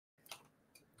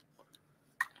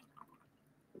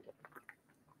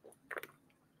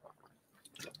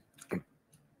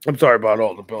I'm sorry about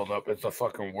all the buildup. It's a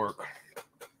fucking work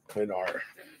in art.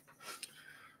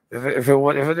 If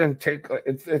it didn't take,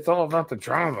 it's all about the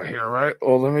drama here, right?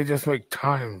 Well, let me just make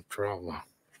time drama.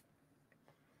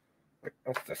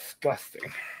 That's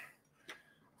disgusting.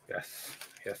 Yes,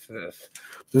 yes, it is.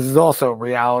 This is also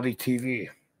reality TV.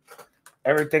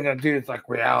 Everything I do is like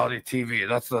reality TV.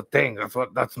 That's the thing.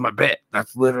 That's my bit.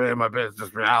 That's literally my bit. It's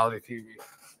just reality TV.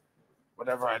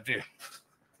 Whatever I do,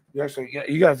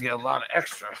 you guys get a lot of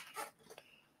extra.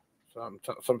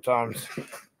 Sometimes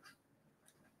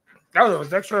I don't know.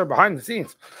 It's extra behind the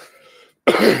scenes.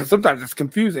 Sometimes it's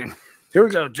confusing. Here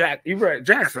we go, Jack. You ready?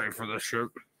 Jack's ready for this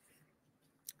shoot.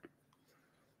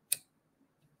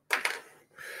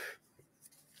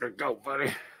 Here we go,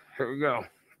 buddy. Here we go.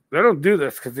 They don't do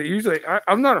this because usually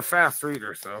I'm not a fast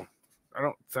reader, so I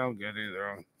don't sound good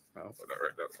either. Whatever.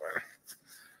 It doesn't matter.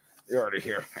 You're already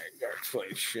here. I ain't gotta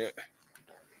explain shit.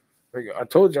 There you go. I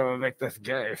told you I'm gonna make this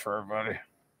gay for everybody.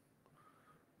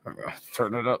 I'm gonna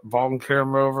turn it up. Bomb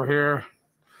camera over here.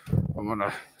 I'm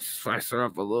gonna spice her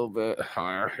up a little bit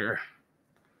higher here.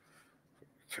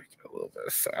 Get a little bit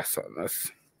of sass on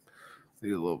this.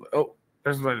 Need a little bit. Oh,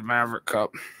 there's my Maverick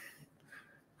cup.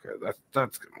 Okay,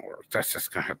 that's gonna work. That's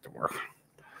just gonna have to work.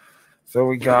 So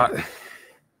we got.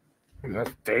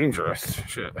 That's dangerous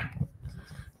shit.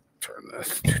 Turn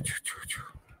this.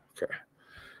 Okay.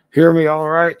 Hear me all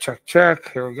right? Check,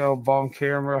 check. Here we go. Bomb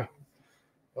camera.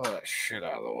 All that shit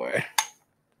out of the way.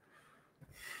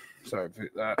 Sorry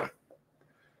about that.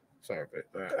 Sorry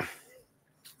about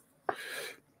that.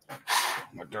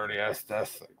 My dirty ass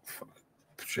desk. Like,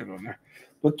 shit on there.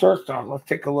 But first off, let's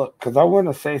take a look. Because I want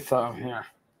to say something here.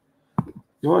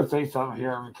 You want to say something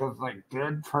here because, like,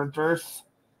 good printers,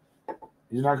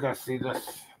 you're not going to see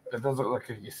this. It doesn't look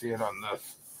like you see it on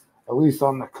this. At least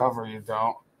on the cover, you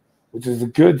don't. Which is a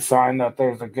good sign that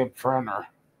there's a good printer.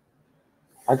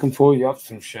 I can pull you up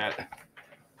some shit.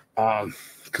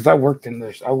 Because I worked in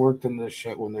this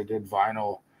shit when they did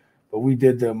vinyl. But we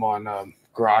did them on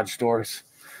garage doors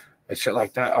and shit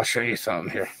like that. I'll show you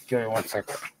something here. Give me 1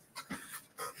 second.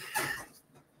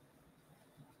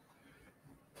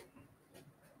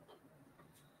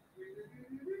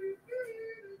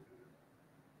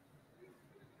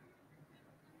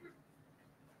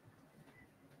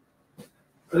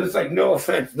 This is like no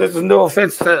offense. This is no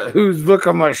offense to who's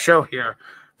looking my show here,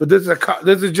 but this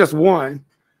is just one.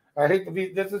 I hate to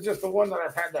be. This is just the one that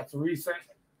I've had that's recent.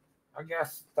 I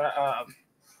guess that.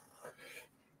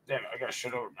 Damn it! I got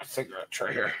shit over my cigarette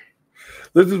tray here.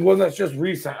 This is one that's just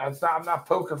recent. I'm not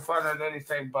poking fun at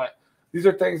anything, but these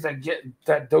are things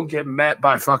that don't get met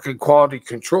by fucking quality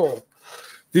control.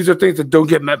 These are things that don't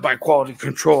get met by quality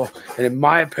control, and in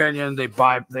my opinion, they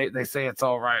say it's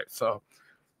all right. So.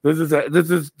 This is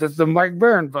the Mike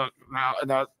Byrne book.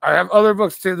 Now I have other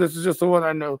books too. This is just the one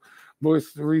I know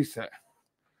most recent.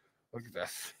 Look at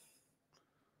this.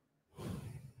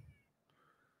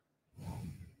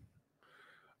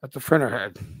 That's a printer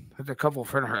head. That's a couple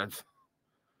printer heads.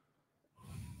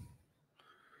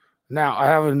 Now I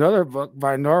have another book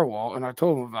by Narwhal, and I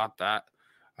told him about that.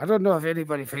 I don't know if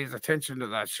anybody pays attention to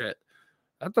that shit.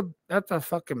 That's a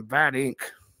fucking bad ink.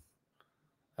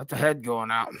 That's a head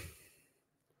going out.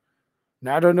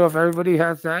 Now, I don't know if everybody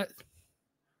has that.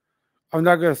 I'm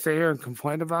not going to sit here and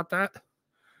complain about that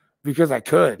because I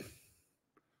could.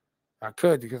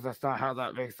 Because that's not how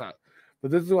that makes that. But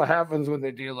this is what happens when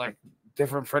they do like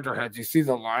different printer heads. You see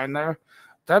the line there?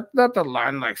 That's not the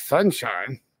line like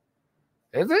sunshine.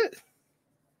 Is it?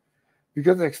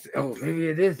 Because maybe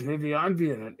it is. Maybe I'm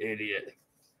being an idiot.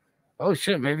 Oh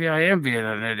shit, maybe I am being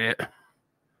an idiot.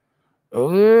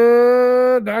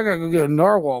 Oh, now I gotta go get a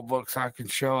Narwhal book so I can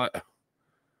show it.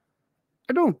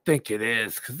 I don't think it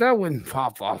is, because that wouldn't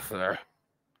pop off there.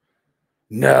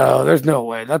 No, there's no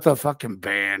way. That's a fucking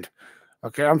band.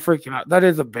 Okay, I'm freaking out. That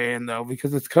is a band, though,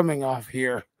 because it's coming off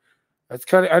here. That's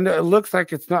kind of, I know it looks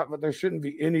like it's not, but there shouldn't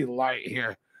be any light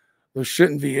here. There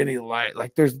shouldn't be any light.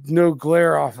 Like, there's no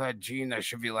glare off that gene that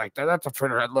should be like that. That's a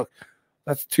printer head. Look,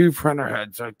 that's 2 printer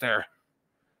heads right there.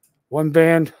 1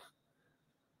 band,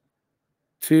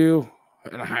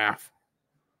 2.5,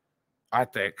 I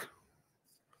think.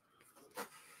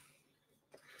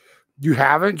 You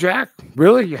haven't, Jack?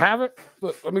 Really? You haven't?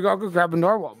 Look, let me go grab a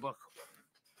Narwhal book.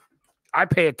 I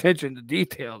pay attention to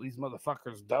detail. These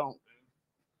motherfuckers don't.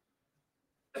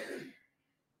 I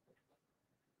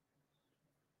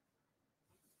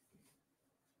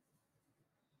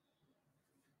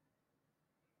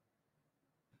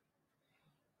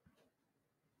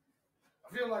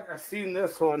feel like I've seen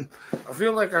this one. I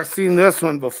feel like I've seen this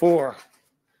one before.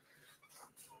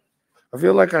 I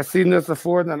feel like I've seen this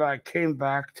before, and then I came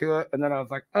back to it, and then I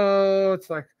was like, oh, it's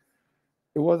like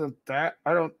it wasn't that.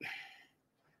 I don't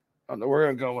know. We're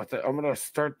gonna go with it. I'm gonna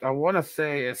start. I want to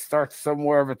say it starts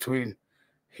somewhere between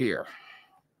here.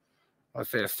 Let's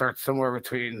say it starts somewhere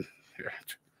between here.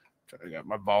 Trying to get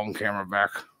my bone camera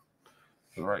back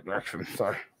in the right direction.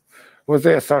 Sorry. Let's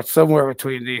say it starts somewhere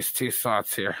between these two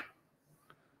spots here.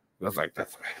 It was like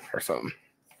this way or something.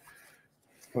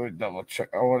 Let me double check.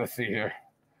 I want to see here.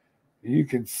 You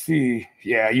can see,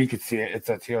 yeah, you can see it. It's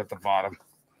at here at the bottom.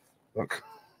 Look.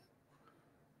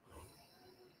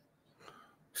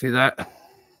 See that?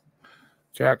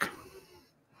 Jack.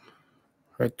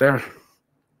 Right there.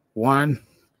 1,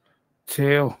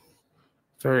 2,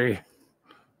 3,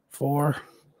 4.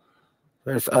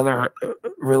 There's other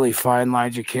really fine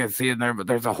lines you can't see in there, but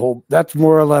there's a whole, that's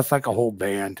more or less like a whole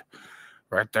band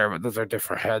right there, but those are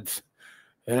different heads.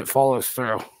 And it follows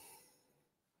through.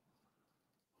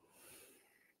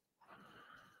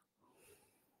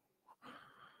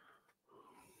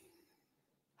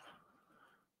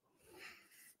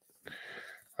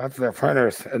 That's their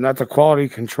printers, and that's a quality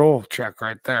control check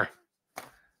right there,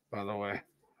 by the way.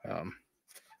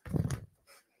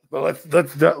 But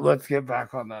let's get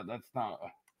back on that. That's not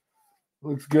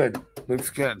looks good. Looks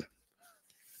good.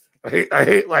 I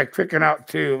hate like picking out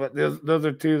two, but those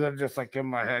are two that are just like in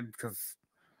my head because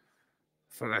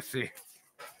that's what I see.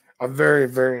 I'm very,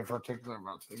 very particular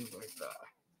about things like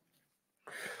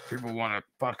that. People want to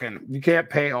fucking, you can't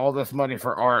pay all this money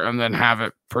for art and then have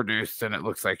it produced and it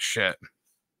looks like shit.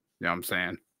 You know what I'm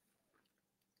saying?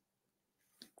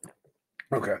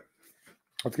 Okay.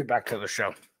 Let's get back to the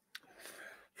show.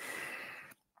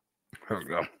 Here we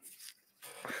go.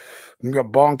 We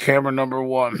got bong camera number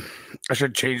 1. I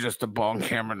should change this to bong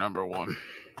camera number 1.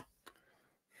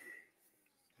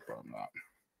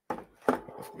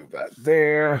 Let's move that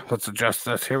there. Let's adjust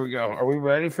this. Here we go. Are we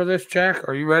ready for this, Jack?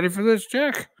 Are you ready for this,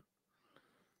 Jack?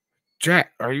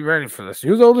 Jack, are you ready for this?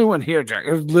 You're the only one here, Jack.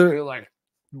 There's literally like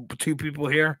 2 people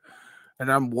here,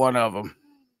 and I'm one of them.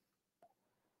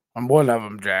 I'm one of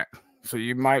them, Jack. So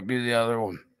you might be the other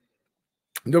one.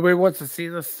 Nobody wants to see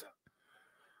this.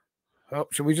 Oh,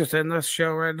 should we just end this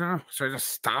show right now? Should I just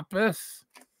stop this?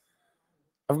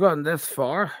 I've gotten this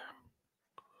far.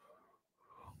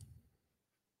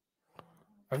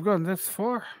 I've gone this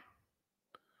far.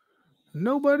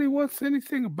 Nobody wants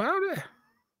anything about it.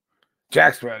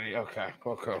 Jack's ready. Okay.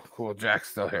 Cool.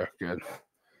 Jack's still here. Good.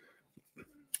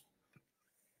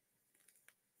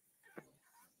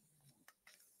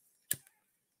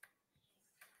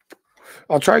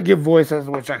 I'll try to give voices,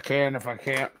 which I can. If I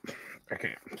can't, I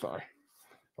can't. I'm sorry.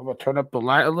 I'm going to turn up the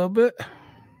light a little bit.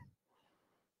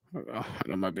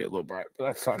 It might be a little bright, but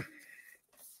that's fine.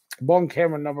 Bone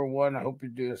camera number 1. I hope you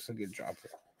do this a good job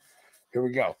here. Here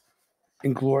we go.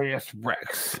 Inglorious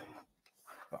Rex.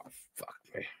 Oh, fuck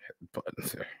me. Hit the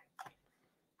buttons here.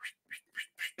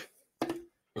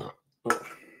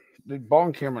 The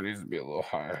bone camera needs to be a little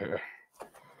higher here.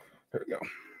 Here we go.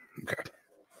 Okay.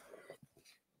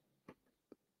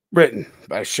 Written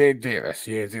by Shane Davis,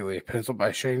 Yancy Lee. Penciled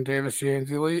by Shane Davis,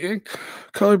 Yancy Lee. Ink.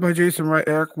 Colored by Jason Wright,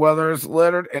 Eric Weathers.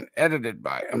 Lettered and edited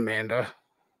by Amanda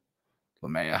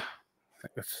Lamea. I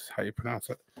think that's how you pronounce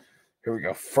it. Here we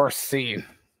go. First scene.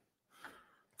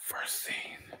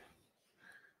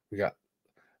 We got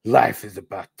life is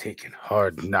about taking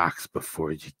hard knocks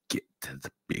before you get to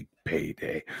the big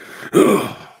payday.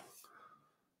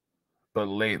 But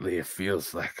lately it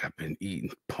feels like I've been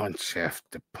eating punch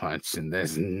after punch and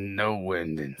there's no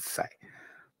end in sight.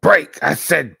 Break! I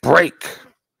said break!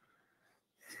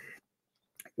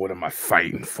 What am I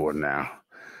fighting for now?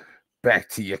 Back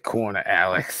to your corner,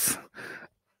 Alex.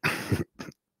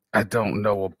 I don't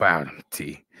know about him,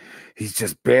 T. He's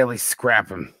just barely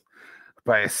scrapping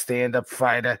by a stand-up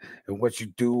fighter, and what you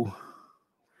do,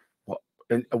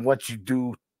 I'm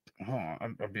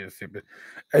being stupid.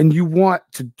 And you want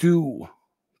to do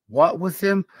what with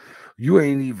him? You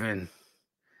ain't even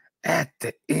at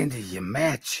the end of your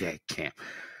match yet, Camp.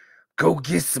 Go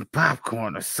get some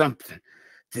popcorn or something.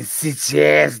 Then sit your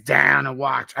ass down and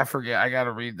watch. I forget. I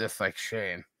gotta read this like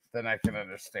Shane. Then I can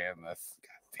understand this.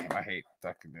 God damn, I hate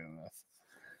fucking doing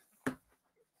this.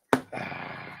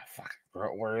 Fuck.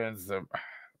 Where is the?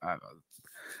 I don't know.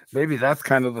 Maybe that's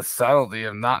kind of the subtlety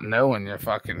of not knowing your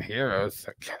fucking heroes.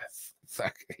 I guess it's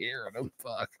like hearing them.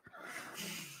 Fuck.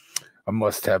 I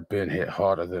must have been hit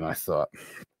harder than I thought.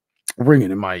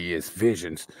 Ringing in my ears,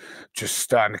 visions just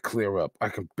starting to clear up. I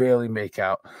can barely make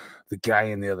out the guy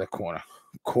in the other corner.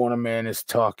 Corner man is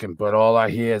talking, but all I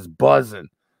hear is buzzing.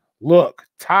 Look,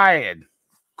 tired.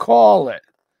 Call it.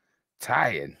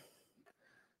 Tired.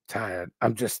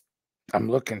 I'm just I'm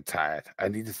looking tired. I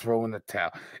need to throw in the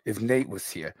towel. If Nate was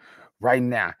here right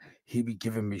now, he'd be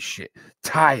giving me shit.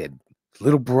 Tired,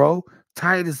 little bro.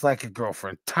 Tired is like a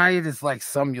girlfriend. Tired is like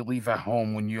some you leave at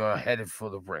home when you're headed for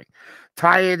the ring.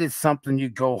 Tired is something you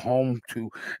go home to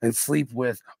and sleep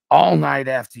with all night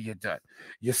after you're done.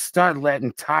 You start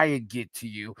letting tired get to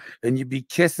you, and you be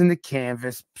kissing the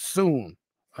canvas soon.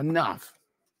 Enough.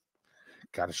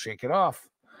 Gotta shake it off.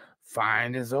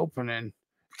 Find his opening.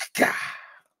 Gah!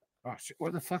 Oh shit!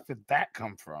 Where the fuck did that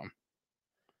come from?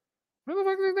 Where the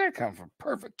fuck did that come from?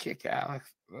 Perfect kick,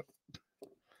 Alex.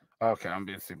 Okay, I'm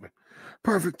being stupid.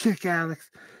 Perfect kick, Alex.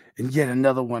 And yet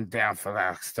another one down for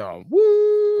Alex Stone.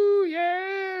 Woo!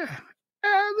 Yeah!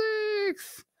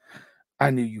 Alex!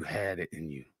 I knew you had it in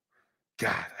you.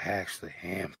 God, I actually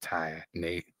am tired,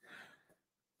 Nate.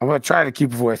 I'm going to try to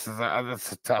keep voices.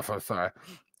 That's tough. I'm sorry.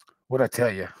 What I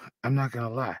tell you, I'm not going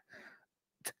to lie.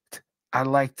 I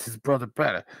liked his brother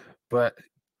better, but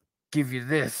give you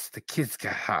this, the kids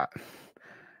got hot.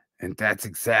 And that's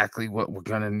exactly what we're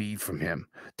going to need from him.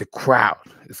 The crowd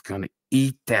is going to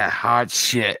eat that hot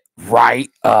shit right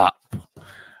up.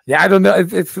 Yeah, I don't know.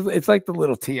 It's like the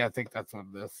little T. I think that's what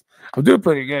it is. I'm doing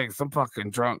pretty good because I'm fucking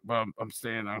drunk, but I'm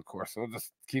staying on course. So we'll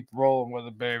just keep rolling with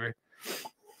it, baby.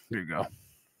 Here you go.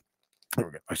 Here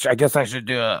we go. I guess I should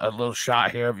do a little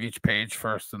shot here of each page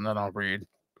first, and then I'll read.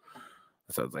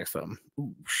 That sounds like something.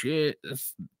 Oh, shit.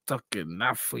 That's fucking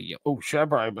not for you. Oh, shit. I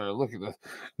probably better look at this.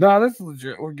 No, this is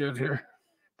legit. We're good here.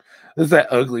 This is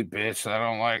that ugly bitch that I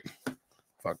don't like.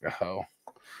 Fuck a hoe.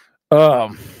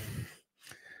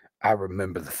 I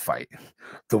remember the fight,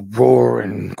 the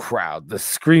roaring crowd, the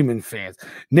screaming fans,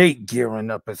 Nate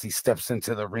gearing up as he steps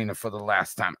into the arena for the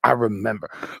last time. I remember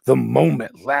the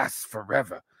moment lasts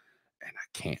forever, and I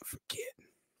can't forget.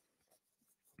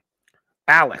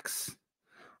 Alex,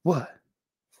 what?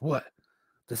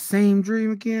 The same dream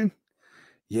again?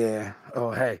 Yeah. Oh,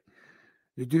 hey,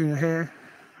 you're doing your hair?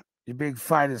 Your big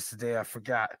fighters today, I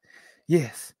forgot.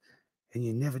 Yes. And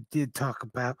you never did talk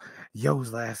about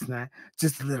yours last night.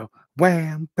 Just a little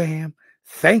wham, bam,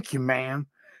 thank you, ma'am.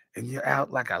 And you're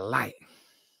out like a light.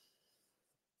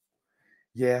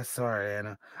 Yeah, sorry,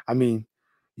 Anna. I mean,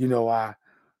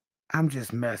 I'm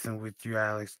just messing with you,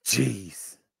 Alex.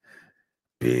 Jeez.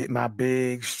 My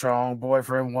big, strong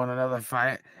boyfriend won another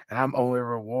fight, and I'm only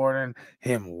rewarding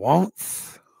him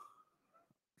once.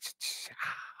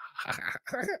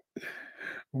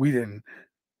 We didn't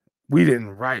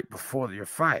write before your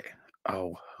fight.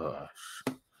 Oh, hush.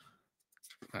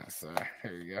 Sorry.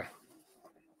 Here you go.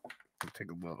 Take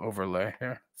a little overlay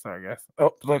here. Sorry, guys.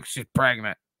 Oh, look, she's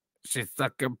pregnant. She's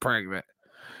fucking pregnant.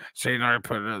 Shane already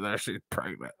put it in there. She's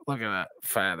pregnant. Look at that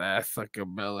fat ass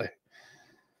sucking belly.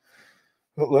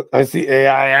 Oh, look, I see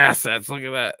AI assets. Look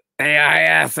at that. AI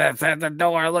assets at the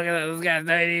door. Look at that. This guy's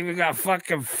not even got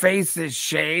fucking faces,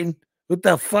 Shane. What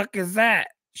the fuck is that?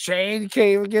 Shane, you can't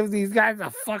even give these guys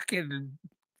some fucking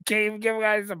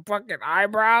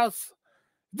eyebrows?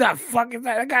 The fuck is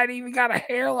that? That guy even got a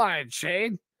hairline,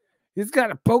 Shane. He's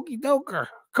got a pokey doker.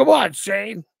 Come on,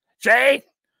 Shane. Shane,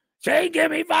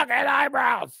 give me fucking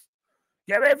eyebrows.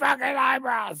 Give me fucking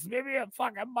eyebrows. Give me a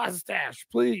fucking mustache,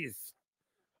 please.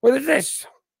 What is this?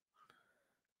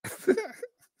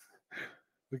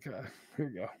 Okay, here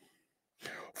we go.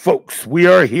 Folks, we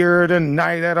are here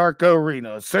tonight at Arco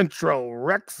Arena, Central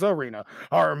Rex Arena.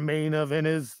 Our main event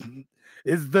is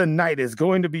the night is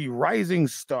going to be Rising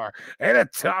Star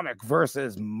Anatomic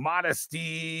versus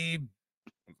Modesty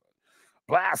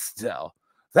Blastel.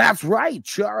 That's right,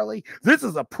 Charlie. This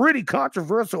is a pretty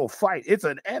controversial fight. It's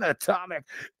an Anatomic.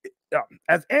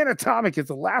 As Anatomic is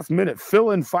the last-minute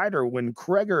fill-in fighter when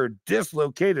Kreger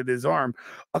dislocated his arm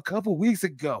a couple weeks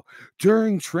ago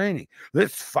during training.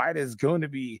 This fight is going to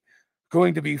be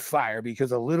fire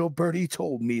because a little birdie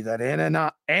told me that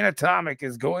Anatomic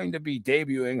is going to be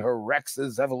debuting her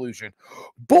Rex's Evolution.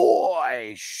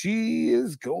 Boy, she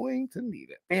is going to need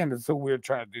it. Man, it's so weird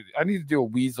trying to do this. I need to do a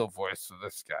weasel voice for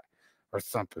this guy or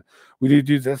something. We need to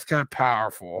do this guy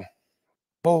powerful.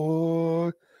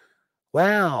 Boy.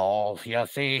 Well, you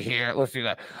see here. Let's do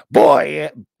that.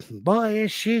 Boy, is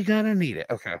she gonna need it.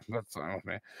 Okay, that's fine with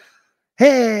me.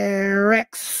 Hey,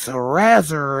 Rex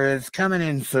Razor is coming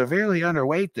in severely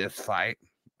underweight this fight.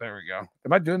 There we go.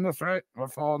 Am I doing this right? Am I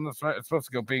following this right? It's supposed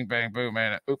to go bing, bang, boom,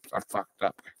 man. Oops, I fucked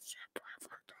up.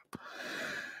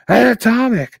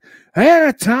 Anatomic.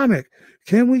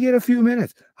 Can we get a few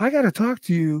minutes? I got to talk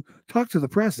to you. Talk to the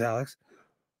press, Alex.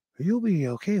 You'll be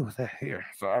okay with that here.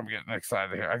 So I'm getting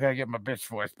excited here. I got to get my bitch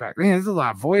voice back. Man, there's a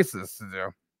lot of voices to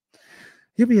do.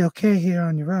 You'll be okay here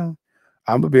on your own.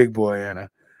 I'm a big boy, Anna.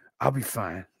 I'll be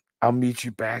fine. I'll meet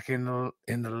you back in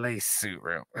the lace suit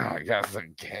room. Oh my God, it's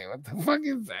okay. What the fuck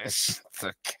is that shit? It's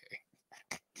okay.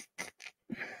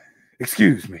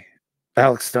 Excuse me,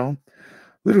 Alex Stone.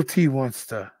 Little T wants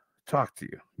to talk to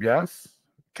you. Yes?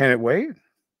 Can it wait?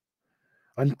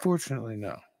 Unfortunately,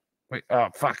 no. Wait, oh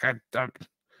fuck! How's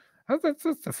that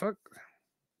supposed to fuck?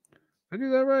 Did I do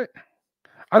that right?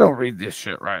 I don't read this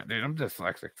shit right, dude. I'm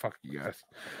dyslexic. Fuck you guys.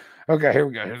 Okay, here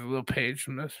we go. Here's a little page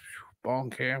from this bong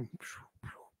cam.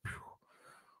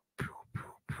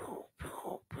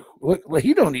 Look,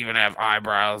 he don't even have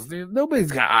eyebrows, dude.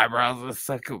 Nobody's got eyebrows in this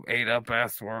fucking ate up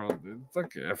ass world, dude. It's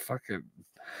like a fucking.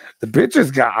 The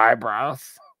bitches got eyebrows.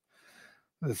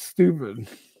 That's stupid.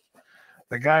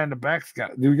 The guy in the back's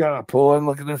got. We gotta pull in.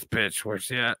 Look at this bitch. Where's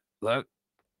she at? Look.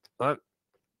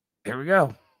 Here we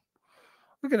go.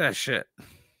 Look at that shit.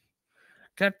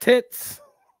 Got tits.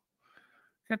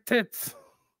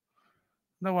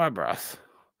 No eyebrows.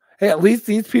 Hey, at least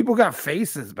these people got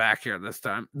faces back here this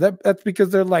time. That's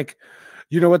because they're like,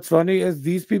 you know what's funny is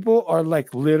these people are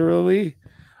like literally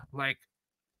like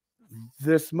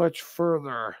this much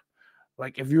further.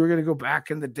 Like if you were gonna go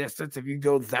back in the distance, if you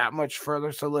go that much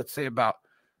further, so let's say about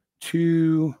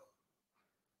 2-3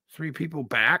 people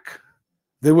back,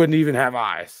 they wouldn't even have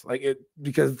eyes. Like it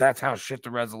because that's how shit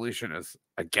the resolution is.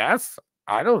 I guess.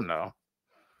 I don't know.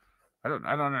 I don't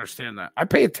understand that. I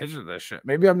pay attention to this shit.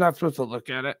 Maybe I'm not supposed to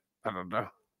look at it. I don't know.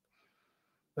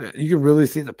 You can really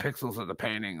see the pixels of the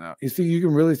painting, though. You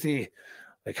can really see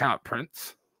like how it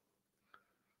prints.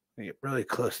 You get really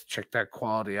close to check that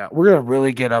quality out. We're gonna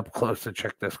really get up close to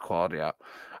check this quality out.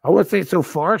 I would say so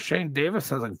far, Shane Davis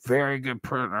has a very good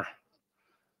printer.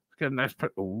 It's got a nice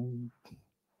print. Ooh.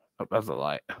 Oh, that's a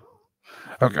light.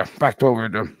 Okay, back to what we were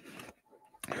doing.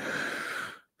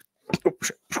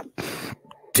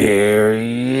 There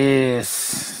he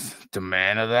is. The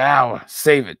man of the hour.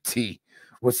 Save it, T.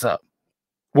 What's up?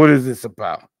 What is this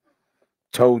about?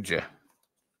 Told you.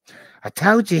 I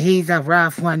told you he's a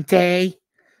rough one day.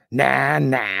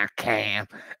 Nah, Cam.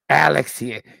 Alex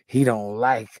here. He don't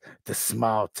like the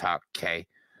small talk, K.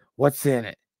 What's in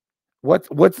it?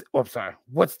 I'm sorry.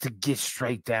 What's to get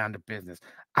straight down to business?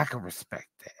 I can respect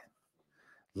that.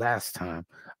 Last time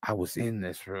I was in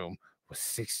this room was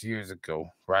 6 years ago,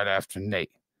 right after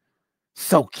Nate.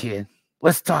 So, kid,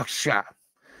 let's talk shop.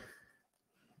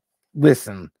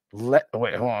 Listen, wait,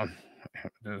 hold on.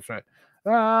 That's right.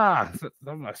 That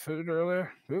was my food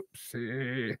earlier.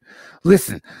 Oopsie.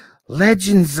 Listen,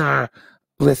 legends are.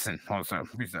 Listen, hold on, sorry.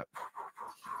 Reset.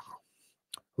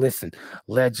 Listen,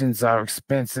 legends are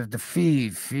expensive to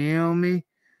feed. Feel me?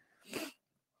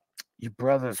 Your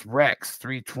brother's Rex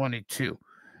 322.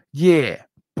 Yeah,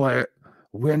 but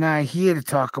we're not here to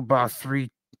talk about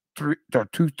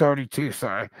 232.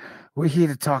 Sorry, we're here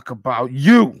to talk about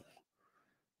you.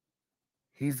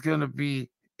 He's gonna get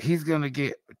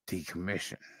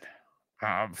decommissioned.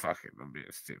 I'm being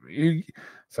stupid.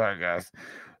 Sorry guys,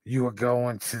 you are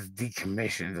going to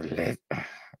decommission.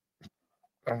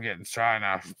 I'm getting shy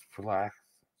now. Relax.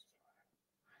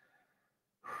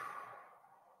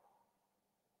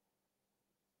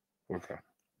 Okay.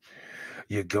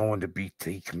 You're going to be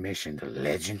decommissioned, a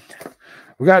legend.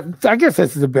 I guess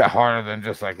this is a bit harder than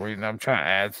just like reading. I'm trying to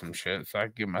add some shit, so I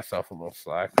give myself a little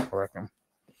slack. I reckon.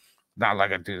 Not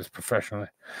like I do this professionally.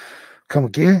 Come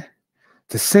again?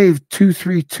 To save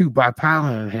 232 by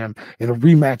piloting him in a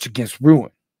rematch against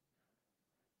Ruin.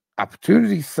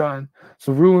 Opportunity, son.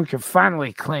 So Ruin can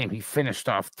finally claim he finished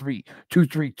off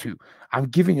 232. I'm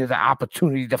giving you the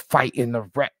opportunity to fight in the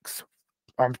Rex.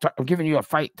 I'm giving you a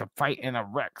fight to fight in a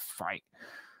Rex fight.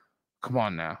 Come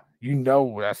on now. You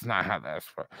know that's not how that's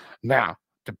for. Now,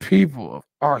 the people of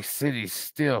Arc City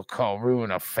still call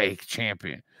Ruin a fake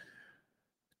champion.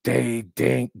 They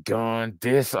ain't gonna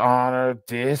dishonor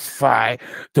this fight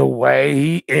the way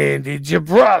he ended your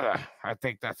brother. I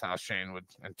think that's how Shane would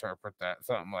interpret that.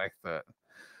 Something like that.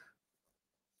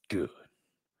 Good.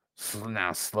 So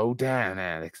now slow down,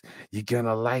 Alex. You're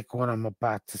gonna like what I'm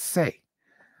about to say.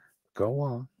 Go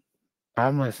on.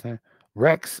 I'm listening.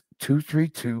 Rex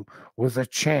 232 was a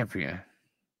champion.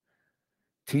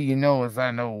 T, you know as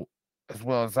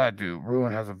well as I do,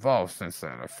 Ruin has evolved since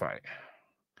that fight.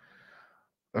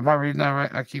 Am I reading that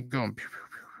right? I keep going.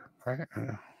 Right?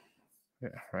 Yeah,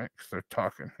 right? Because they're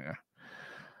talking. Yeah.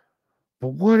 But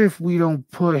what if we don't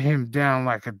put him down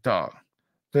like a dog?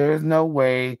 There is no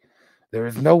way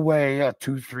a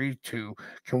 232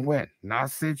 can win.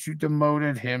 Not since you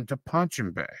demoted him to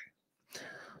punching bag.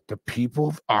 The people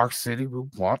of Arc City will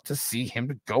want to see him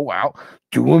to go out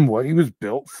doing what he was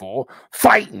built for,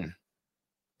 fighting.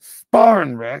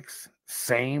 Sparring, Rex,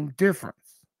 same difference.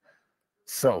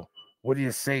 So What do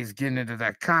you say he's getting into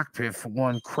that cockpit for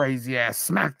one crazy ass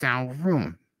SmackDown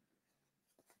room?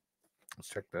 Let's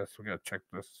check this. We gotta check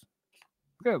this.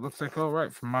 Yeah, it looks like all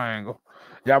right from my angle.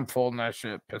 Yeah, I'm folding that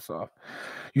shit. Piss off.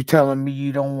 You telling me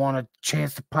you don't want a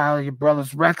chance to pile your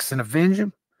brother's Rex and avenge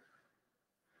him?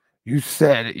 You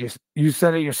said it. You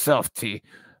said it yourself, T.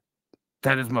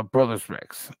 That is my brother's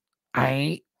Rex. I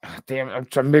ain't. Damn,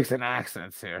 I'm mixing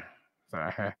accents here.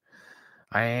 Sorry.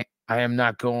 I am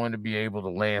not going to be able to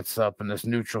lance up in this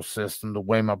neutral system the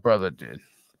way my brother did.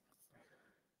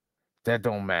 That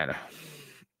don't matter.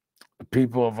 The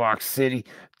people of Arc City,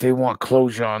 they want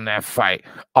closure on that fight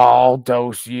all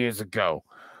those years ago.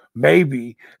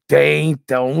 Maybe they ain't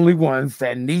the only ones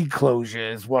that need closure,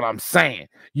 is what I'm saying.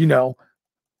 You know,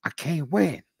 I can't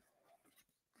win.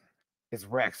 It's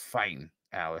Rex fighting,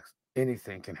 Alex.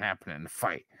 Anything can happen in the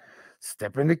fight.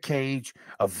 Step in the cage,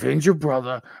 avenge your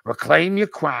brother, reclaim your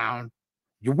crown.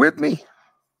 You with me?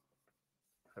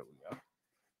 There we go.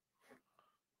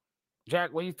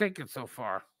 Jack, what are you thinking so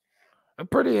far?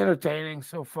 Pretty entertaining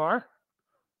so far,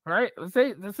 right? Let's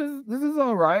say this is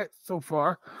all right so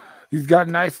far. You got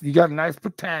a nice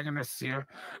protagonist here.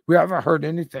 We haven't heard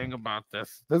anything about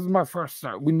this. This is my first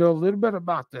start. We know a little bit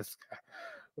about this guy.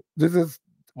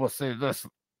 We'll say this.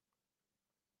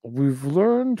 We've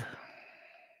learned.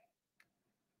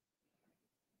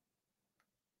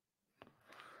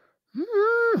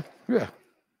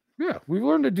 Yeah, we've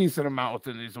learned a decent amount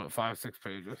within these 5-6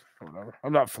 pages or whatever.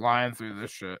 I'm not flying through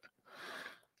this shit.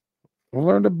 We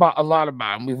learned a lot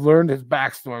about him. We've learned his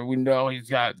backstory. We know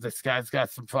this guy's got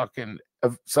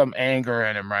some anger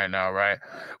in him right now, right?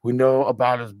 We know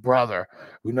about his brother.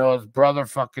 We know his brother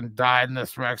fucking died in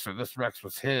this Rex, or this Rex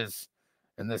was his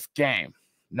in this game.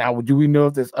 Now, do we know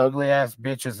if this ugly ass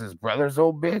bitch is his brother's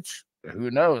old bitch?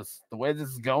 Who knows? The way this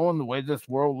is going, the way this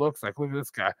world looks, like, look at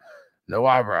this guy. No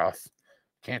eyebrows.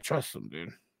 Can't trust him,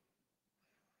 dude.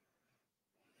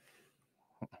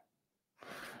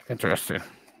 Interesting.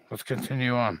 Let's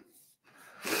continue on.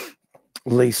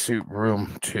 Lace suit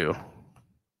room 2.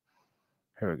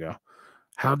 Here we go.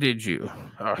 How did you?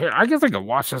 Oh, here, I guess I could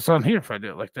watch this on here if I did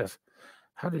it like this.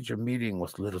 How did your meeting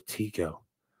with little T go?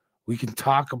 We can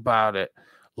talk about it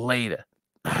later.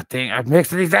 Dang, I'm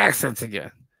mixing these accents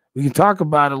again. We can talk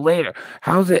about it later.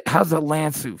 How's the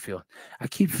land suit feel? I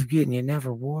keep forgetting you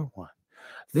never wore one.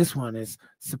 This one is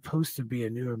supposed to be a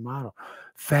newer model.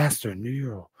 Faster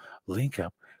neural link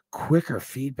up. Quicker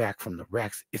feedback from the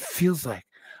Rex. It feels like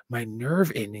my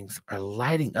nerve endings are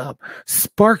lighting up.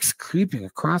 Sparks creeping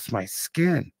across my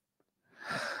skin.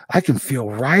 I can feel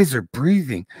Riser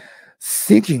breathing,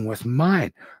 syncing with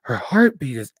mine. Her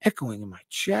heartbeat is echoing in my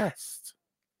chest.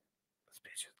 This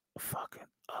bitch is fucking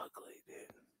ugly, dude.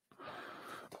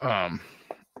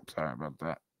 Sorry about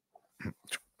that.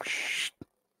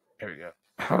 Here we go.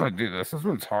 How do I do this? This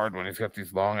one's hard when he's got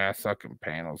these long ass sucking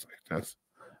panels like this.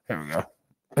 Here we go.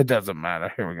 It doesn't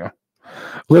matter. Here we go.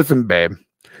 Listen, babe.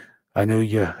 I know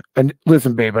you're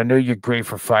great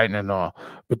for fighting and all,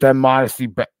 but that modesty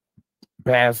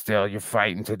Basdale you're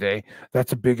fighting today,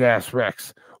 that's a big ass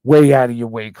Rex. Way out of your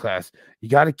weight class. You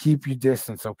got to keep your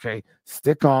distance, okay?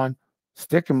 Stick and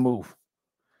move.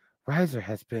 Riser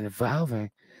has been evolving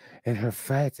in her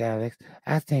fights, Alex.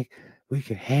 I think we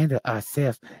can handle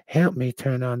ourselves. Help me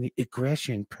turn on the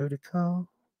aggression protocol.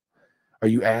 Are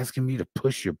you asking me to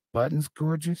push your buttons,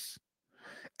 gorgeous?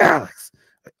 Alex,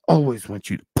 I always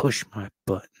want you to push my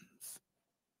buttons.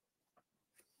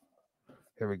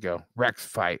 Here we go. Rex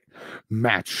fight.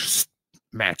 Match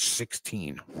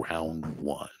 16, round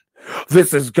 1.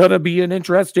 This is going to be an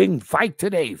interesting fight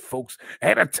today, folks.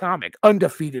 Anatomic,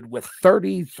 undefeated with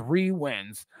 33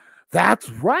 wins. That's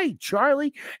right,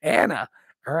 Charlie. Anna,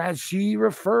 or as she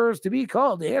refers to be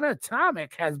called,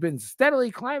 Anatomic, has been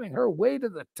steadily climbing her way to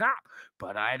the top,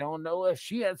 but I don't know if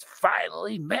she has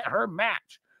finally met her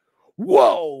match.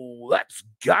 Whoa, that's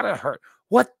gotta hurt.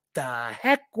 What the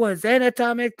heck was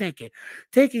Anatomic thinking?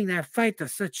 Taking that fight to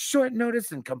such short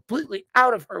notice and completely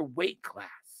out of her weight class.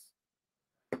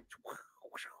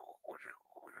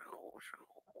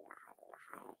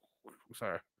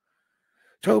 Sorry.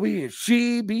 Toby, if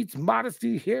she beats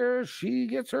Modesty here, she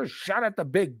gets her shot at the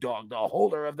big dog, the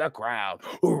holder of the crown.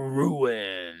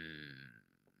 Ruin.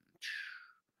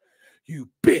 You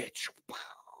bitch.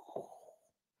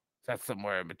 That's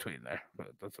somewhere in between there, but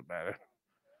it doesn't matter.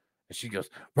 And she goes,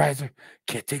 Riser,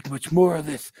 can't take much more of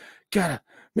this. Gotta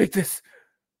make this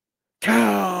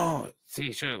count. See,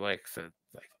 you should have said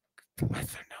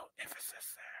lesser no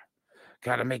emphasis there.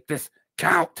 Gotta make this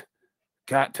count.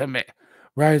 Got to make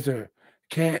Riser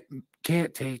can't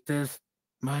take this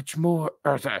much more.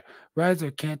 Or sorry,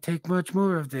 Riser can't take much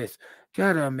more of this.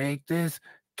 Gotta make this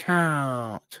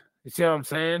count. You see what I'm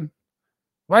saying?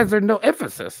 Why is there no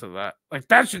emphasis of that? Like,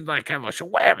 that should, like, have a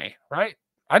whammy, right?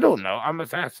 I don't know. I'm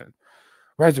assassin.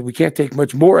 Riser, we can't take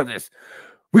much more of this.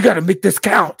 We got to make this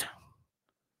count.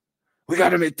 We got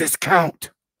to make this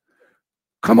count.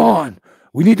 Come on.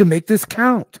 We need to make this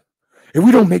count. If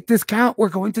we don't make this count, we're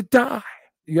going to die.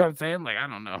 You know what I'm saying? Like, I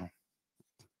don't know.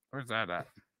 Where's that at?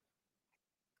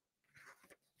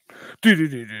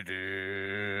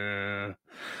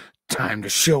 Time to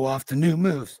show off the new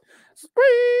moves.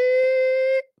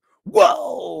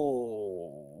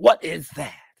 Whoa! What is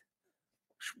that?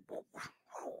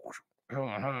 Hold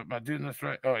on. Am I doing this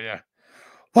right? Oh, yeah.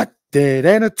 What did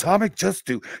Anatomic just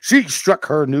do? She struck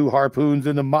her new harpoons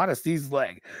into Modesty's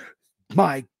leg.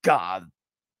 My God.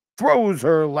 Throws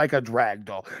her like a drag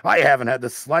doll. I haven't had the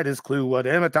slightest clue what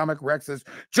Anatomic Rexes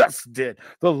just did.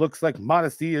 The looks like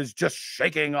Modesty is just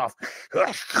shaking off.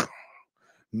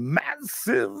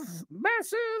 Massive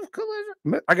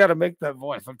collision. I gotta make that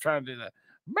voice. I'm trying to do that.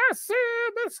 Massive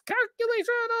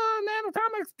miscalculation on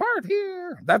Anatomic's part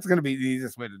here. That's gonna be the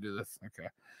easiest way to do this. Okay.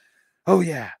 Oh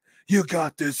yeah, you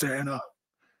got this, Anna.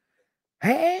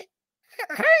 Hey,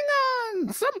 hang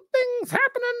on. Something's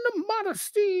happening to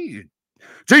Modesty.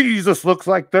 Jesus, looks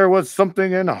like there was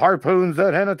something in harpoons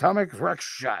that Anatomic's Rex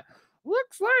shot.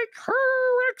 Looks like her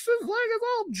Rex's leg is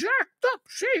all jacked up.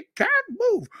 She can't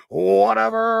move.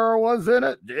 Whatever was in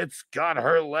it, it's got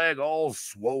her leg all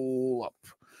swole up.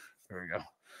 There we go.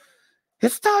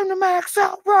 It's time to max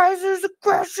out Riser's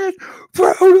aggression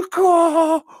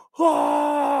protocol.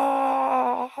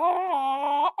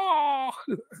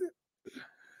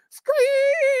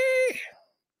 Squee!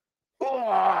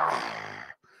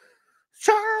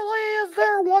 Charlie, is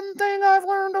there one thing I've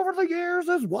learned over the years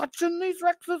is watching these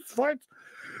Rexes fights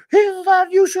is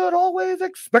that you should always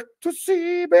expect to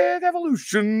see big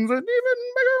evolutions and even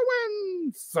bigger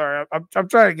wins. Sorry, I'm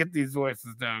trying to get these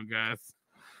voices down, guys.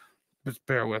 Just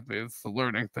bear with me. It's a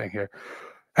learning thing here.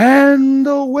 And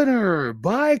the winner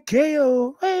by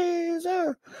KO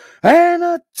Razor,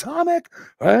 Anatomic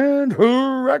and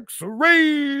her Rex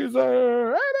Razor.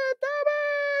 Anatomic!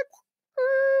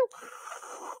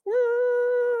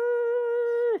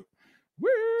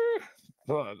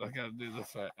 Hold on, I gotta do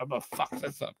this right. I'm gonna fuck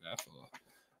this up, guys.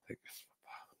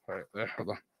 Right there, hold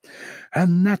on.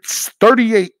 And that's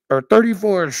 38 or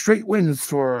 34 straight wins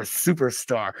for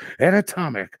Superstar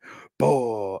Anatomic.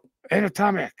 Boy,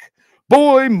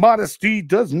 Modesty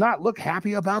does not look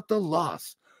happy about the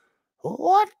loss.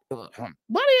 What do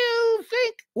you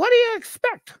think? What do you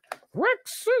expect?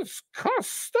 Rex's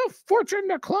cost a fortune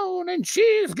to clone, and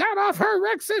she's got off her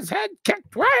Rex's head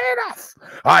kicked right off.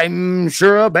 I'm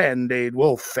sure a Band-Aid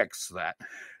will fix that.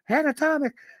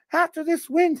 Anatomic, after this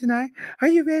win tonight, are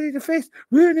you ready to face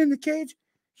Ruin in the cage?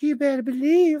 You better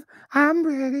believe I'm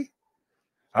ready.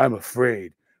 I'm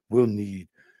afraid we'll need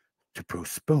to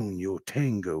postpone your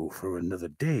tango for another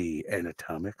day,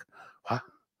 Anatomic. Huh?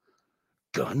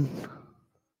 Gun?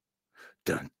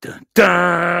 Dun, dun, dun!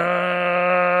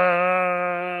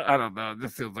 I don't know.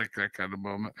 This feels like that kind of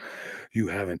moment. You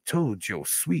haven't told your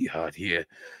sweetheart here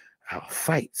our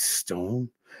fight, Stone.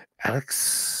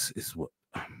 Alex is what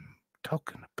I'm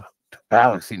talking about.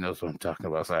 Alex, he knows what I'm talking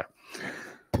about. Sorry.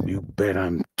 You bet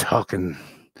I'm taking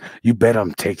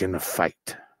the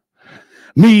fight.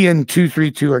 Me and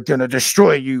 232 are gonna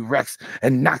destroy you, Rex,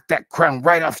 and knock that crown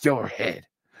right off your head.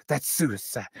 That's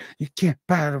suicide. You can't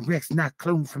buy the Rex not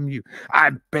clone from you.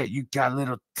 I bet you got a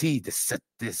little tea to set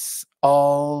this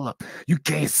all up. You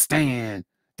can't stand.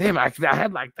 Damn, I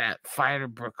had like that Fighter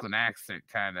Brooklyn accent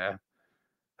kind of.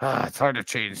 It's hard to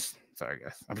change. Sorry,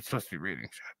 guys. I'm supposed to be reading.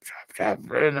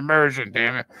 In immersion,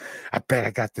 damn it. I bet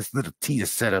I got this little tea to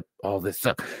set up all this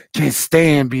up. Can't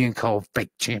stand being called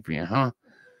fake champion, huh?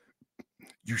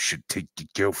 You should take your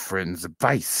girlfriend's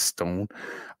advice, Stone.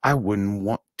 I wouldn't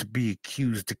want to be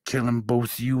accused of killing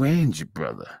both you and your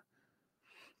brother.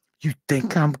 You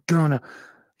think I'm gonna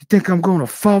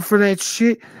fall for that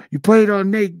shit? You played on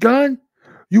Nate Gunn?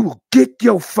 You will get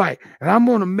your fight, and I'm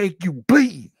gonna make you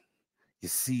bleed. You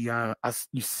see, I'll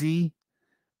see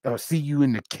you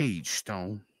in the cage,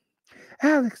 Stone.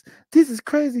 Alex, this is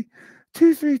crazy.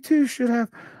 232 should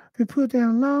have been put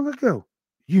down long ago.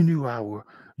 You knew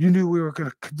we were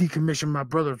gonna decommission my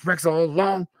brother's Rex all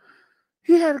along.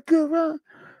 He had a good run,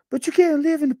 but you can't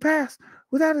live in the past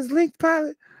without his linked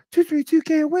pilot. 232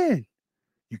 can't win.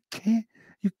 You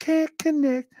can't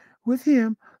connect with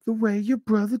him the way your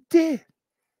brother did.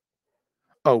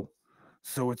 Oh,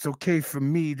 so it's okay for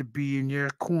me to be in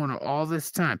your corner all this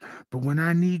time, but when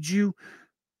I need you,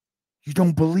 you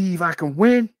don't believe I can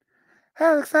win?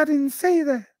 Alex, I didn't say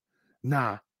that.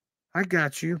 Nah, I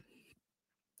got you.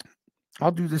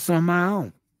 I'll do this on my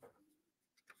own.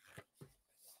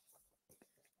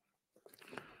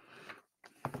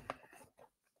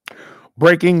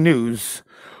 Breaking news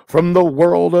from the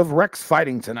world of Rex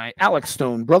fighting tonight. Alex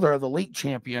Stone, brother of the late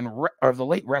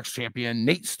Rex champion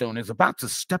Nate Stone, is about to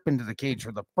step into the cage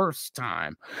for the first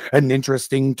time. An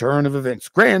interesting turn of events.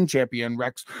 Grand champion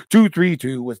Rex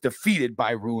 232 was defeated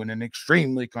by Ruin in an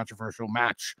extremely controversial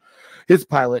match. His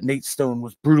pilot Nate Stone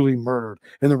was brutally murdered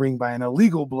in the ring by an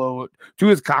illegal blow to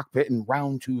his cockpit in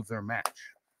round 2 of their match.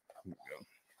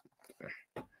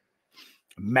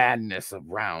 Madness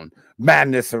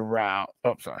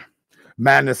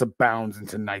abounds in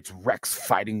tonight's Rex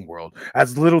fighting world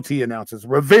as Little T announces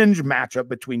revenge matchup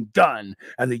between Gunn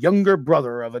and the younger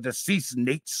brother of a deceased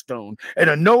Nate Stone in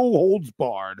a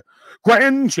no-holds-barred.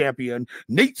 Grand champion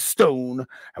Nate Stone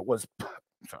was...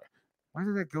 Sorry. Why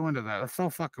did that go into that? That's so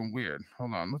fucking weird.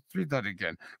 Hold on. Let's read that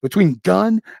again. Between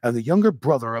Gunn and the younger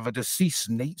brother of a deceased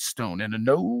Nate Stone in a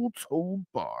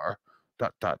no-holds-barred... ...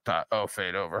 Oh,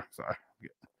 fade over. Sorry.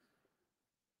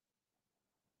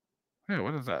 Hey,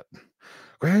 what is that?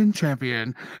 Grand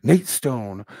champion Nate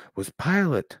Stone was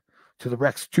pilot to the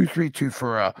Rex 232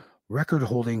 for a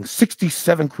record-holding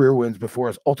 67 career wins before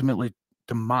his ultimately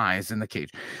demise in the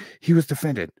cage. He has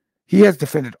defended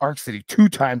Arc City 2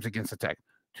 times against Attack.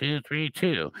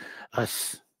 232. God,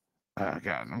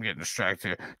 I'm getting distracted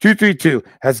here. 232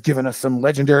 has given us some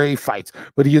legendary fights,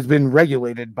 but he has been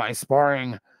regulated by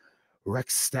sparring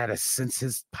Rex status since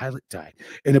his pilot died,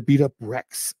 and a beat-up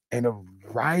Rex and a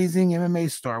rising MMA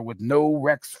star with no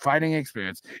Rex fighting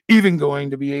experience, even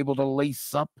going to be able to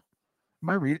lace up. Am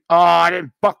I reading? Oh, I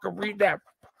didn't fucking read that.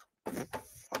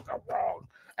 Fucking wrong.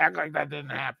 Act like that didn't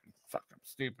happen. Fucking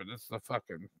stupid.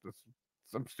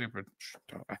 I'm stupid.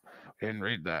 I didn't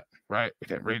read that, right? We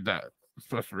didn't read that. I'm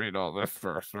supposed to read all this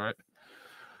first, right?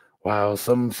 While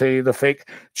some say the fake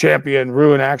champion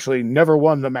Ruin actually never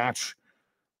won the match.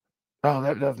 Oh,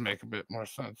 that does make a bit more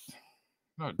sense.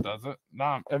 No, it doesn't.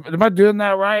 No, am I doing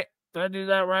that right? Did I do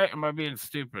that right? Or am I being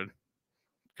stupid?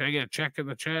 Can I get a check in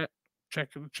the chat? Check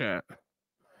in the chat.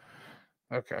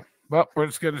 Okay. Well, we're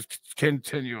just going to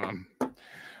continue on.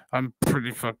 I'm pretty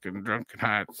fucking drunk and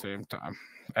high at the same time,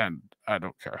 and I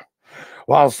don't care.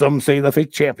 While some say the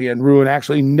fake champion Ruin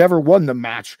actually never won the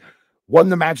match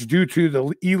due to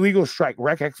the illegal strike.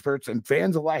 Rec experts and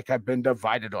fans alike have been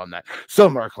divided on that.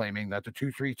 Some are claiming that the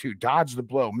 232 dodged the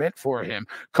blow meant for him,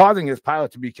 causing his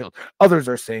pilot to be killed. Others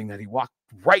are saying that he walked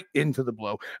right into the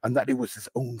blow and that it was his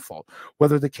own fault.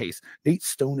 Whether the case, Nate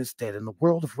Stone is dead and the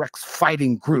world of Rex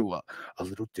fighting grew a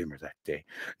little dimmer that day.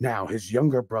 Now his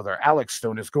younger brother Alex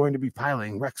Stone is going to be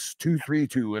piloting Rex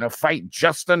 232 in a fight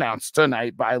just announced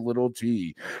tonight by Little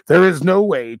T. There is no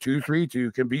way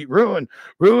 232 can beat Ruin.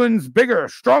 Ruin's bigger,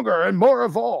 stronger, and more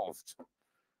evolved.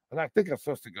 And I think I'm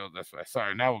supposed to go this way.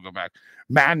 Sorry, now we'll go back.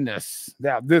 Madness.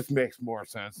 Now this makes more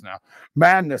sense now.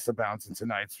 Madness abounds in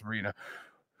tonight's arena.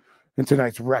 In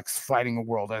tonight's Rex fighting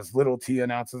world, as Little T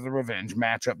announces a revenge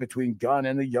matchup between Gunn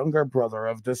and the younger brother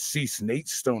of deceased Nate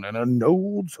Stone in a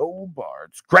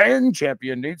no-holds-barred. Grand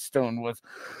champion Nate Stone was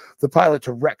the pilot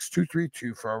to Rex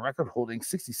 232 for a record-holding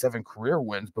 67 career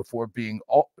wins before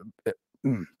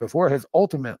his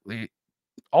untimely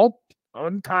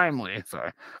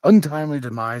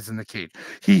demise in the cage.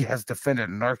 He has defended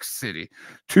Arc City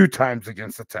 2 times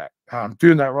against Attack. I'm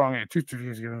doing that wrong.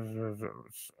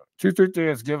 232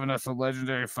 has given us a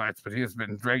legendary fights, but he has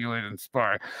been regulated in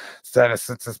sparring status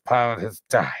since his pilot has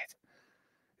died.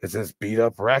 Is this beat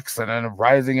up Rex and then a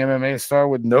rising MMA star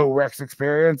with no Rex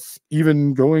experience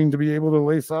even going to be able to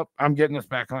lace up? I'm getting this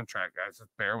back on track, guys. Just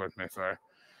bear with me, sorry.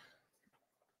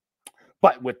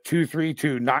 But with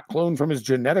 232 not cloned from his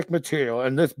genetic material,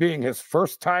 and this being his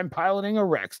first time piloting a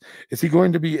Rex, is he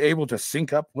going to be able to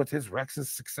sync up with his Rexes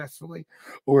successfully?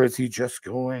 Or is he just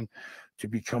going to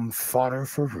become fodder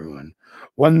for Ruin?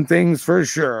 One thing's for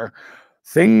sure,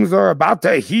 things are about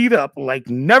to heat up like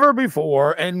never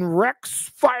before in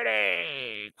Rex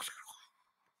fighting.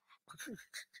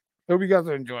 Hope you guys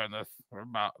are enjoying this. We're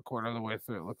about a quarter of the way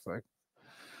through, it looks like.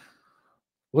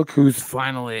 Look who's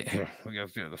finally here. We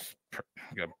gotta do this.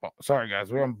 Sorry,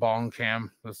 guys, we're on Bong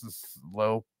Cam. This is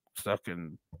low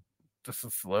production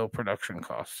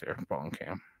costs here. Bong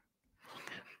Cam.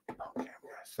 Guys.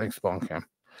 Thanks, Bong Cam.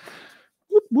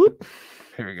 Whoop, whoop.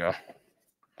 Here we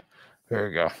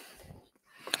go.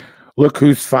 Look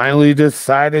who's finally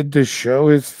decided to show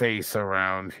his face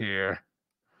around here.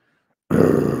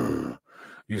 You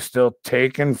still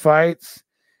taking fights?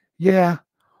 Yeah.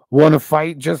 Won a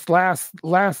fight just last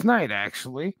night,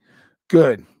 actually.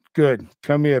 Good.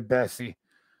 Come here, Bessie.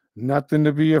 Nothing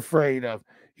to be afraid of.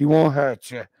 He won't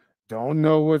hurt you. Don't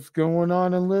know what's going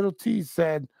on. And Little T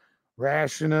said,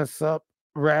 ration us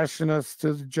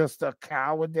to just a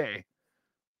cow a day.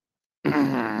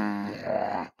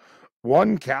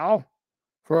 1 cow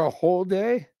for a whole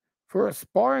day for a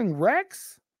sparring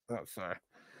Rex? Oh, sorry.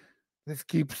 This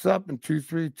keeps up, and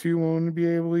 232 won't be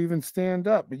able to even stand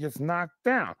up. He gets knocked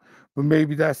down. But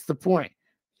maybe that's the point.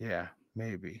 Yeah,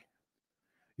 maybe.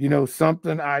 You know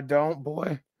something I don't,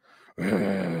 boy?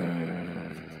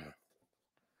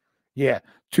 Yeah,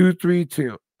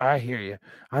 232. I hear you.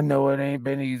 I know it ain't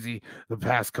been easy the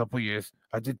past couple years.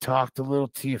 I did talk to Little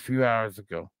T a few hours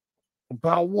ago.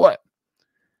 About what?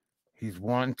 He's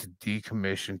wanting to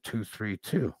decommission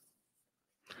 232.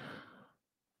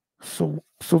 So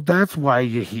that's why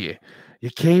you're here. You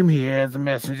came here as a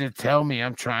messenger to tell me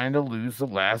I'm trying to lose the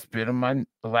last bit of Nate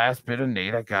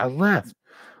I got left.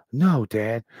 No,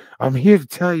 Dad. I'm here to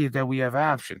tell you that we have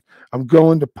options. I'm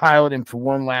going to pilot him for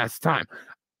one last time.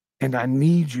 And I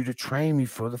need you to train me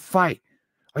for the fight.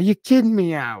 Are you kidding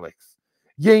me, Alex?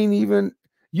 You ain't even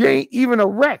a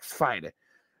Rex fighter.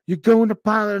 You're going to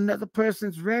pilot another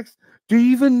person's Rex? Do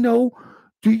you even know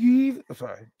who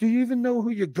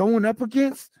you're going up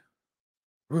against?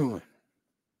 Ruin.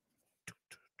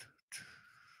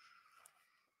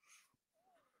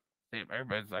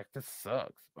 Everybody's like, this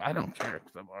sucks. I don't care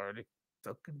because I'm already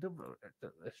fucking devoted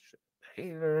to this shit.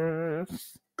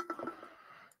 Haters.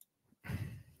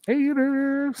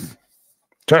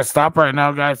 Try to stop right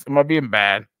now, guys. Am I being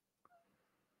bad?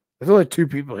 There's only 2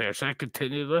 people here. Should I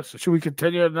continue this? Or should we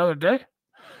continue another day?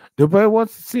 Nobody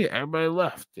wants to see it. Everybody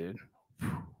left, dude.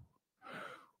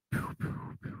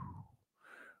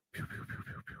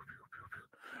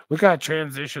 Look how I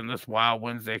transition this Wild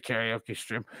Wednesday karaoke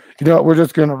stream. You know what? We're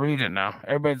just going to read it now.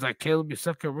 Everybody's like, Caleb, you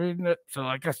suck at reading it. So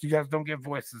I guess you guys don't get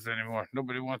voices anymore.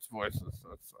 Nobody wants voices. So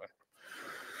that's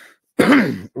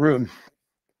fine. Rude.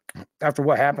 After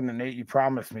what happened to Nate, you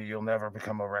promised me you'll never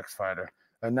become a Rex fighter.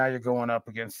 And now you're going up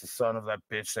against the son of that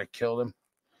bitch that killed him.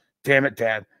 Damn it,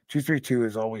 Dad. 232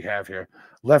 is all we have here.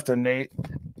 Left of Nate.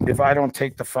 If I don't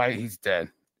take the fight, he's dead.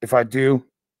 If I do,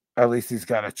 at least he's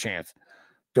got a chance.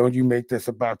 Don't you make this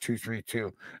about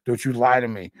 232. Don't you lie to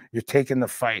me. You're taking the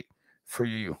fight for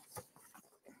you.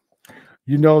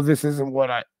 You know this isn't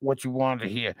what you wanted to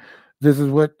hear.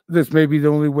 This may be the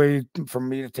only way for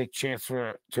me to take chance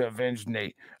to avenge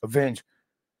Nate. Avenge.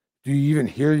 Do you even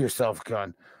hear yourself,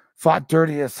 gun? Fought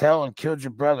dirty as hell and killed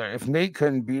your brother. If Nate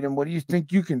couldn't beat him, what do you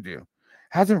think you can do?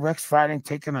 Hasn't Rex fighting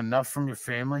taken enough from your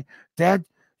family? Dad,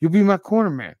 you'll be my corner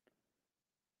man.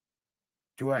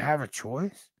 Do I have a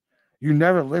choice? You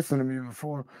never listened to me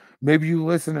before. Maybe you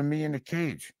listened to me in the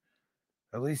cage.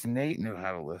 At least Nate knew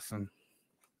how to listen.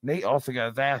 Nate also got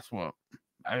his ass whooped.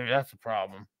 I mean, that's a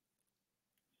problem.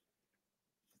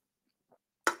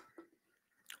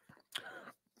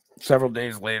 Several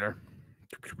days later,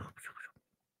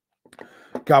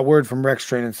 got word from Rex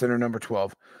Training Center number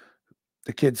 12.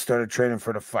 The kids started training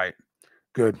for the fight.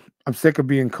 Good. I'm sick of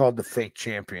being called the fake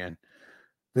champion.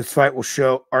 This fight will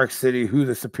show Arc City who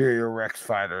the superior Rex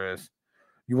fighter is.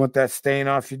 You want that stain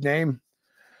off your name?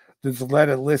 Just let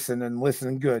it listen and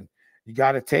listen good. You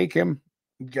got to take him.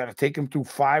 You got to take him through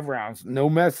 5 rounds. No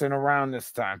messing around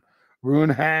this time. Ruin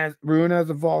has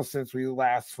evolved since we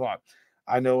last fought.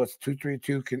 I know it's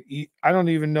 232 can eat. I don't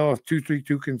even know if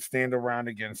 232 can stand around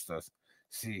against us.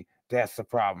 See, that's the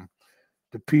problem.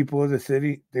 The people of the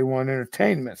city, they want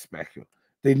entertainment spectacle.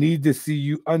 They need to see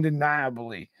you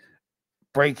undeniably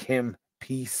break him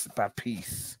piece by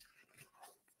piece.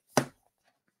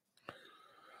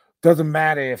 Doesn't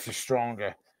matter if you're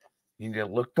stronger. You need to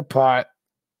look the part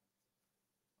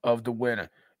of the winner.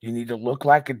 You need to look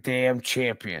like a damn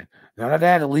champion. None of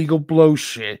that illegal blow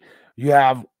shit. You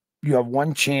have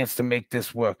one chance to make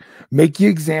this work. Make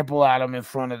your example out of him in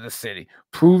front of the city.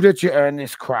 Prove that you earn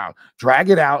this crowd. Drag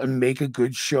it out and make a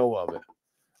good show of it.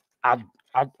 I'll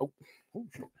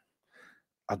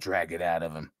drag it out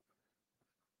of him.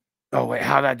 Oh, wait,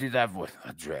 how'd I do that voice?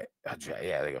 Yeah,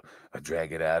 there you go. I'll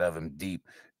drag it out of him deep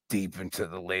into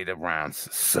the later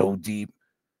rounds. So deep.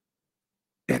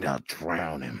 And I'll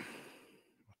drown him.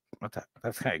 What the?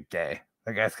 That's kind of gay.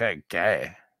 That guy's kind of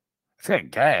gay. It's kind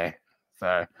of gay.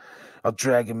 Sorry. I'll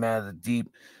drag him out of the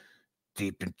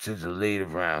deep into the later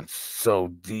rounds. So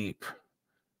deep.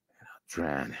 And I'll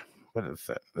drown him. What is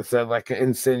that? Is that like an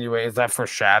insinuate? Is that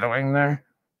foreshadowing there?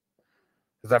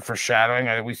 Is that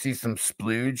foreshadowing? We see some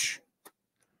splooge.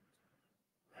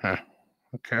 Huh.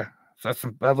 Okay. So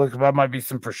that might be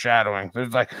some foreshadowing.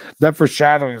 There's like that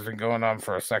foreshadowing has been going on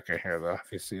for a second here, though.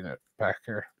 If you've seen it back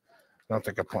here, I don't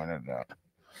think I pointed it out.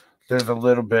 There's a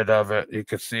little bit of it you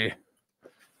could see.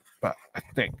 But I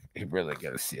think he really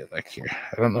got to see it like here.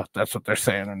 I don't know if that's what they're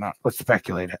saying or not. Let's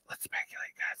speculate it. Let's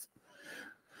speculate,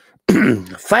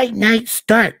 guys. Fight night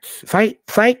starts.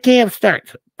 Fight camp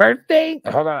starts. First thing.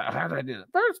 Hold on. How did I do that?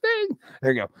 First thing.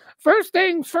 There you go. First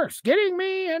things first. Getting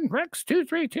me and Rex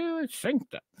 232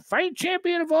 synced up. Fight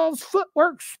champion involves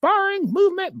footwork, sparring,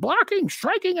 movement, blocking,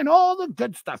 striking, and all the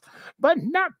good stuff. But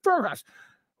not for us.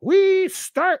 We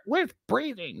start with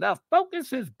breathing. The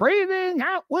focus is breathing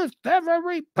out with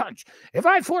every punch. If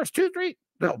I force 2, 3,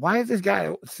 no, why is this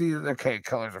guy? See, okay,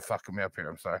 colors are fucking me up here.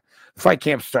 I'm sorry. The fight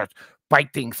camp starts.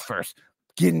 Fight things first.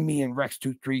 Getting me and Rex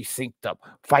 2-3 synced up.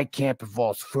 Fight camp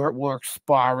involves footwork,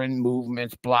 sparring,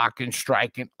 movements, blocking,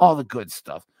 striking, all the good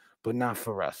stuff, but not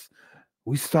for us.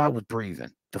 We start with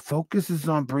breathing. The focus is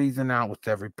on breathing out with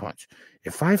every punch.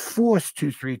 If I force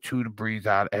 232 to breathe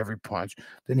out every punch,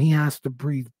 then he has to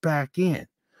breathe back in.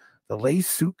 The lace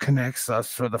suit connects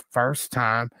us for the first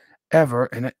time ever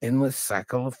in an endless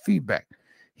cycle of feedback.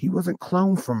 He wasn't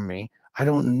cloned from me. I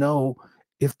don't know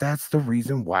if that's the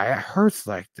reason why it hurts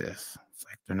like this. It's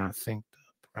like they're not synced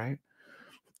up, right?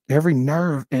 Every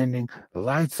nerve ending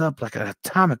lights up like an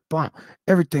atomic bomb.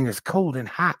 Everything is cold and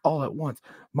hot all at once.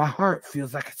 My heart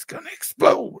feels like it's going to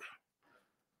explode.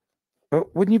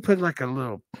 But wouldn't you put like a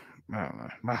little, I don't know,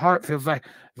 my heart feels like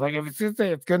if it's just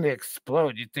say it's going to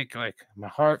explode, you think like my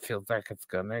heart feels like it's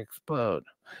going to explode.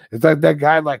 It's like that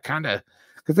guy like kind of,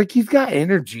 because like he's got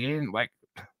energy and like,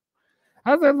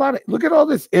 how's that a lot of, look at all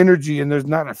this energy and there's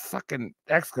not a fucking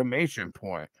exclamation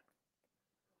point.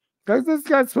 Because this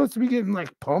guy's supposed to be getting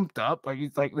like pumped up. Like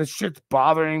he's like, this shit's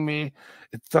bothering me.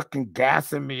 It's fucking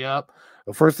gassing me up.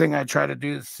 The first thing I try to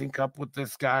do is sync up with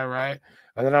this guy, right?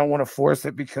 And then I don't want to force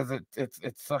it because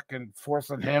it's fucking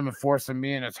forcing him and forcing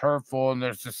me, and it's hurtful, and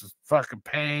there's just this fucking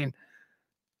pain.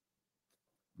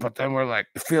 But then we're like,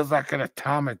 it feels like an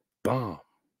atomic bomb.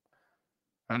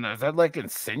 I don't know. Is that like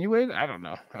insinuated? I don't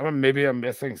know. I mean, maybe I'm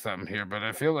missing something here, but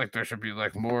I feel like there should be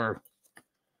like more.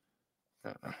 I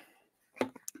don't know.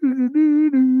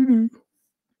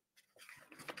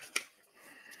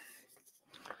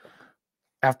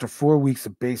 After 4 weeks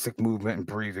of basic movement and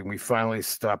breathing, we finally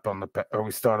start on the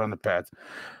pads.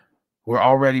 We're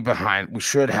already behind. We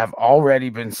should have already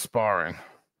been sparring.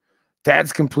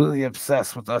 Dad's completely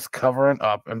obsessed with us covering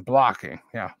up and blocking.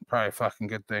 Yeah, probably a fucking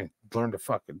good thing. Learn to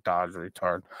fucking dodge,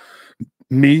 retard.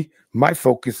 My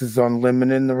focus is on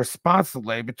limiting the response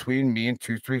delay between me and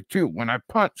 232. When I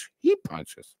punch, he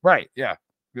punches. Right, yeah.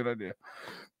 Good idea.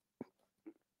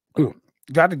 Ooh,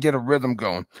 got to get a rhythm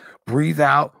going. Breathe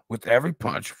out with every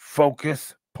punch.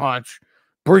 Focus, punch,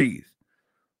 breathe.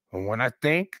 And when I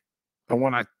think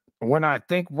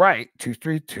right,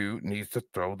 232 needs to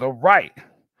throw the right.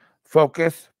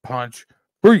 Focus, punch,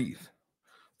 breathe.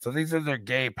 So these are their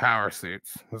gay power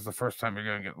suits. This is the first time you're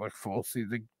gonna get like full see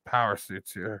the power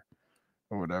suits here,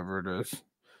 or whatever it is.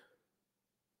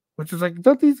 Which is like,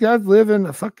 don't these guys live in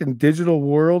a fucking digital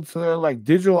world? So they're like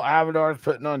digital avatars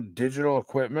putting on digital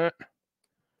equipment?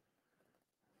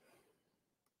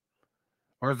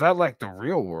 Or is that like the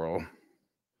real world?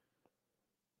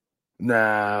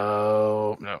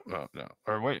 No.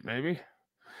 Or wait, maybe?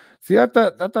 See, I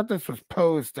thought this was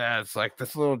posed as like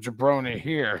this little jabroni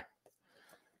here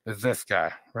is this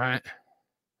guy, right?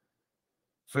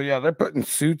 So yeah, they're putting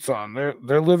suits on.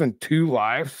 They're living two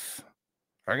lives.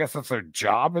 I guess that's their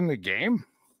job in the game.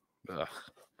 Ugh.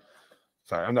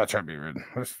 Sorry, I'm not trying to be rude.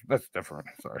 That's different.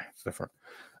 Sorry, it's different.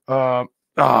 Oh,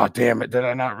 damn it. Did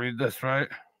I not read this right?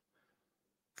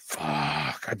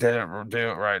 Fuck, I didn't do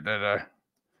it right, did I?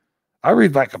 I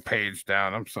read like a page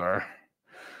down. I'm sorry.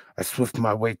 I swift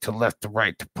my way to left to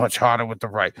right to punch harder with the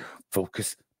right.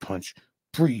 Focus, punch,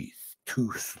 breathe.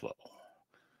 Too slow.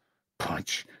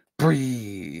 Punch,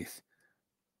 breathe.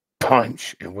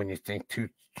 Punch. And when you think too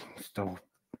slow,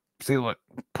 see, look,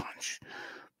 punch,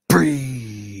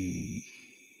 breathe.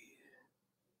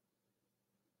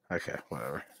 Okay,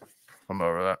 whatever. I'm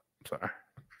over that. Sorry.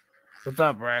 What's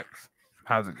up, Rex?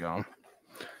 How's it going?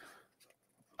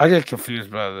 I get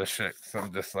confused by this shit because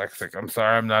I'm dyslexic. I'm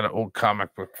sorry, I'm not an old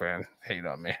comic book fan. Hate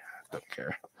on me. Don't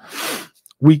care.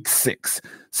 Week 6,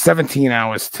 17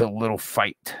 hours till little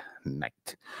fight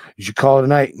night. You should call it a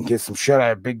night and get some shut. I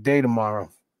have a big day tomorrow.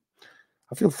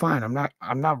 I feel fine.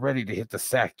 I'm not ready to hit the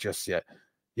sack just yet.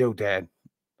 Yo, Dad,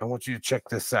 I want you to check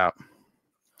this out.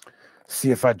 See,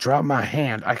 if I drop my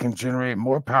hand, I can generate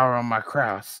more power on my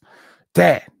cross.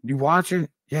 Dad, you watching?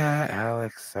 Yeah,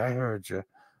 Alex, I heard you.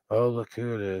 Oh, look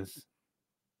who it is.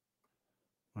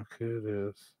 Look who it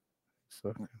is.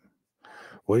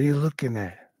 What are you looking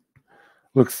at?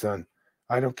 Look, son,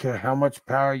 I don't care how much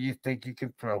power you think you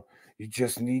can throw. You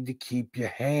just need to keep your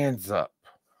hands up.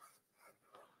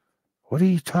 What are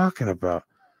you talking about?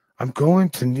 I'm going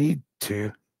to need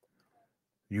to.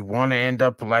 You want to end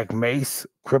up like Mace,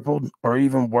 crippled, or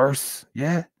even worse?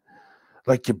 Yeah?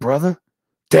 Like your brother?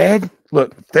 Dead?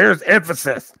 Look, there's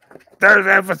emphasis. There's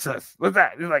emphasis. Look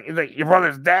at that. He's like, your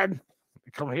brother's dead?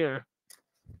 Come here.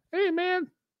 Hey, man.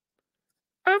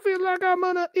 I feel like I'm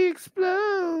gonna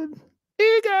explode.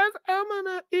 Hey, guys, I'm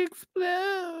gonna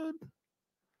explode.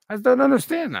 I just don't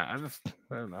understand that. I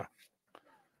don't know.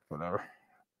 Whatever.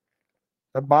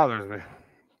 That bothers me.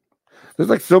 There's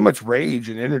like so much rage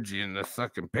and energy in this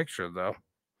fucking picture, though.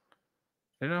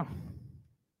 You know?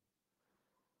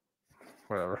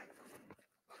 Whatever.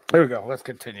 Here we go. Let's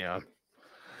continue on.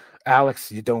 Alex,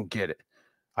 you don't get it.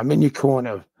 I'm in your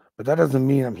corner, but that doesn't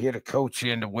mean I'm here to coach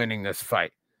you into winning this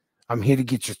fight. I'm here to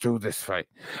get you through this fight.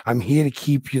 I'm here to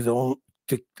keep you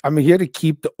I'm here to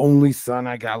keep the only son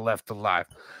I got left alive.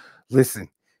 Listen,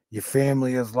 your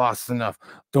family has lost enough.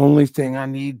 The only thing I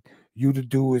need you to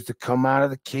do is to come out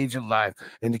of the cage alive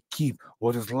and to keep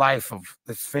what is life of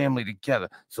this family together.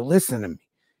 So listen to me.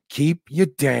 Keep your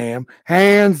damn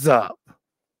hands up.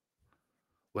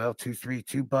 Well,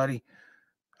 232, buddy.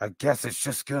 I guess it's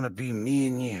just gonna be me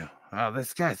and you. Oh,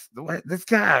 this guy,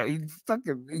 he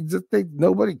just thinks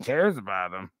nobody cares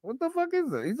about him. What the fuck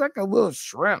is it? He's like a little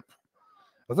shrimp.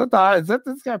 Is that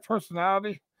this guy's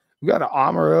personality? We got an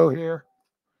Amaro here.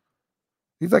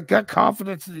 He's like got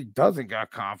confidence and he doesn't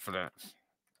got confidence.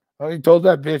 Oh, he told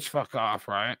that bitch fuck off,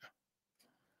 right?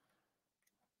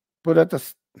 But at the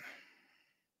he's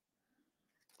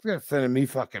gonna send me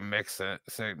fucking mixed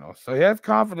signals. So he has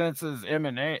confidence in his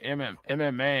MMA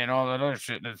and all that other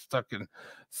shit and his fucking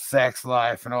sex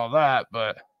life and all that,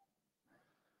 but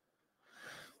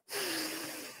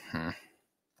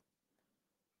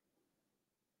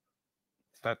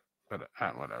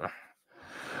whatever.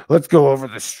 Let's go over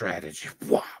the strategy.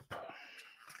 Whop.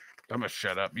 I'm gonna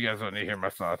shut up. You guys don't need to hear my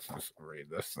thoughts. Just read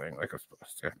this thing like I'm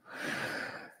supposed to.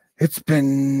 It's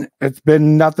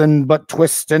been nothing but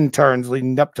twists and turns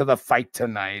leading up to the fight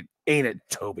tonight, ain't it,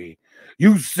 Toby?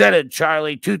 You said it,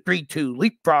 Charlie. 232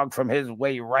 leapfrog from his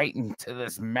way right into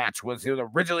this match was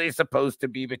originally supposed to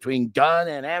be between Gunn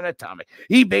and Anatomic.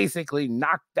 He basically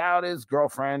knocked out his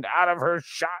girlfriend out of her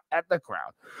shot at the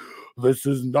crowd. This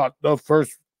is not the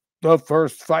first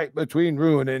fight between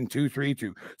Ruin and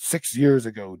 232. 6 years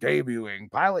ago,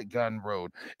 debuting, Pilot Gunn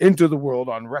rode into the world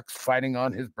on Rex, fighting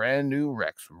on his brand new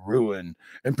Rex, Ruin,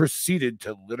 and proceeded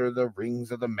to litter the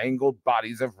rings of the mangled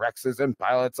bodies of Rexes and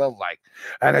pilots alike.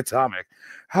 Anatomic,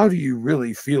 how do you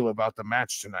really feel about the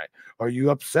match tonight? Are you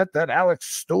upset that Alex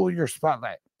stole your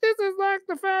spotlight? This is like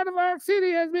the fight of Arc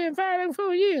City has been fighting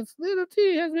for years. Little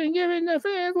T has been giving the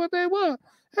fans what they want.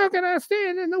 How can I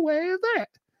stand in the way of that?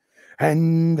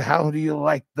 And how do you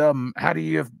like them? How do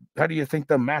you think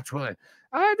the match will end?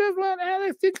 I just want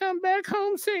Alex to come back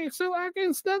home safe so I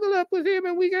can snuggle up with him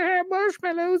and we can have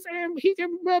marshmallows and he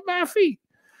can rub my feet.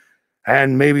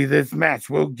 And maybe this match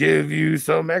will give you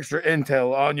some extra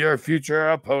intel on your future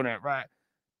opponent, right?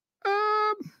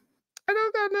 I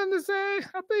don't got nothing to say.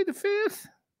 I played the fifth.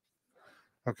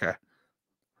 Okay.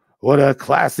 What a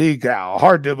classy gal.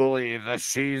 Hard to believe that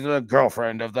she's a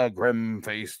girlfriend of the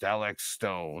grim-faced Alex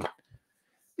Stone.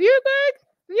 You think?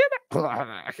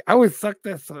 I always suck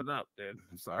this one up, dude.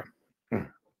 I'm sorry. You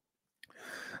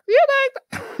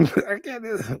think? I can't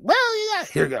do this. Well, yeah.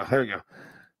 Here we go.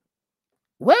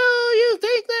 Well, you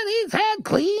think that he's had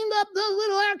cleaned up those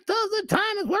little actors the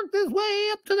time has worked his way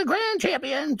up to the grand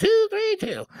champion,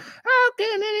 232. How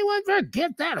can anyone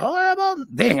forget that horrible?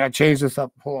 Dang, I changed this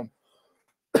up. Hold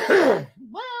on.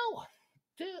 Well,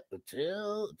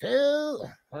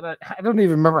 I don't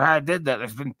even remember how I did that.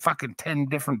 There's been fucking 10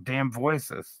 different damn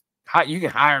voices. You can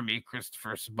hire me,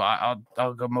 Christopher Sabat.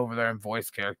 I'll come over there and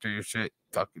voice character your shit,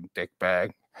 fucking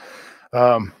dickbag.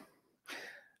 How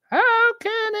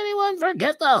can anyone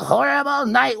forget the horrible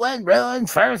night when Ruin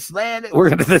first landed? We're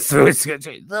gonna this voice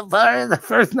the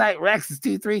first night Rex's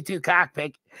 232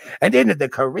 cockpit and ended the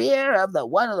career of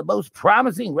one of the most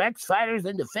promising Rex fighters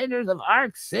and defenders of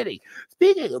Arc City.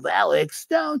 Speaking of Alex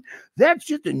Stone, that's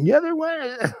just another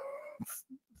one.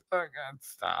 Oh God,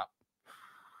 stop.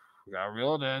 Got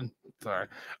reeled in. Sorry.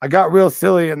 I got real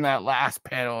silly in that last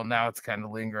panel, and now it's kind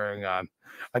of lingering on.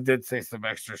 I did say some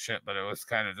extra shit, but it was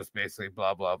kind of just basically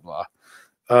blah, blah, blah.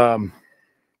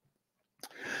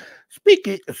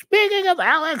 Speaking of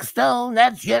Alex Stone,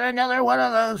 that's yet another one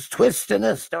of those twists in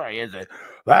the story, is it?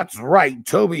 That's right,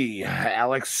 Toby.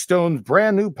 Alex Stone's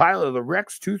brand new pilot of the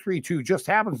Rex 232 just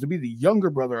happens to be the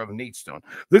younger brother of Nate Stone.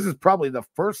 This is probably the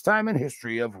first time in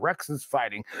history of Rex's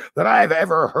fighting that I've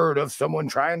ever heard of someone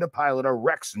trying to pilot a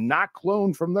Rex not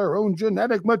cloned from their own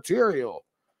genetic material.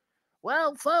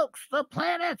 Well, folks, the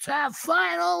planets have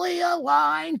finally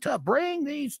aligned to bring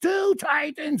these two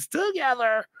titans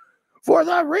together for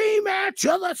the rematch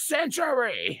of the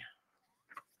century.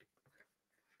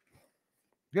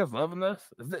 You guys loving this?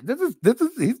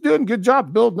 He's doing a good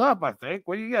job building up, I think.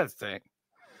 What do you guys think?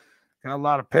 Got a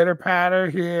lot of pitter patter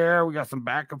here. We got some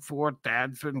back and forth.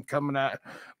 Dad's been coming at.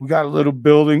 We got a little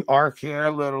building arc here,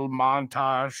 a little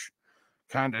montage,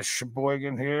 kind of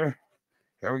sheboygan here.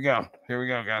 Here we go,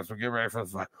 guys. We'll get ready for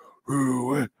this fight.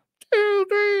 Ruin, 2,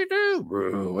 3, 2.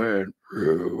 Ruin,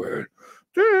 2,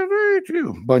 3,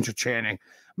 2. Bunch of chanting.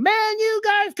 Man, you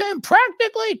guys can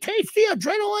practically taste the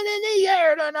adrenaline in the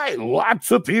air tonight.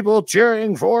 Lots of people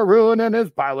cheering for Ruin and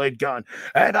his pilot gun.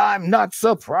 And I'm not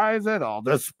surprised at all.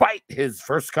 Despite his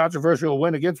first controversial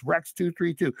win against Rex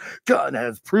 232, Gunn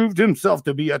has proved himself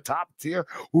to be a top-tier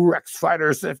Rex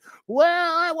fighter since,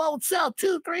 well, I won't sell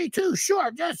 232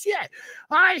 short just yet.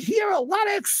 I hear a lot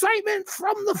of excitement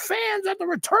from the fans at the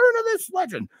return of this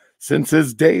legend. Since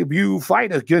his debut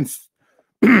fight,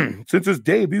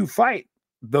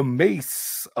 the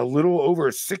Mace, a little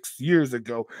over 6 years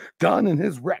ago, Gunn and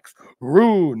his Rex,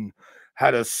 Ruin,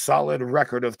 had a solid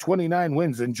record of 29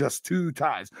 wins and just 2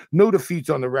 ties. No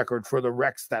defeats on the record for the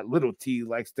Rex that Little T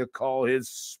likes to call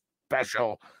his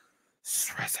special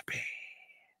recipe.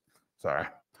 Sorry.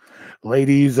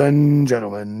 Ladies and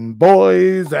gentlemen,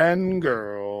 boys and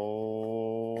girls,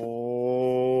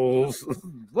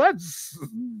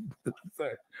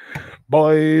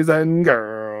 boys and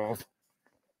girls.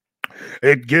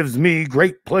 It gives me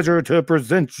great pleasure to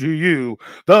present to you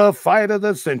the fight of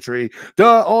the century, the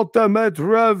ultimate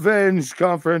revenge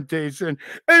confrontation.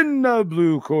 In the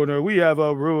blue corner, we have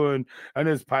a Ruin and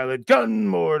his pilot, Gunn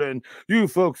Morden. You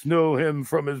folks know him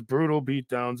from his brutal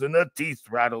beatdowns and the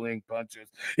teeth-rattling punches.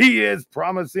 He is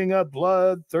promising a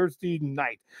bloodthirsty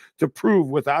night to prove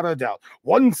without a doubt,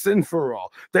 once and for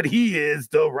all, that he is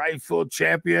the rightful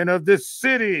champion of this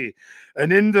city.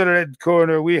 And in the red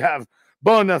corner, we have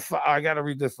Bonafide. I gotta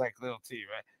read this like Little T,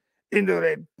 right? Into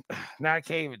red. Now I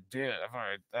can't even do it.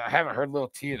 I haven't heard Little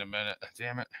T in a minute.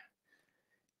 Damn it.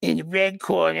 In the red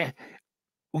corner,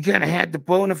 we're gonna have the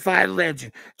Bonafide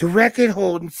legend, the record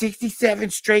holding 67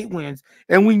 straight wins,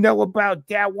 and we know about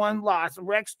that one loss,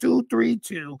 Rex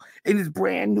 232, and his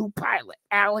brand new pilot,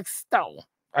 Alex Stone.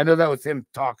 I know that was him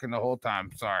talking the whole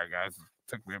time. Sorry, guys. It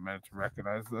took me a minute to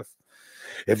recognize this.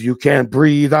 If you can't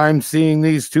breathe, I'm seeing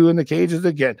these two in the cages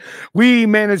again. We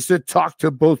managed to talk to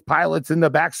both pilots in the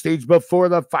backstage before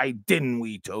the fight, didn't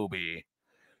we, Toby?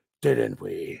 Didn't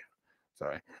we?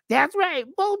 Sorry. That's right.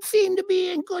 Both seem to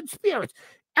be in good spirits.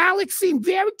 Alex seemed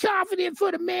very confident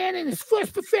for the man in his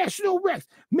first professional Rex.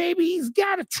 Maybe he's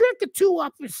got a trick or two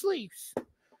up his sleeves.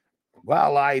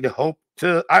 Well, I would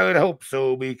hope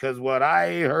so, because what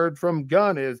I heard from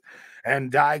Gunn is,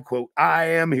 and I quote, I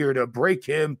am here to break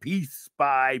him piece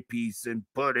by piece and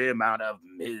put him out of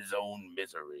his own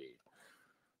misery.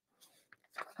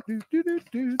 Look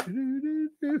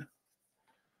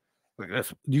at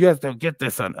this. You guys don't get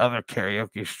this on other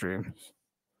karaoke streams.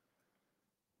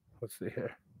 Let's see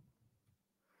here.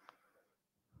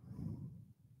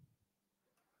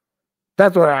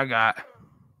 That's what I got.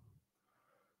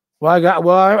 I got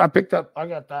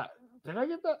that. Did I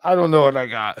get that? I don't know what I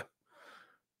got.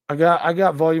 I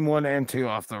got volume 1 and 2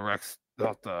 off the Rex.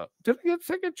 Did I get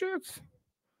Second Chance?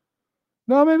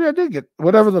 No, maybe I did get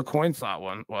whatever the coin slot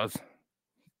one was.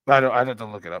 I'd have to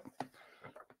look it up.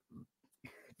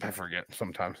 I forget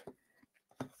sometimes.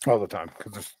 All the time,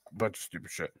 because there's a bunch of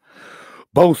stupid shit.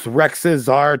 Both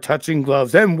Rexes are touching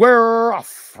gloves, and we're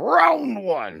off round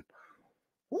 1.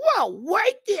 Well,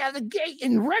 right there, the gate,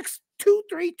 and Rex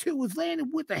 232 was landed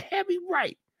with a heavy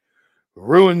right.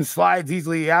 Ruin slides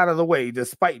easily out of the way,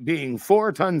 despite being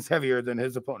 4 tons heavier than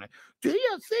his opponent. Do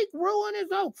you think Ruin is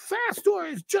out fast, or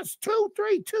is just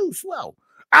 232 slow?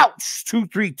 Ouch!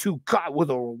 232 caught with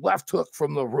a left hook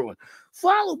from the Ruin,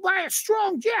 followed by a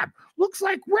strong jab. Looks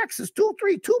like Rex's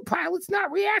 232 pilot's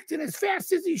not reacting as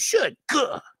fast as he should.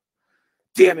 Gah.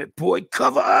 Damn it, boy.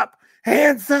 Cover up.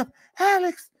 Hands up.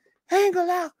 Alex, angle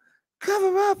out.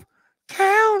 Cover up.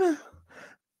 Counter.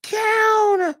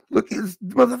 Look, this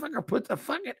motherfucker puts a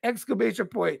fucking exclamation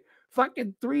point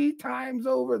fucking 3 times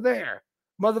over there.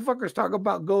 Motherfuckers talk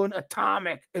about going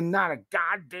atomic and not a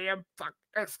goddamn fucking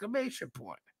exclamation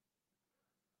point.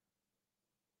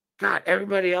 God,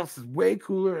 everybody else is way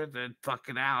cooler than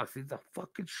fucking Alex. He's a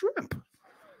fucking shrimp.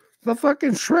 The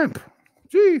fucking shrimp.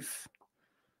 Jeez.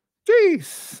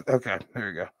 Okay, here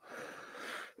we go.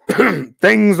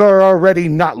 Things are already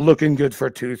not looking good for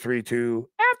 232.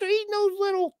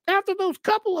 After those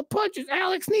couple of punches,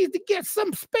 Alex needs to get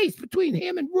some space between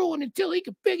him and Ruin until he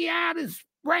can figure out his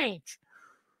range.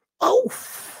 Oh,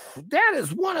 that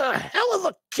is one a hell of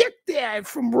a kick there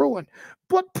from Ruin,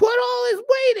 but put all his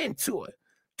weight into it.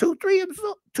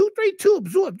 2-3-2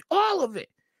 absorbed all of it.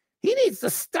 He needs to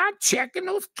start checking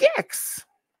those kicks.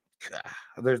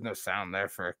 There's no sound there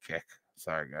for a kick.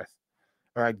 Sorry, guys.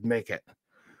 All right, make it.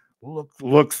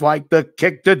 Looks like the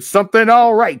kick did something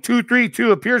all right.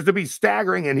 2-3-2 appears to be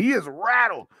staggering, and he is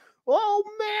rattled. Oh,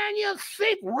 man, you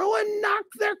think Ruin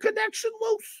knocked their connection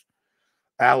loose?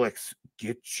 Alex,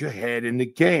 get your head in the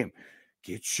game.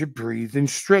 Get your breathing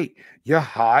straight. Your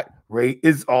heart rate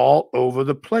is all over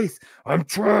the place. I'm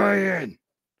trying.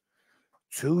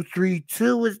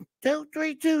 2-3-2's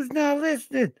not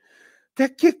listening.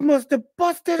 That kick must have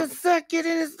busted a circuit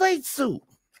in his late suit.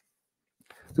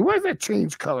 So why does that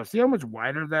change color? See how much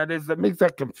wider that is? That makes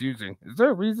that confusing. Is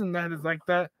there a reason that is like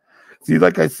that? See,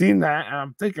 like I seen that, and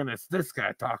I'm thinking it's this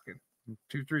guy talking.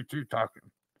 2-3-2 talking.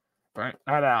 Right?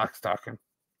 Not Alex talking.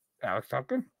 Alex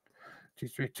talking.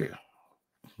 2-3-2.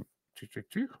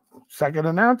 2-3-2. Second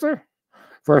announcer.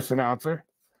 First announcer.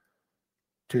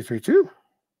 2-3-2.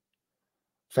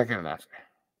 Second announcer.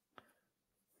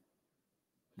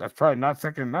 That's probably not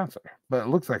second announcer, but it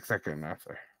looks like second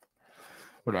announcer.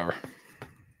 Whatever.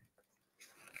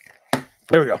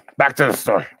 There we go. Back to the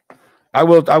story. I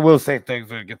will say things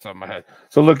when it gets on my head.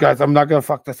 So look, guys, I'm not gonna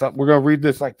fuck this up. We're gonna read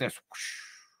this like this.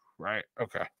 Right?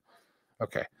 Okay.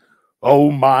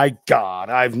 Oh my God,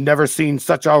 I've never seen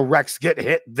such a Rex get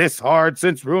hit this hard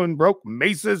since Ruin broke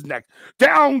Mace's neck.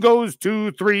 Down goes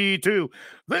 2-3-2.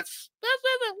 This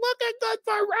isn't looking good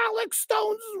for Alex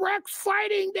Stone's Rex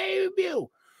fighting debut.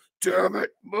 Damn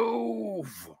it,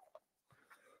 move.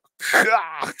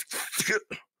 I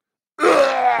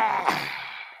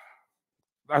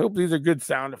hope these are good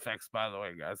sound effects, by the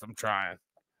way, guys. I'm trying.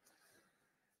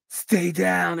 Stay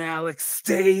down, Alex.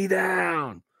 Stay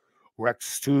down.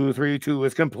 Rex 2-3-2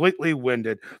 is completely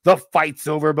winded. The fight's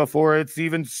over before it's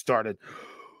even started.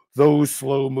 Those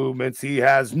slow movements, he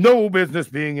has no business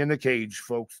being in the cage,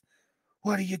 folks.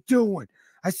 What are you doing?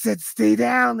 I said stay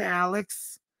down,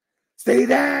 Alex. Stay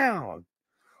down.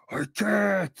 I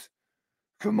can't.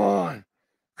 Come on.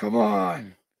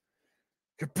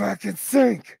 Get back in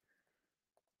sync.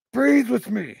 Breathe with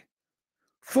me.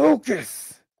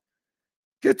 Focus.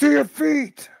 Get to your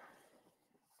feet.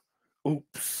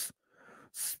 Oops.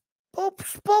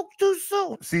 Spoke too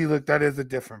soon. See, look, that is a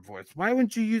different voice. Why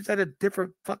wouldn't you use that a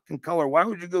different fucking color? Why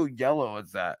would you go yellow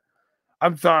as that?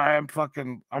 I'm sorry, I'm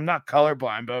not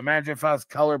colorblind, but imagine if I was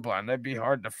colorblind, that'd be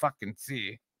hard to fucking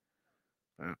see.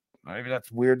 Maybe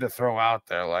that's weird to throw out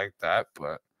there like that,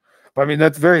 but I mean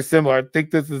that's very similar. I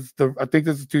think this is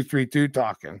 2-3-2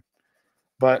 talking.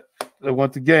 But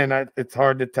once again, it's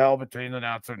hard to tell between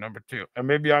announcer number 2. And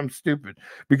maybe I'm stupid.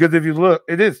 Because if you look,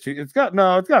 it's got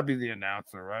to be the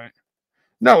announcer, right?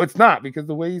 No, it's not, because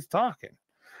the way he's talking.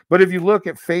 But if you look,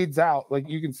 it fades out. Like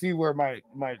you can see where my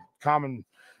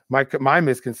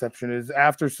misconception is.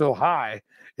 After so high,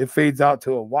 it fades out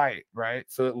to a white, right?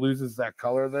 So it loses that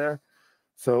color there.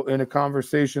 So in a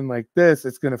conversation like this,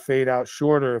 it's going to fade out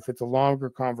shorter. If it's a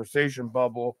longer conversation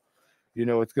bubble,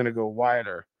 it's going to go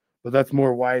wider. But that's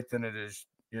more white than it is,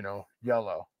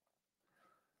 yellow.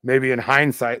 Maybe in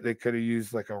hindsight, they could have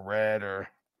used like a red or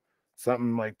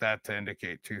something like that to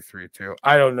indicate 2-3-2.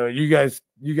 I don't know. You guys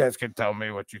can tell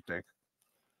me what you think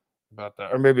about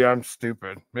that. Or maybe I'm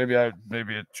stupid. Maybe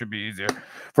it should be easier.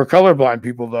 For colorblind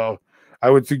people, though, I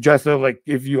would suggest that, like,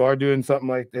 if you are doing something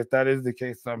like, if that is the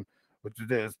case, which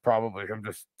it is probably, I'm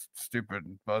just stupid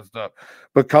and buzzed up.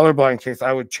 But colorblind case,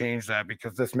 I would change that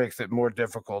because this makes it more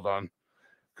difficult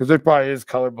because there probably is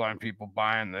colorblind people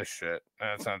buying this shit.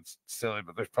 That sounds silly,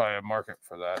 but there's probably a market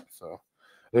for that. So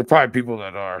there are probably people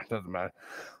that are. Doesn't matter.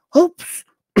 Oops.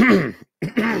 We'll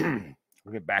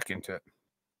get back into it.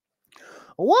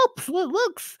 Whoops,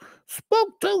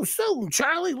 spoke too soon,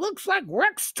 Charlie. Looks like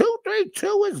Rex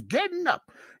 2-3-2 is getting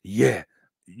up. Yeah.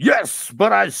 Yes,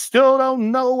 but I still don't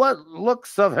know what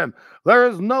looks of him. There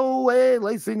is no way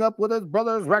lacing up with his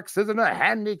brothers Rex isn't a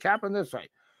handicap in this fight.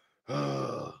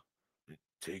 It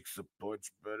takes a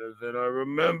punch better than I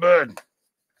remembered.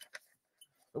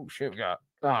 Oh, shit,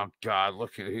 oh, God,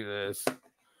 look at who this is.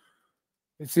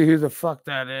 Let's see who the fuck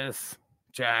that is.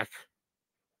 Jack,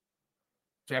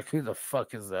 who the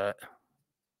fuck is that?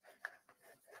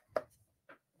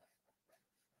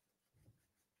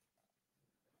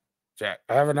 Jack,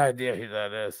 I have an idea who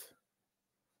that is.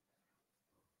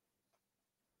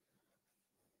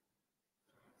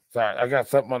 Sorry, I got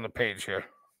something on the page here.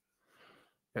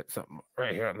 Got something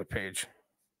right here on the page.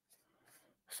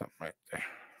 Something right there.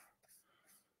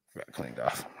 Got cleaned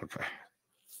off. Okay.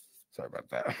 Sorry about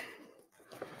that.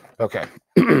 Okay.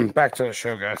 Back to the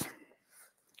show, guys.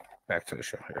 Back to the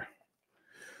show here.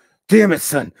 Damn it,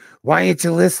 son. Why ain't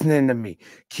you listening to me?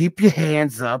 Keep your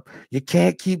hands up. You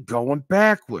can't keep going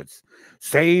backwards.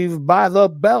 Saved by the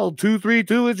Bell.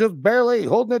 232 is just barely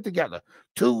holding it together.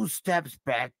 2 steps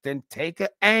back, then take an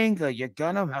angle. You're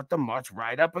gonna have to march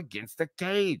right up against the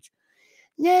cage.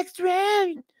 Next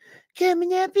round.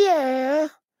 Coming up, yeah.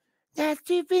 That's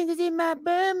 2 fingers in my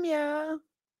bum, y'all.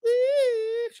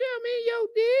 Show me your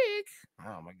dick.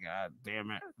 Oh my god,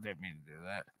 damn it. Didn't mean to do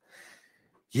that.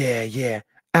 Yeah,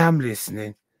 I'm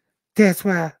listening. That's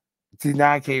why. See,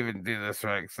 now I can't even do this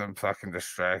right because I'm fucking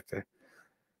distracted.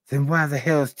 Then why the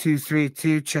hell is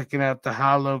 232 checking out the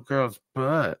hollow girl's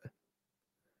butt?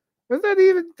 Was that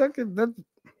even fucking?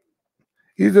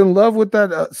 He's in love with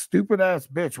that stupid ass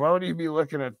bitch. Why would he be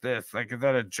looking at this? Like, is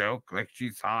that a joke? Like,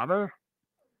 she's hotter?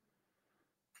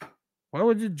 Why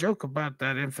would you joke about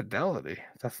that infidelity?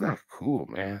 That's not cool,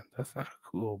 man. That's not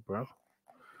cool, bro.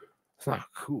 It's not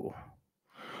cool.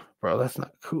 Bro, that's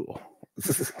not cool.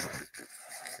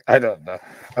 I don't know.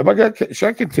 Should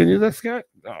I continue this, guy?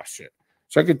 Oh, shit.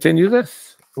 Should I continue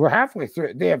this? We're halfway through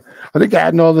it. Damn. I think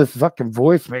adding all this fucking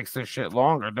voice makes this shit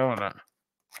longer, don't it?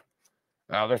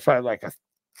 Oh, there's probably like a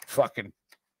fucking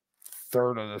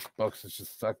third of this book. It's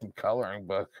just fucking coloring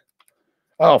book.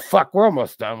 Oh, fuck. We're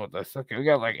almost done with this. Okay, we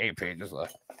got like 8 pages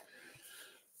left.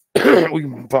 We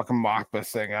can fucking mock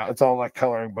this thing out. It's all like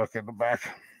coloring book in the back.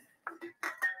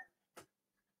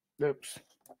 Oops.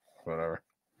 Whatever.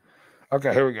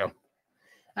 Okay, here we go.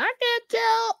 I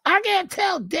can't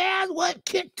tell Dad what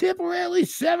kick temporarily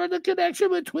severed the connection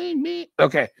between me.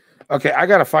 Okay, I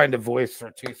gotta find a voice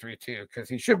for 232 because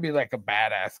he should be like a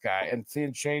badass guy. And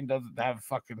seeing Shane doesn't have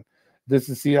fucking this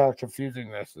is see how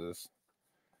confusing this is.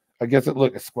 I guess it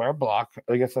look a square block.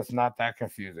 I guess that's not that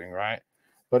confusing, right?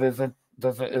 But is that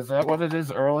what it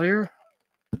is earlier?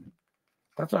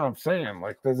 That's what I'm saying.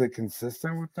 Like, is it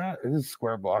consistent with that? It is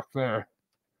square block there.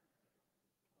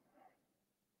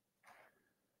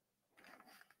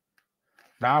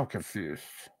 Now I'm confused.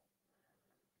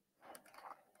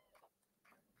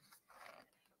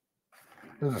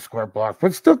 This is a square block,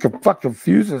 but it still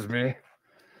confuses me.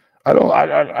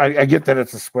 I get that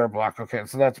it's a square block. Okay,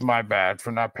 so that's my bad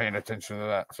for not paying attention to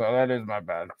that. So that is my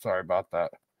bad. Sorry about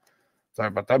that.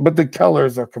 But the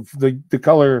colors are the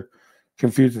color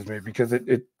confuses me because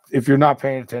it if you're not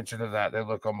paying attention to that, they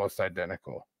look almost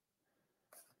identical.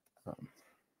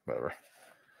 Whatever.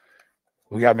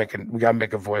 We gotta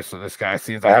make a voice for this guy.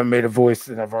 Since I haven't made a voice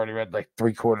and I've already read like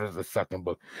 3/4 of the second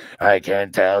book. I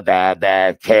can tell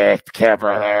that kicked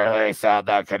temporarily saw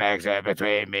the connection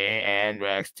between me and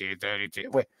Rex 232.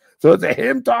 Wait, so is it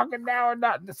him talking now or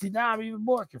not? See, now I'm even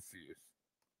more confused.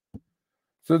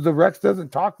 So the Rex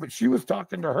doesn't talk, but she was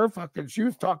talking to her she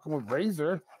was talking with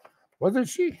Razor. Wasn't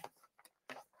she?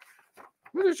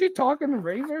 Wasn't she talking to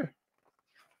Razor?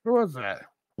 Where was that?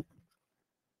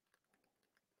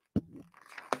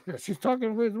 Yeah, she's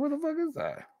talking with what the fuck is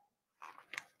that?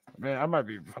 Man, I might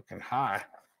be fucking high.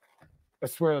 I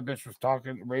swear the bitch was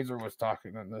talking. Razor was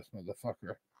talking to this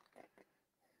motherfucker.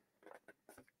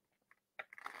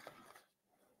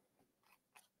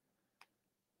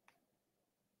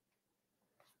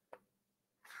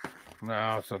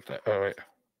 No, it's not that. Oh, wait.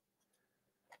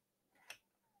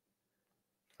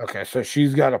 Okay, so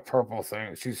she's got a purple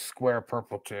thing. She's square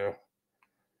purple too.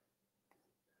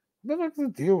 What's the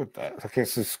deal with that? Okay,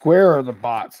 so square are the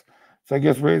bots. So I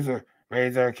guess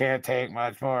Razor can't take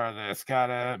much more of this.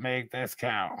 Gotta make this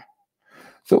count.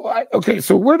 So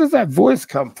so where does that voice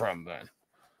come from then?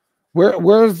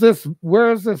 Where is this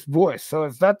voice? So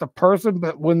is that the person,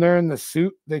 but when they're in the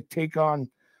suit, they take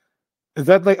on is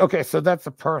that like okay, so that's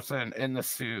a person in the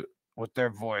suit with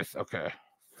their voice. Okay.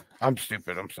 I'm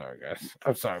stupid. I'm sorry, guys.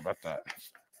 I'm sorry about that.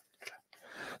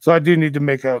 So I do need to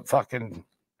make a fucking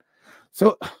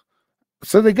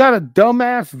so they got a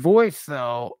dumbass voice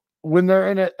though when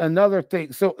they're in another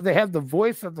thing. So they have the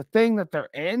voice of the thing that they're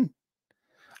in.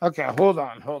 Okay, hold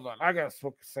on. I gotta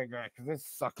smoke a cigarette because this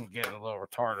is fucking getting a little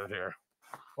retarded here.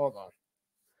 Hold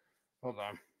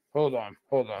on.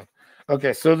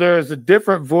 Okay, so there is a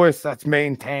different voice that's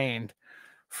maintained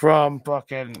from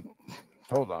fucking.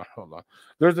 Hold on.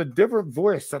 There's a different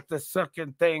voice that this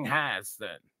second thing has.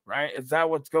 Then, right? Is that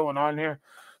what's going on here?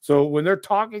 So when they're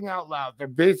talking out loud, they're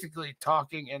basically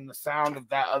talking in the sound of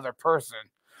that other person,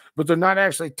 but they're not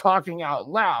actually talking out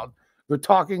loud. They're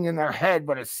talking in their head,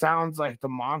 but it sounds like the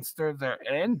monster they're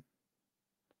in.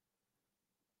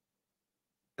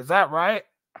 Is that right?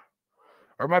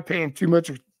 Or am I paying too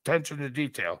much attention to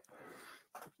detail?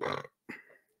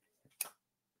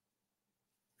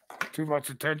 Too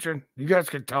much attention? You guys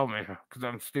can tell me because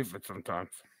I'm stupid sometimes.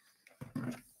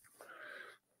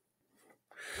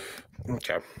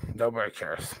 Okay. Nobody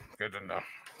cares. Good to know.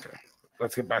 Okay.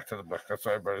 Let's get back to the book. That's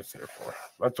what everybody's here for.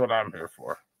 That's what I'm here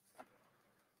for.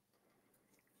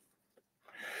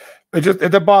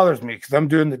 It bothers me because I'm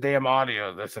doing the damn audio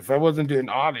of this. If I wasn't doing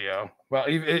audio, well,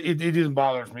 it even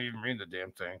bothers me even reading the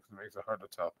damn thing. It makes it hard to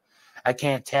tell. I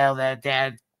can't tell that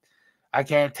Dad. I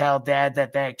can't tell Dad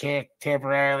that can't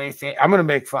temporarily say. I'm gonna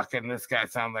make fucking this guy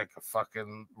sound like a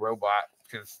fucking robot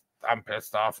because I'm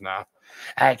pissed off now.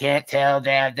 I can't tell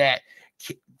Dad that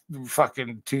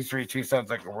fucking 232 sounds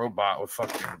like a robot with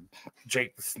fucking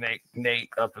Jake the Snake Nate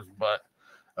up his butt.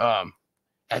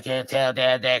 I can't tell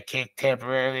Dad that kick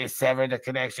temporarily severed the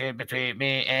connection between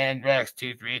me and Rex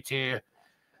 232.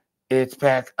 It's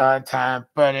back on time,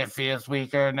 but it feels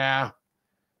weaker now.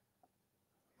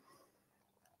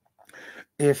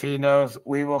 If he knows,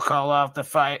 we will call off the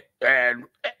fight and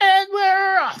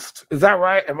we're off. Is that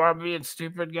right? Am I being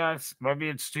stupid, guys? Am I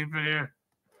being stupid here?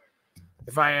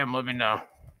 If I am, let me know.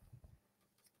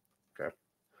 Okay.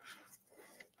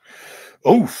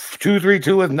 Oof,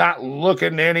 232 is not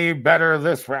looking any better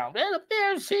this round. It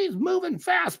appears he's moving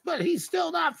fast, but he's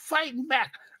still not fighting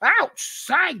back. Ouch!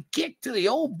 Side kick to the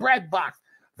old bread box.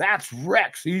 That's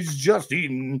Rex. He's just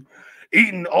eating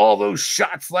all those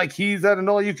shots like he's at an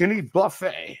all-you-can-eat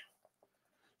buffet.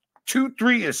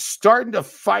 2-3 is starting to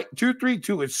fight.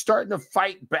 2-3-2 is starting to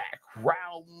fight back.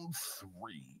 Round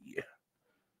 3.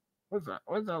 What's that?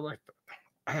 What's that like?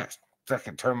 I have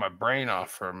to turn my brain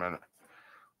off for a minute.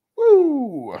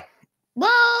 Woo!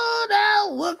 Well, now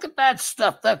look at that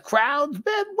stuff the crowd's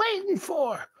been waiting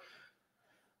for.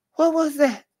 What was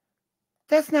that?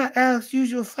 That's not Alex's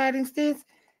usual fighting stance.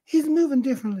 He's moving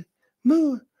differently.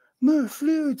 More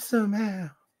fluid somehow.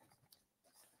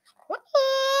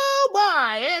 Oh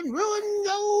my, and Ruin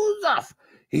goes off.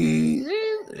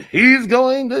 He's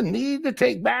going to need to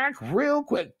take back real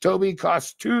quick. Toby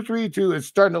Cost 232 is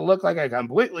starting to look like a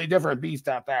completely different beast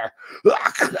out there.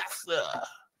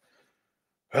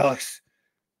 Alex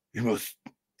must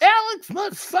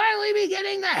finally be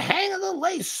getting the hang of the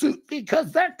lace suit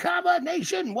because that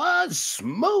combination was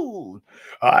smooth.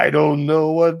 I don't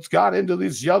know what's got into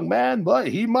this young man, but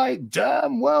he might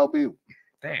damn well be.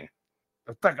 Dang.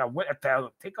 I think I went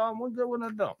to take on one good one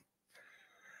I don't.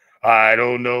 I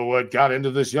don't know what got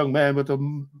into this young man, but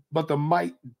the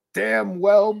might damn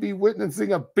well be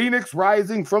witnessing a phoenix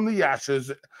rising from the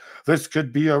ashes. This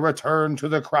could be a return to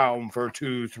the crown for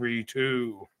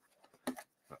 232. Oh,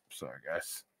 sorry,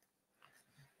 guys.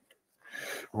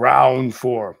 Round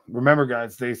 4. Remember,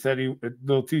 guys, they said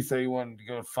Lil T said he wanted to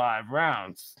go 5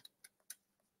 rounds.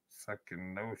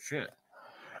 Fucking no shit.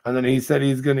 And then he said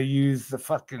he's going to use the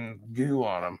fucking goo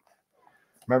on him.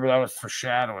 Remember, that was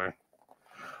foreshadowing.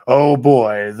 Oh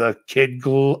boy, the kid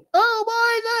gloves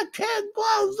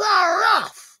are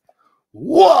off.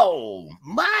 Whoa,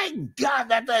 my God,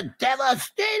 that's a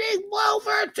devastating blow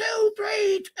for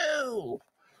 232.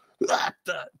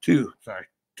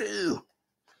 Two.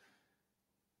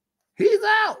 He's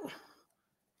out.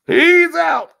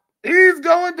 He's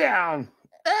going down.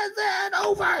 Is it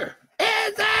over?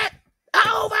 Is it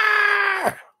over?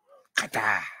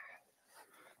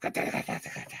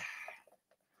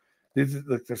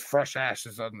 There's fresh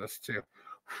ashes on this too.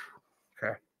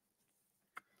 Okay.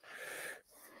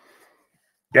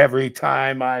 Every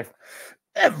time I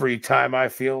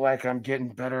feel like I'm getting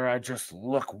better, I just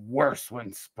look worse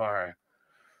when sparring.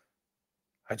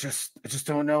 I just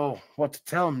don't know what to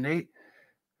tell him, Nate.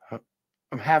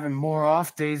 I'm having more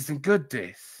off days than good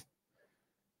days.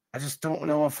 I just don't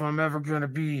know if I'm ever gonna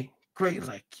be great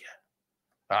like you.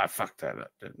 I fucked that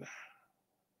up, didn't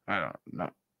I? I don't know.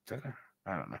 Did I?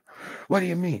 I don't know. What do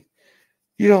you mean?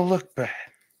 You don't look bad.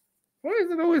 Why is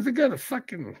it always a guy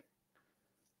fucking...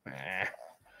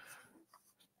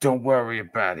 Don't worry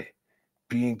about it.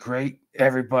 Being great,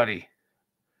 everybody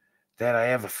that I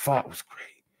ever fought was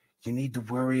great. You need to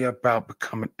worry about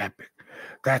becoming epic.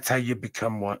 That's how you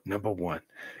become number one.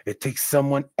 It takes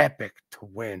someone epic to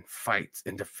win fights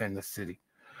and defend the city.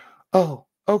 Oh,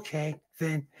 okay.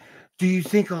 Then, do you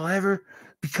think I'll ever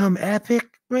become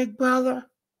epic, big brother?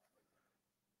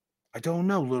 I don't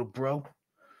know, little bro.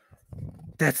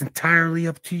 That's entirely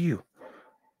up to you.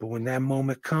 But when that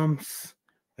moment comes,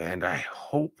 and I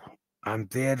hope I'm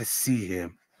there to see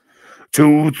him,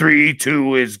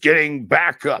 232 is getting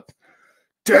back up.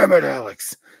 Damn it,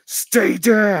 Alex. Stay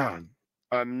down.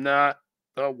 I'm not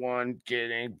the one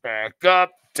getting back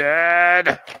up,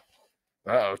 Dad.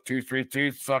 Uh-oh,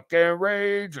 232's fucking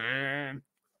raging.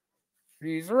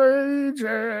 He's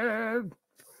raging.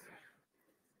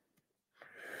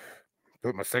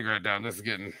 Put my cigarette down. This is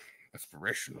getting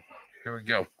inspirational. Here we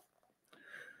go.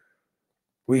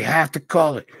 We have to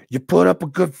call it. You put up a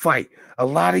good fight. A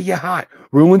lot of you hot.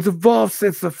 Ruin's evolved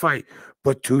since the fight,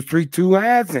 but 232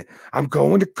 hasn't. I'm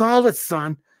going to call it,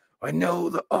 son. I know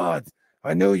the odds.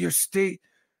 I know your state.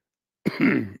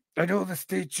 I know the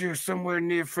state you're somewhere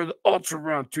near for the ultra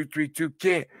round. 232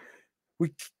 can't.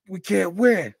 We can't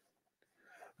win.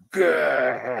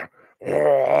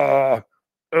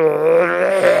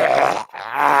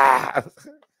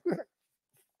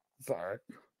 Sorry.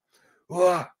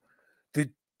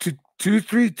 Did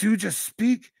 232 just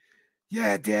speak?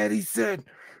 Yeah, Dad, he said.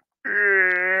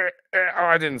 Oh,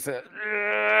 I didn't say it.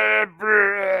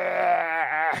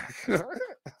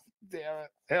 Damn it.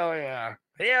 Hell yeah.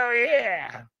 Hell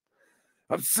yeah.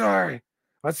 I'm sorry.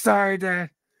 I'm sorry, Dad.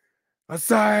 I'm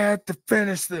sorry I had to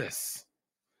finish this.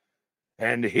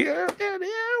 And here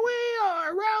we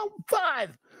are, round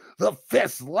 5. The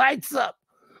fist lights up.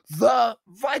 The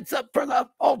lights up for the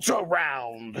ultra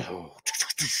round.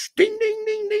 Ding, ding,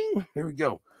 ding, ding. Here we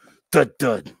go. Dud,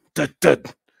 dud, dud,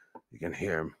 dud. You can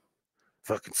hear him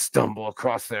fucking stumble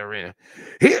across the arena.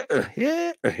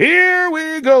 Here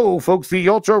we go, folks. The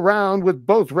ultra round with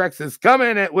both Rexes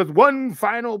coming at with one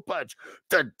final punch.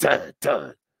 Dud, dud,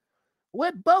 dud.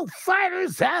 With both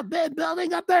fighters have been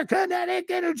building up their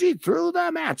kinetic energy through the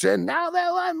match, and now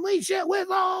they'll unleash it with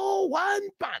one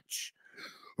punch.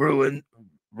 Ruin's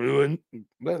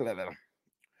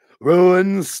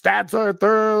stats are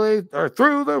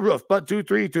through the roof, but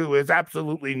 232 is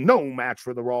absolutely no match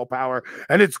for the raw power,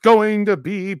 and it's going to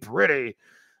be pretty.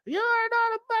 You're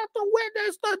not about to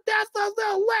witness the death of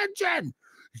the legend.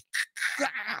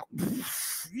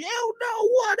 You know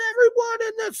what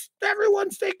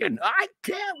everyone's thinking. I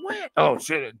can't win. Oh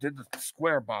shit, it did the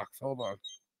square box. Hold on.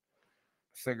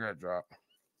 Cigarette drop.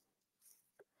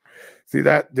 See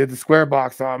that? Did the square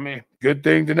box on me. Good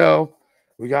thing to know.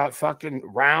 We got fucking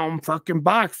round fucking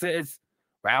boxes.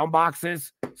 Round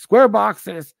boxes. Square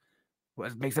boxes.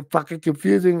 What makes it fucking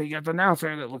confusing? You got the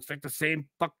announcer that looks like the same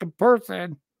fucking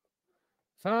person.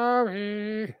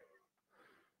 Sorry.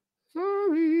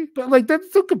 But like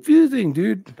that's so confusing,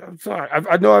 dude. I'm sorry.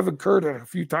 I know I've incurred it a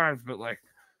few times, but like,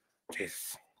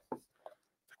 jeez,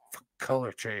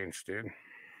 color change, dude.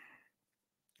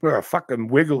 We're a fucking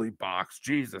wiggly box.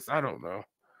 Jesus, I don't know.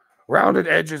 Rounded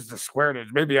edges to squared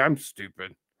edge. Maybe I'm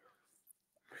stupid.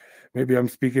 Maybe I'm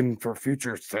speaking for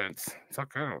future sense.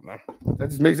 Fuck, I don't know.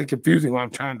 That just makes it confusing when I'm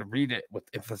trying to read it with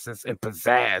emphasis and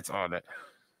pizzazz on it.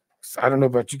 So I don't know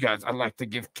about you guys. I like to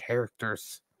give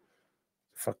characters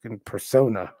fucking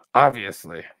persona,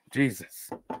 obviously. Jesus.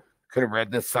 Could have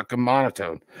read this fucking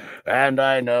monotone. And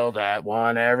I know that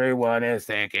one everyone is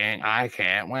thinking, I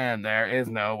can't win. There is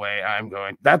no way I'm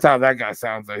going. That's how that guy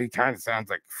sounds. He kind of sounds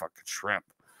like fucking shrimp.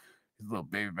 He's a little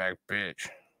baby back bitch.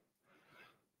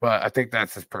 But I think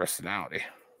that's his personality.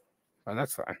 And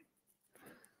that's fine.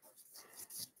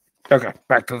 Okay,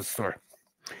 back to the story.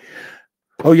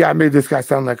 Oh yeah, I made this guy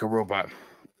sound like a robot.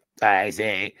 I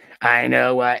say, I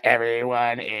know what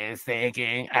everyone is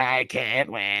thinking. I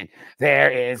can't win.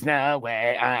 There is no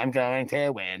way I'm going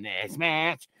to win this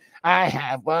match. I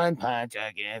have one punch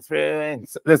against Ruin.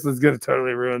 This is going to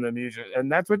totally ruin the music.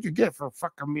 And that's what you get for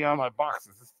fucking me on my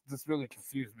boxes. This really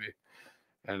confused me.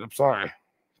 And I'm sorry,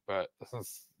 but this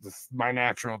is my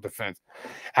natural defense.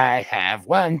 I have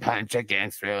one punch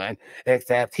against Ruin,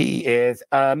 except he is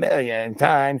a million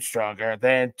times stronger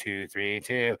than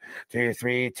 232.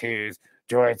 232's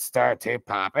joints start to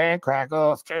pop and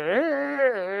crackle.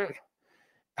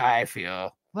 I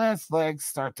feel his legs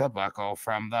start to buckle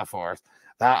from the force.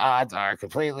 The odds are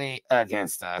completely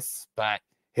against us, but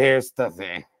here's the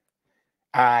thing.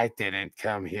 I didn't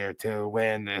come here to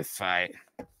win this fight.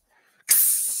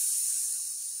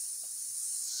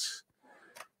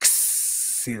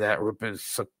 See that ripping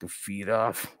suck the feet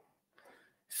off?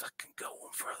 He's fucking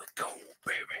going for the gold,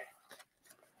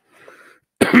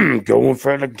 baby. Going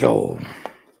for the gold.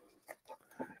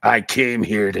 I came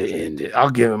here to end it.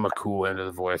 I'll give him a cool end of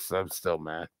the voice. I'm still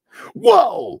mad.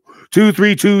 Whoa!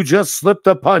 232 just slipped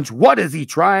a punch. What is he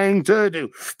trying to do?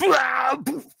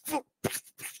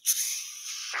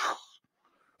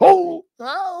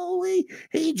 Holy,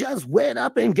 he just went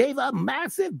up and gave a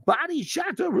massive body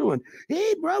shot to Ruin.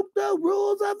 He broke the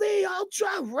rules of the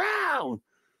ultra round.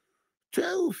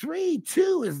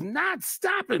 232 is not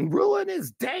stopping. Ruin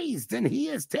is dazed and he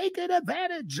is taking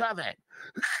advantage of it.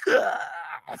 It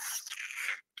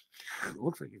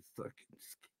looks like he's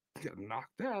getting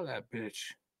knocked out of that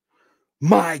bitch.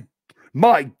 My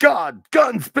God,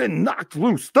 gun's been knocked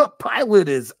loose. The pilot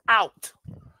is out.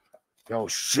 Oh,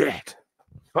 shit.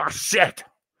 Oh, shit.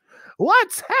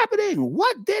 What's happening?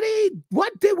 What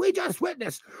did we just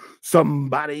witness?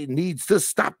 Somebody needs to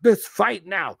stop this fight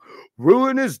now.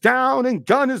 Ruin is down and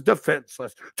Gunn is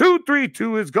defenseless.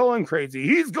 232 is going crazy.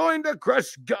 He's going to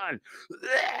crush Gunn.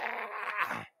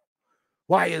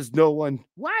 Why is no one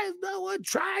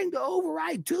trying to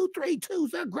override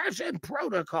 232's aggression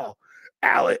protocol?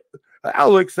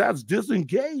 Alex has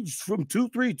disengaged from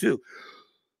 232.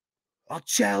 I'll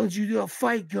challenge you to a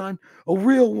fight, Gunn, a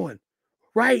real one,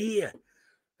 right here.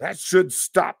 That should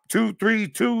stop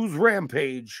 232's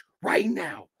rampage right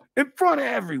now, in front of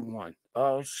everyone.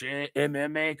 Oh shit,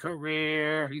 MMA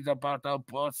career. He's about to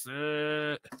bust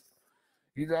it.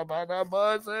 Hold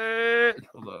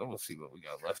on, we'll see what we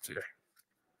got left here.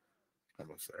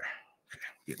 Almost there.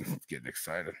 Okay, getting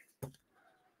excited.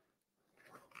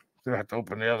 Gonna have to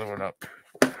open the other one up.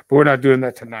 But we're not doing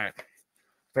that tonight.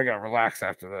 I gotta relax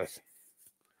after this.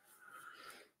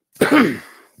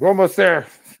 We're almost there,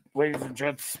 ladies and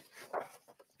gents.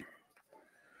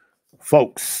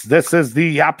 Folks, this is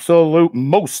the absolute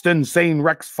most insane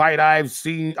Rex fight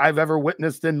I've ever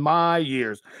witnessed in my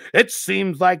years. It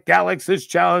seems like Alex is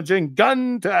challenging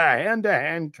Gunn to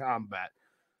hand-to-hand combat.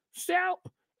 So,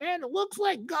 and it looks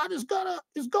like Gunn is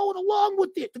going along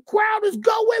with it. The crowd is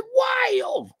going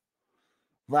wild.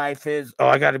 Life is,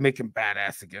 I got to make him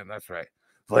badass again. That's right.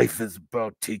 Life is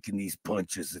about taking these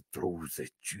punches it throws at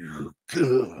you.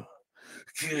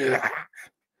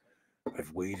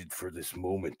 I've waited for this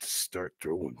moment to start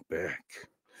throwing back.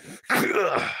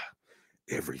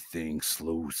 Everything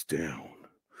slows down.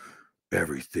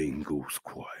 Everything goes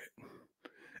quiet.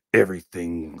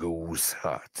 Everything goes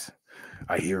hot.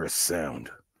 I hear a sound.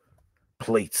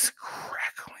 Plates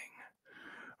crackling.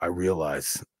 I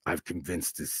realize I've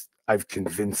convinced his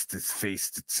face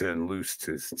to turn loose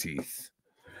to his teeth.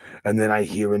 And then I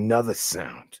hear another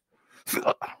sound.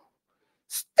 Stop!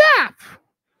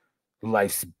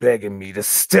 Life's begging me to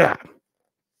stop.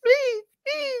 Please,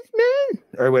 man.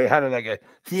 Or wait, how did I get?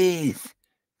 Please,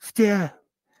 stop.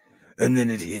 And then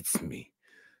it hits me.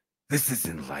 This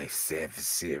isn't life's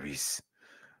adversaries.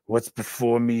 What's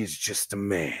before me is just a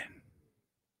man.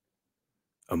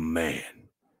 A man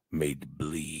made to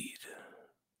bleed.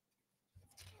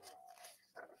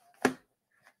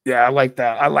 Yeah, I like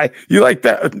that. You like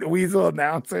that Weasel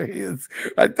announcer.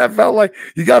 I felt like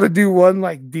you got to do one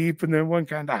like deep and then one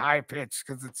kind of high pitch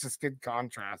because it's just good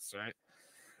contrast, right?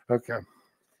 Okay.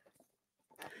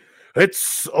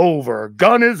 It's over.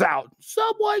 Gunn is out.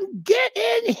 Someone get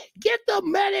in. Get the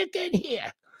medic in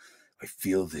here. I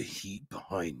feel the heat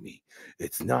behind me.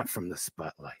 It's not from the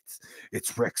spotlights.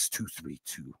 It's Rex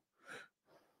 232.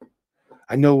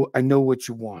 I know what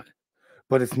you want,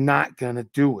 but it's not gonna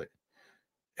do it.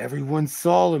 Everyone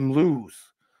saw him lose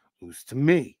to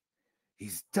me.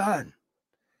 He's done.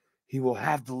 He will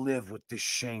have to live with this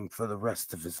shame for the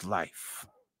rest of his life.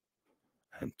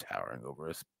 I'm towering over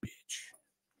his bitch.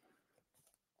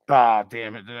 Ah,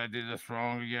 damn it. Did I do this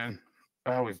wrong again?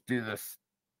 I always do this.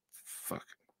 Fucking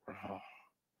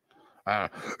wrong.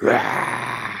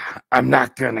 I'm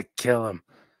not going to kill him.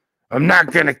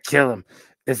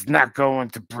 It's not going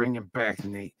to bring him back,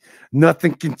 Nate.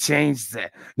 Nothing can change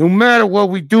that. No matter what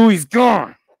we do, he's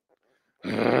gone.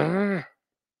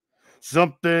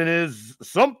 Something is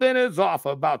off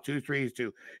about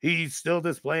 232. He's still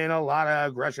displaying a lot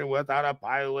of aggression without a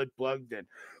pilot plugged in.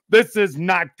 This is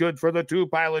not good for the two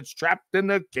pilots trapped in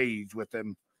the cage with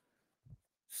him.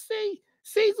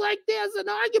 Seems like there's an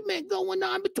argument going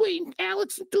on between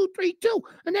Alex and 232,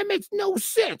 and that makes no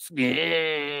sense.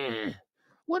 Yeah.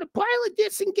 When a pilot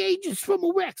disengages from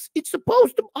a Rex, it's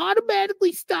supposed to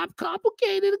automatically stop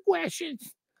complicated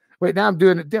questions. Wait, now I'm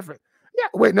doing it different. Yeah,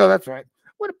 wait, no, that's right.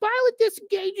 When a pilot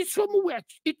disengages from a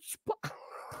Rex, it's...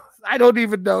 I don't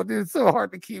even know. Dude, it's so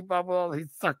hard to keep up with all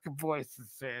these sucking voices,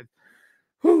 man.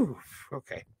 Whew.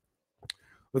 Okay.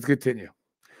 Let's continue.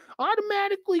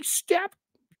 Automatically step.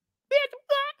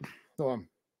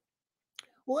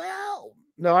 Well,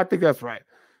 no, I think that's right.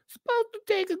 Supposed to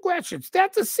take aggressions.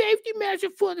 That's a safety measure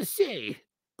for the city.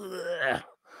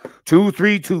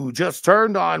 232 just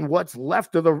turned on what's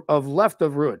left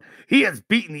of Ruin. He has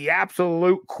beaten the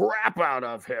absolute crap out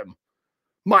of him.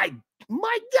 My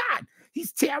God,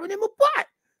 he's tearing him apart.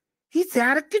 He's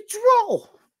out of control.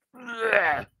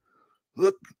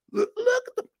 Look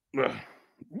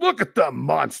at the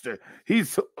monster.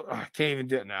 I can't even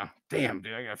do it now. Damn,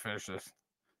 dude, I gotta finish this.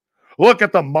 Look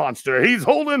at the monster. He's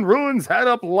holding Ruin's head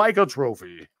up like a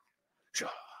trophy.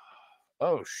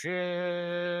 Oh,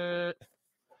 shit.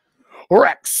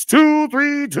 Rex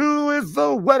 232 is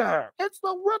the winner. It's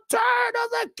the return of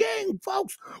the king,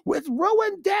 folks. With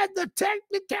Ruin dead, the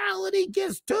technicality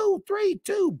gives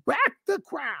 232 back the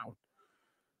crown.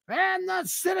 And the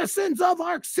citizens of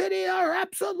Arc City are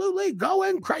absolutely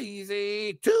going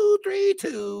crazy.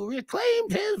 232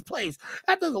 reclaimed his place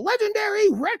as the legendary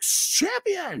Rex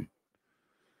champion.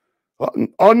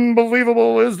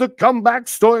 Unbelievable is the comeback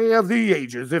story of the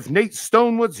ages. If Nate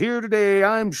Stone was here today,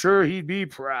 I'm sure he'd be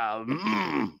proud.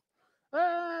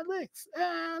 Alex,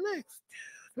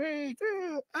 3,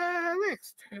 2,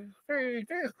 Alex, 2, 3,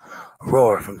 2.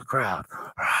 Roar from the crowd.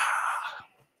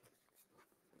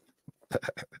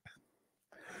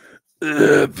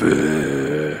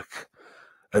 Epic.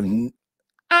 And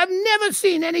I've never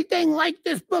seen anything like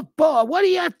this before. What do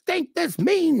you think this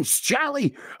means,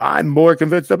 Charlie? I'm more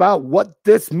convinced about what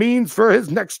this means for his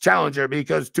next challenger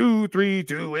because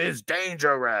 232 is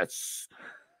dangerous.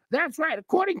 That's right.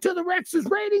 According to the Rex's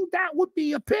rating, that would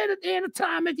be a pin at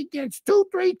Anatomic against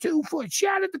 232 for a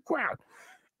shot at the crowd.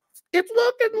 It's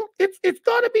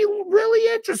going to be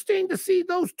really interesting to see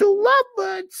those two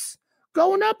lovebirds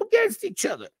going up against each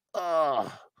other.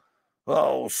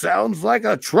 Oh, sounds like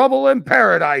a trouble in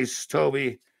paradise,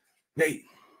 Toby. Nate,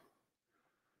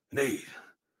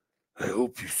 I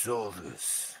hope you saw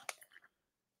this.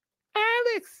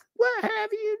 Alex, what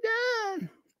have you done?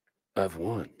 I've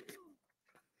won.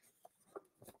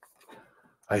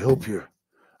 I hope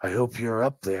you're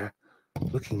up there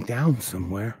looking down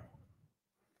somewhere.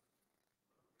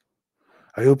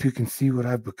 I hope you can see what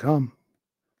I've become.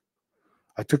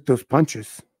 I took those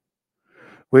punches,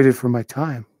 waited for my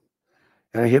time,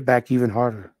 and I hit back even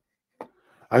harder.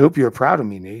 I hope you're proud of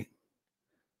me, Nate.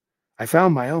 I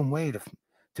found my own way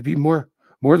to be more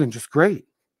than just great.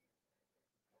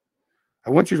 I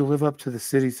want you to live up to the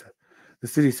city's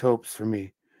hopes for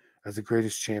me as the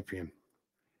greatest champion.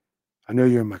 I know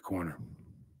you're in my corner.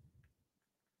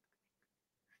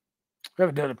 I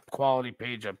haven't done a quality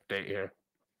page update here.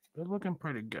 They're looking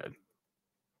pretty good.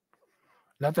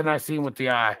 Nothing I see with the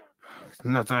eye.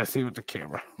 Nothing I see with the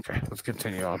camera. Okay, let's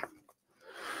continue on.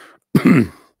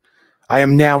 I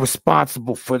am now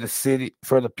responsible for the city,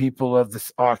 for the people of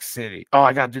this Arc City. Oh,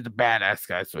 I gotta do the badass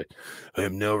guy. So I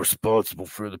am now responsible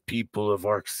for the people of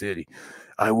Arc City.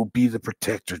 I will be the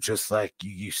protector just like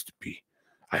you used to be.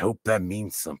 I hope that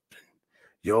means something.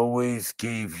 You always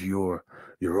gave your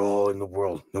all in the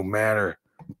world, no matter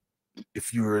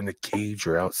if you were in the cage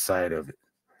or outside of it.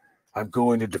 I'm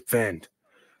going to defend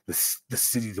the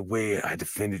city the way I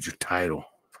defended your title.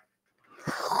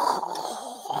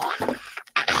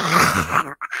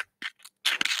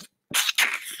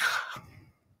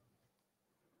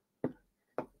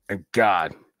 And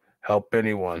God, help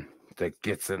anyone that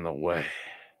gets in the way.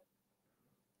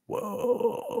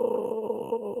 Whoa.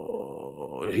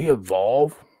 Did he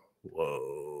evolve?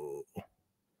 Whoa.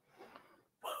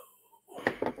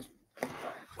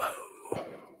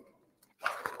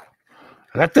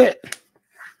 That's it.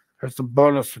 There's some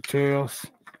bonus materials.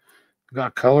 We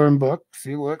got coloring book.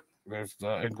 See, look. There's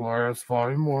the Inglorious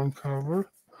Volume 1 cover.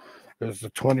 There's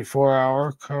the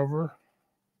 24-hour cover.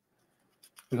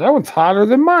 That one's hotter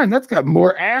than mine. That's got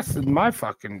more ass than my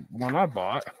fucking one I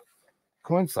bought.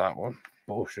 Coin's that one.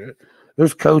 Bullshit.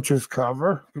 There's Coach's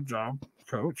cover. Good job,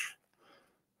 Coach.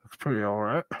 Looks pretty all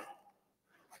right. I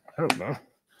don't know.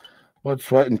 Blood,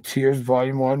 Sweat, and Tears,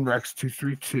 Volume 1, Rex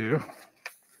 232.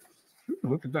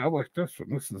 Look at that. I like this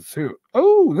one. This is who.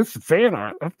 Oh, this is fan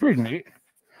art. That's pretty neat.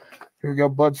 Here we go.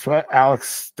 Blood, Sweat, Alex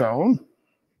Stone.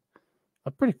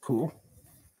 That's pretty cool.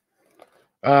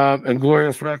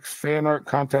 Inglorious Rex fan art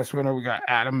contest winner. We got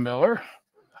Adam Miller.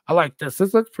 I like this.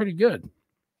 This looks pretty good.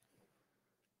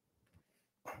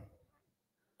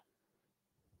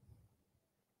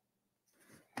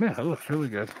 Yeah, that looks really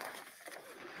good.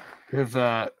 Here's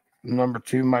number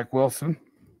 2, Mike Wilson.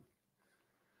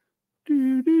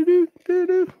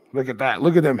 Look at that.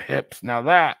 Look at them hips. Now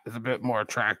that is a bit more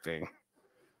attracting.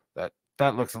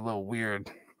 That looks a little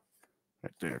weird.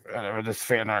 Right there. Whatever, this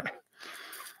fan art.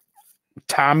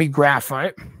 Tommy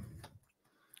Graphite.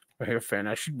 Right here, fan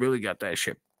art. She really got that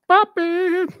shit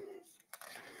popping.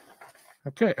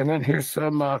 Okay, and then here's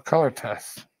some color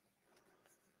tests.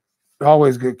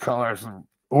 Always good colors.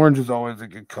 Orange is always a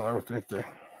good color with it there.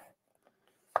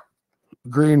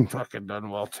 Green fucking done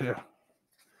well too.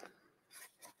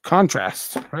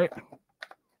 Contrast, right?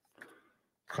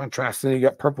 Contrast, and you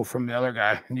got purple from the other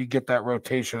guy, and you get that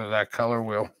rotation of that color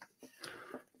wheel.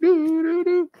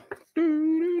 Here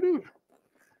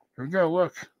we go,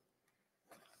 look.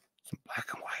 Some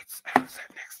black and whites. How's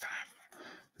that next time?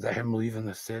 Is that him leaving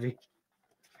the city?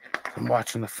 I'm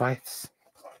watching the fights.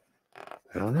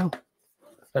 I don't know.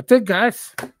 That's it,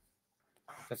 guys.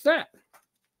 That's that.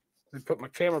 Let me put my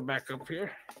camera back up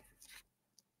here.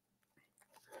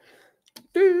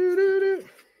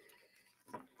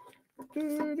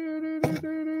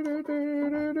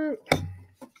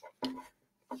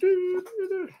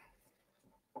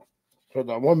 Hold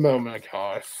on one moment,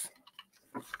 guys.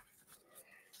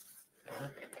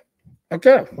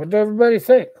 Okay, what does everybody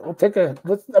think? I'm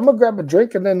gonna grab a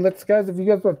drink and then guys, if you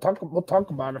guys want to talk, we'll talk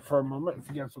about it for a moment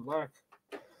if you guys would like.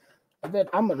 And then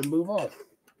I'm gonna move on. All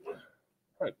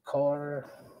right, call her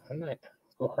a night.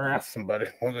 Go harass somebody.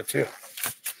 One of the two.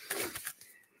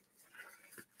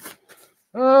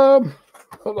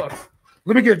 Hold on.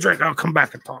 Let me get a drink. I'll come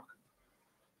back and talk.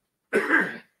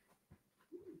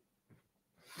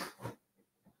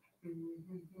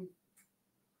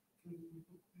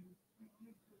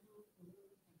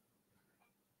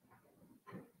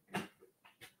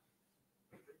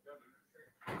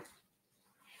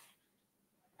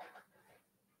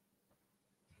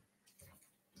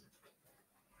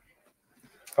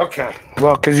 Okay,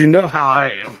 well, because you know how I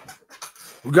am.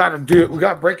 We got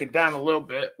to break it down a little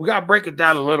bit.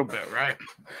 Right?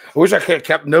 I wish I could have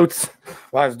kept notes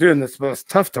while I was doing this, but it's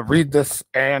tough to read this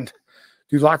and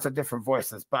do lots of different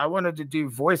voices. But I wanted to do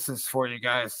voices for you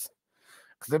guys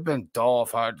because they've been dull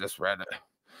if I had just read it.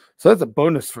 So that's a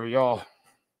bonus for y'all.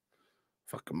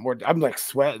 Fucking more. I'm like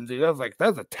sweating, dude. I was like,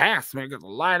 that's a task, man. Got the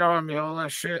light on me, all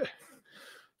that shit.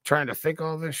 Trying to think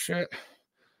all this shit.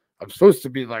 I'm supposed to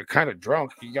be like kind of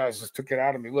drunk. You guys just took it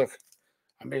out of me. Look,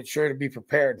 I made sure to be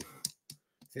prepared.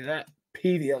 See that?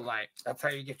 Pedialyte. That's how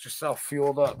you get yourself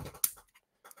fueled up.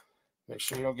 Make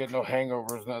sure you don't get no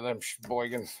hangovers, none of them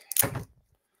sheboygans.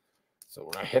 So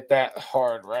we're going to hit that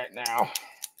hard right now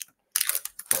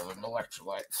for them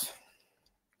electrolytes.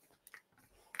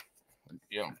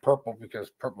 You know, purple, because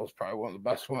purple is probably one of the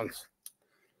best ones.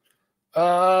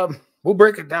 We'll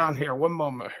break it down here. One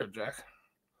moment here, Jack.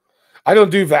 I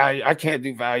don't do value. I can't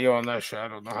do value on that shit. I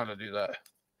don't know how to do that.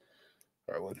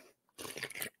 I would.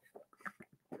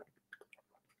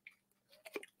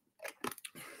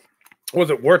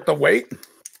 Was it worth the wait?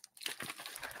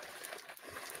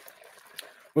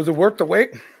 Was it worth the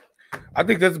wait? I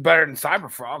think this is better than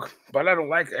Cyberfrog, but I don't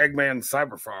like Eggman and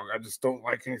Cyberfrog. I just don't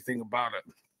like anything about it.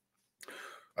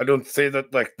 I don't say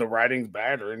that like the writing's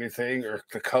bad or anything, or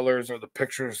the colors or the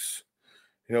pictures,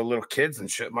 you know, little kids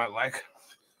and shit might like.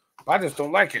 I just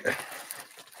don't like it.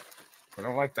 I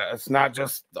don't like that. It's not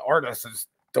just the artist. I just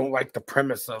don't like the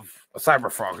premise of a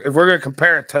Cyberfrog. If we're going to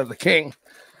compare it to the King,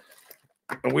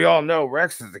 and we all know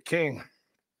Rex is the king.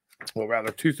 Well,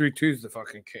 rather, 232 is the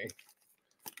fucking king.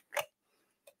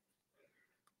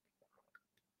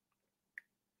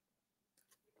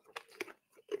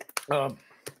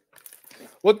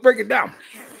 Let's break it down.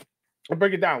 Let's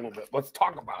break it down a little bit. Let's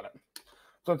talk about it.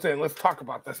 So I'm saying, let's talk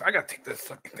about this. I got to take this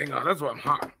fucking thing off. That's why I'm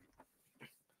hot.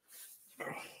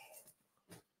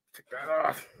 Take that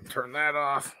off. Turn that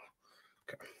off.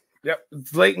 Okay. Yep.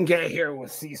 It's late and gay here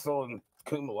with Cecil and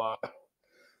Kumalot.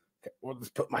 Okay, we'll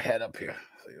just put my head up here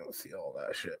so you don't see all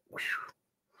that shit.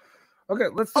 Okay,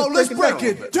 let's break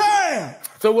it down.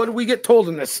 So what do we get told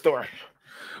in this story?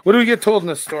 What do we get told in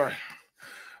this story?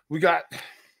 We got,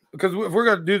 because if we're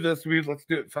gonna do this, let's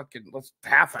do it fucking, let's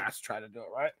half-ass try to do it,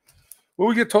 right? What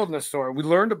we get told in this story, we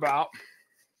learned about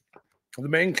the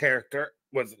main character,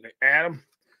 was it Adam?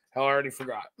 Hell, I already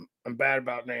forgot. I'm bad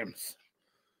about names.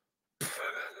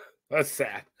 That's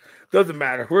sad. Doesn't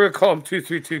matter. We're going to call him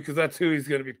 232 because that's who he's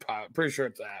going to be pilot. Pretty sure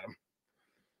it's Adam.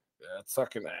 Yeah, it's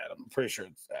fucking Adam. I'm pretty sure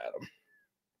it's Adam.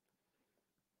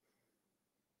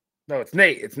 No, it's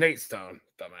Nate. It's Nate Stone,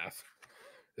 dumbass.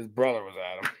 His brother was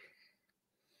Adam.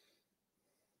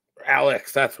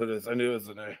 Alex, that's what it is. I knew it was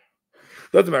the name.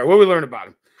 Doesn't matter. What we learned about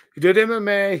him. He did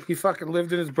MMA. He fucking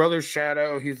lived in his brother's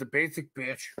shadow. He's a basic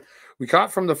bitch. We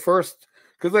caught from the first,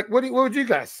 because like, what would you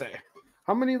guys say?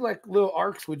 How many like little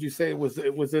arcs would you say was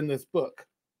in this book?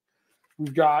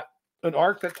 We've got an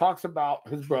arc that talks about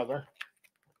his brother.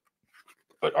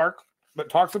 An arc that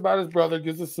talks about his brother,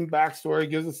 gives us some backstory,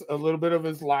 gives us a little bit of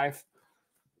his life,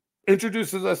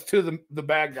 introduces us to the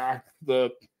bad guy, the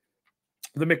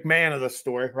McMahon of the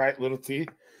story, right? Little T.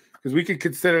 Because we could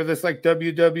consider this like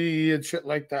WWE and shit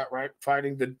like that, right?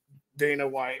 Fighting the Dana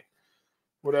White,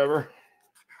 whatever.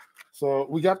 So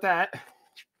we got that.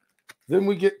 Then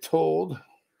we get told,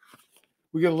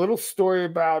 we get a little story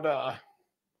about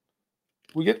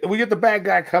we get the bad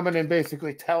guy coming and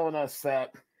basically telling us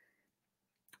that,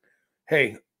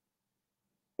 hey,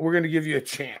 we're gonna give you a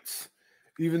chance.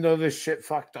 Even though this shit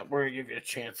fucked up, we're gonna give you a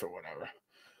chance or whatever.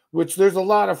 Which there's a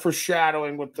lot of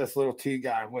foreshadowing with this little T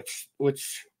guy, which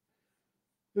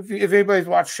if anybody's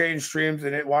watched Shane streams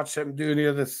and watched him do any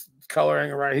of this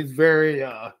coloring around, he's very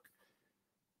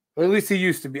or at least he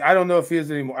used to be. I don't know if he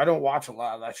is anymore. I don't watch a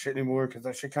lot of that shit anymore because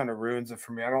that shit kind of ruins it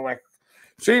for me. I don't like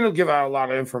Shane will give out a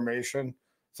lot of information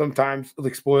sometimes,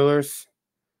 like spoilers.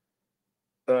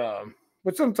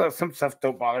 But sometimes some stuff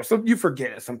don't bother. So you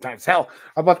forget it sometimes. Hell,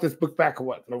 I bought this book back in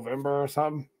what, November or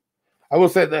something. I will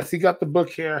say this: he got the book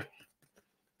here.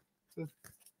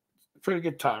 Pretty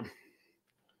good time.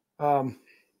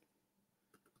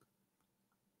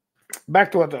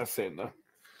 Back to what I was saying though.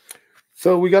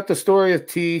 So we got the story of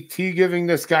T giving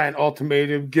this guy an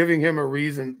ultimatum, giving him a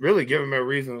reason, really giving him a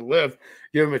reason to live,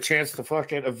 give him a chance to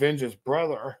fucking avenge his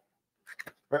brother.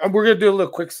 We're going to do a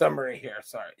little quick summary here.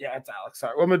 Sorry. Yeah, it's Alex.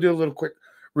 Sorry. I'm going to do a little quick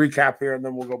recap here, and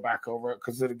then we'll go back over it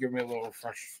because it'll give me a little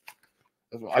refresh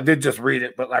as well. I did just read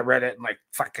it, but I read it in like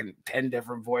fucking 10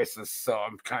 different voices, so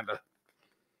I'm kind of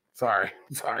sorry.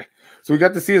 So we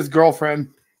got to see his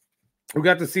girlfriend. We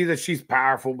got to see that she's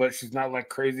powerful, but she's not like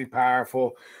crazy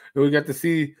powerful. And we got to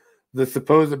see the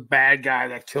supposed bad guy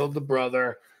that killed the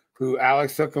brother, who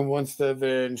Alex Hookham wants to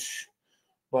avenge.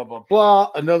 Blah, blah,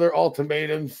 blah. Another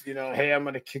ultimatums, hey, I'm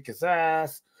going to kick his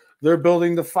ass. They're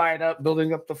building the fight up,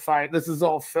 building up the fight. This is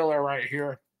all filler right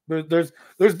here. There's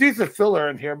decent filler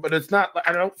in here, but it's not,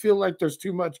 I don't feel like there's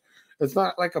too much. It's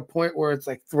not like a point where it's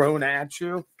like thrown at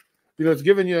you. It's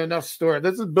giving you enough story.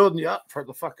 This is building you up for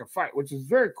the fucking fight, which is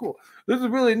very cool. This is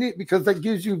really neat because that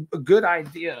gives you a good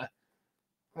idea.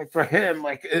 Like for him,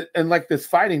 like, and like this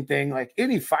fighting thing, like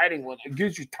any fighting one, it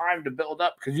gives you time to build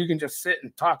up because you can just sit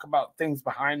and talk about things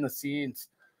behind the scenes,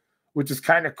 which is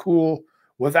kind of cool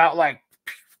without like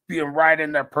being right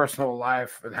in their personal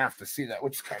life and have to see that,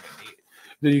 which is kind of neat.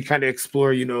 Then you kind of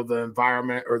explore, the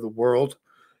environment or the world,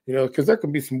 because there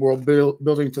can be some world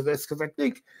building to this. Because I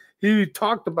think he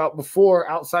talked about before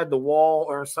outside the wall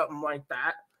or something like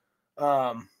that.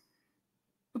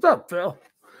 What's up, Phil?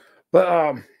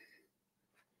 But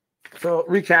so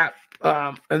recap,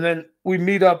 and then we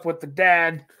meet up with the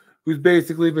dad, who's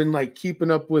basically been like keeping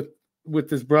up with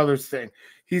his brother's thing.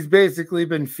 He's basically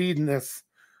been feeding this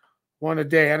one a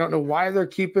day. I don't know why they're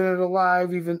keeping it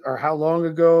alive, even or how long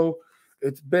ago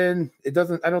it's been. I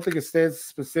don't think it says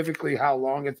specifically how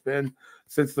long it's been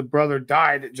since the brother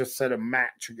died. It just said a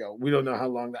match ago. We don't know how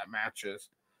long that match is.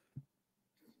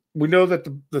 We know that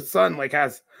the son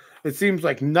has, it seems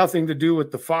like nothing to do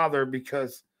with the father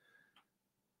because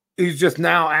he's just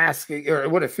now asking, or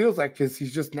what it feels like is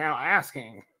he's just now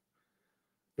asking,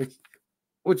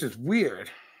 which is weird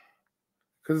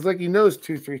because it's like he knows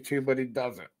 232, but he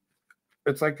doesn't.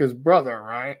 It's like his brother,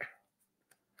 right?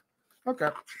 Okay,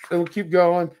 so we'll keep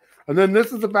going. And then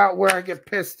this is about where I get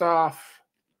pissed off.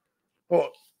 Oh,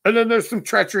 and then there's some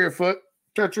treachery afoot.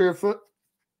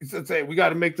 He said, hey, we got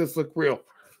to make this look real.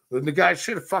 And the guy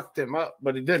should have fucked him up,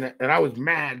 but he didn't. And I was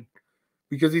mad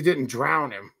because he didn't drown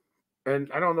him.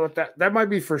 And I don't know what that might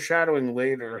be foreshadowing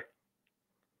later.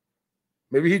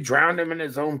 Maybe he drowned him in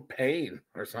his own pain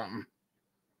or something.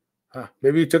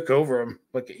 Maybe he took over him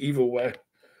like an evil way.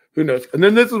 Who knows? And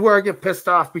then this is where I get pissed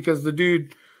off because the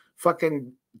dude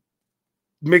fucking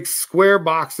makes square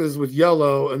boxes with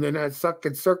yellow and then has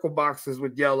fucking circle boxes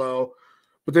with yellow.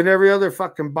 But then every other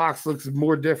fucking box looks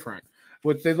more different.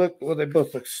 They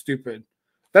both look stupid.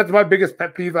 That's my biggest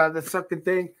pet peeve out of this fucking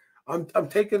thing. I'm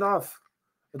taking off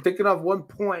 1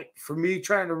 point for me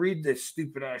trying to read this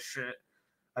stupid ass shit.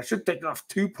 I should take off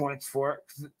 2 points for it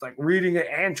because it's like reading it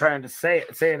and trying to say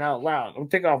it out loud. I'm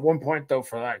taking off 1 point though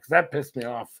for that because that pissed me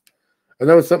off. And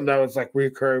that was something that was like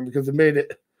reoccurring because it made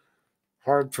it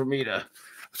hard for me to.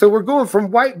 So we're going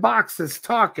from white boxes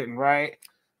talking, right?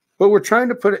 But we're trying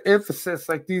to put an emphasis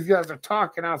like these guys are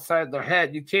talking outside their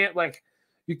head. You can't,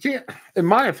 in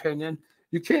my opinion,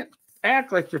 you can't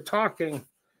act like you're talking.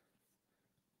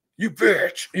 You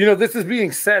bitch. This is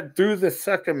being said through the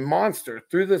second monster,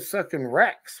 through the second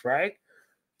Rex, right?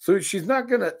 So she's not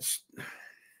going to.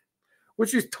 When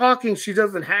she's talking, she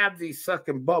doesn't have these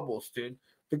sucking bubbles, dude.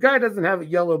 The guy doesn't have a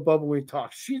yellow bubble when he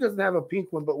talks. She doesn't have a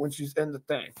pink one, but when she's in the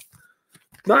thing.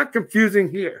 Not confusing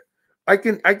here. I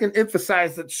can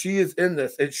emphasize that she is in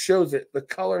this. It shows it. The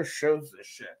color shows this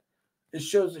shit. It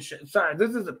shows the shit. Sorry,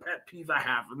 this is a pet peeve I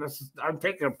have, and I'm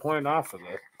taking a point off of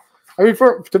this. I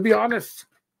mean, to be honest,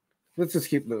 let's just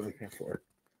keep moving here forward.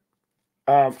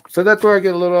 So that's where I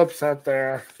get a little upset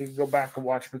there. You can go back and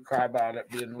watch me cry about it,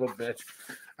 being a little bitch.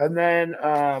 And then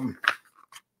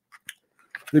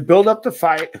they build up the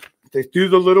fight. They do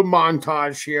the little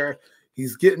montage here.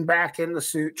 He's getting back in the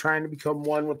suit, trying to become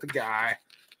one with the guy.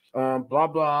 Blah,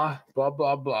 blah, blah,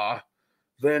 blah, blah.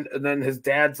 Then his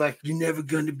dad's like, you're never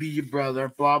going to be your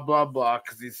brother, blah, blah, blah,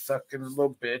 because he's sucking a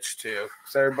little bitch, too.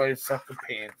 So everybody's sucking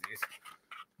pansies.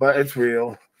 But it's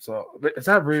real. So is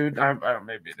that rude? I don't,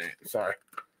 maybe it ain't. Sorry.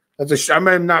 I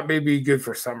might not be good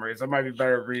for summaries. I might be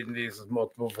better reading these with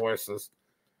multiple voices.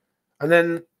 And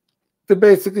then to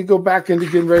basically go back into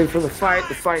getting ready for the fight.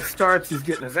 The fight starts. He's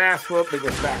getting his ass whooped. They go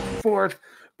back and forth,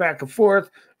 back and forth.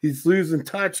 He's losing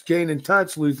touch, gaining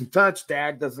touch, losing touch.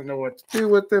 Dad doesn't know what to do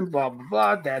with him, blah, blah,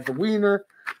 blah. Dad's a wiener.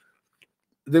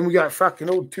 Then we got fucking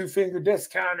old 2-finger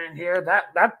discount in here.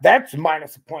 That's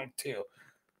minus a point too.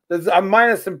 I'm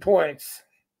minus in points.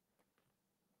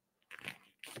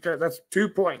 Okay, that's 2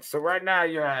 points. So right now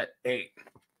you're at 8.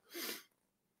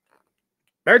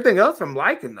 Everything else I'm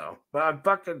liking though. But I'm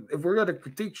fucking, if we're gonna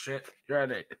critique shit, you're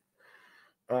at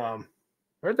 8.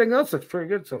 Everything else looks pretty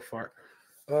good so far.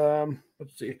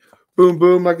 Let's see. Boom,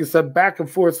 boom. Like I said, back and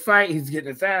forth fight. He's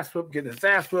getting his ass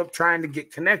whooped, trying to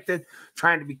get connected,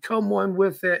 trying to become one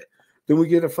with it. Then we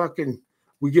get a fucking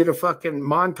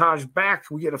montage back.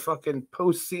 We get a fucking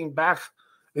post scene back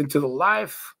into the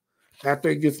life after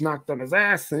he gets knocked on his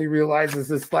ass and he realizes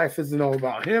this life isn't all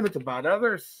about him, it's about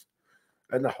others.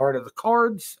 And the heart of the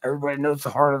cards. Everybody knows the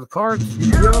heart of the cards.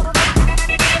 You know?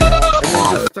 And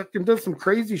he just fucking does some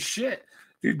crazy shit.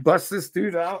 Dude busts this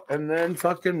dude out and then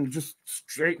fucking just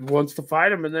straight wants to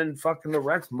fight him and then fucking the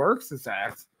Rex murks his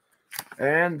ass.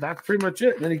 And that's pretty much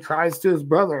it. And then he cries to his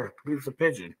brother, who's a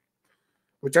pigeon.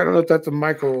 Which I don't know if that's a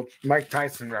Mike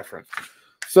Tyson reference.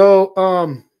 So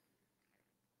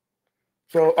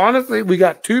honestly, we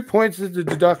got 2 points of the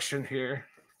deduction here.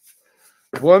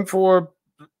 One for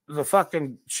the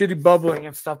fucking shitty bubbling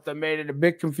and stuff that made it a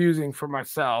bit confusing for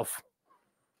myself.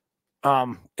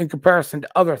 In comparison to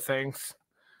other things.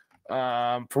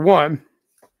 For one,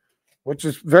 which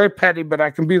is very petty, but I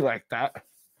can be like that.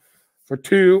 For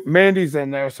 2, Mandy's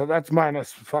in there, so that's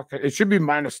minus fucking. It should be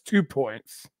minus 2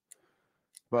 points,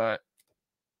 but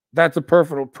that's a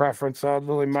personal preference, so I'll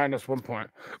really minus 1 point.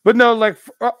 But no, like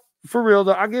for real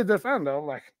though, I give this on though.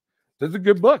 Like, this is a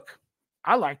good book.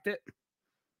 I liked it.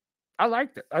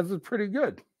 That was pretty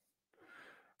good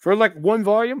for like 1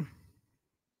 volume.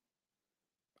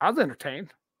 I was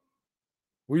entertained.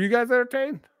 Were you guys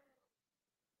entertained?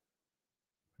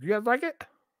 You guys like it?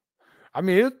 I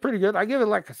mean, it's pretty good. I give it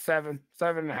like a 7,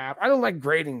 7.5. I don't like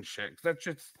grading shit. That's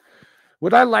just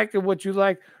what I like and what you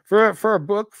like. For a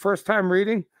book, first time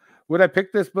reading, would I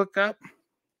pick this book up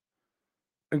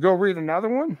and go read another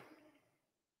one?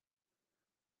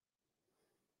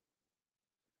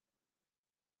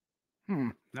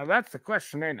 Now that's the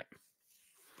question, ain't it?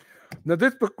 Now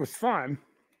this book was fun,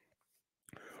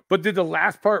 but did the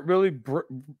last part really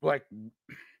like?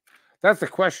 That's the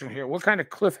question here. What kind of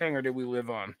cliffhanger did we live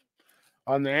on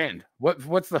the end?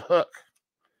 What's the hook?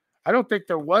 I don't think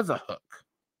there was a hook,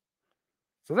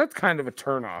 so that's kind of a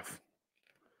turnoff.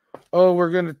 Oh,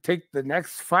 we're gonna take the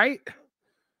next fight,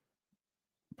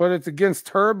 but it's against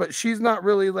her. But she's not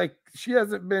really like, she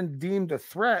hasn't been deemed a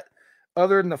threat,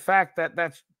 other than the fact that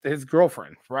that's his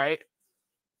girlfriend, right?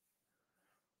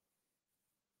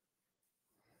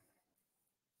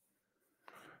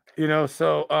 You know,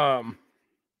 so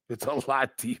it's a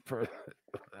lot deeper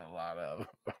than a lot of.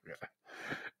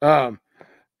 Okay.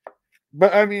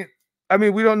 But I mean,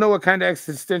 we don't know what kind of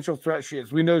existential threat she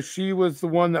is. We know she was the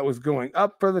one that was going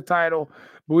up for the title,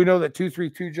 but we know that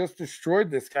 232 just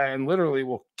destroyed this guy and literally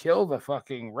will kill the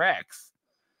fucking Rex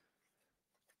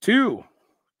to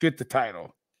get the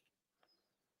title.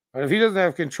 And if he doesn't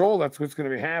have control, that's what's going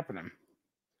to be happening.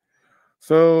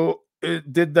 So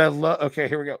did the love? Okay,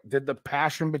 here we go. Did the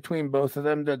passion between both of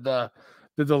them? Did the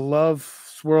love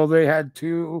swirl they had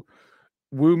to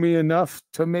woo me enough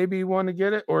to maybe want to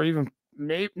get it, or even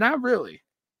maybe not really.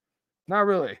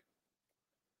 Like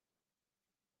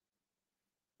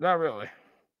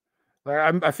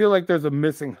I feel like there's a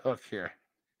missing hook here.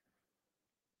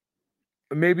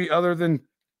 Maybe other than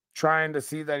trying to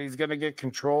see that he's going to get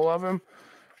control of him.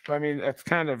 I mean, that's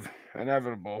kind of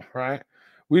inevitable, right?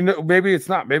 We know maybe it's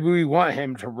not. Maybe we want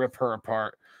him to rip her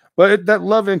apart, but that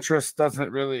love interest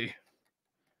doesn't really.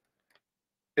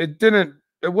 It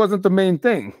wasn't the main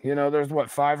thing. You know, there's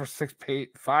what 5 or 6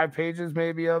 5 pages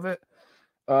maybe of it,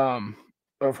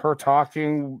 of her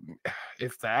talking,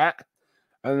 if that,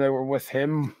 and they were with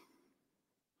him.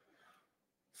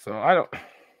 So I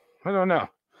don't know.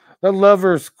 That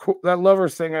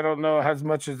lovers thing, I don't know as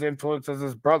much as influence as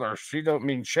his brother. She don't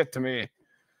mean shit to me.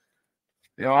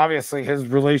 You know, obviously his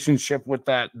relationship with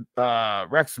that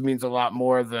Rex means a lot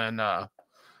more than the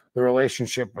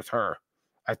relationship with her.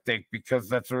 I think because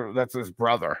that's his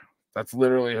brother. That's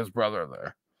literally his brother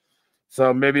there.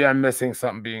 So maybe I'm missing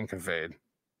something being conveyed.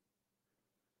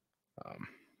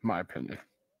 My opinion.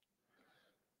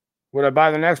 Would I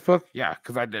buy the next book? Yeah,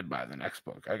 because I did buy the next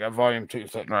book. I got volume 2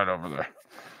 sitting right over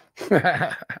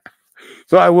there.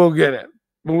 So I will get it.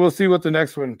 But we'll see what the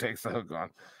next one takes the hook on.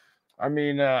 I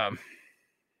mean,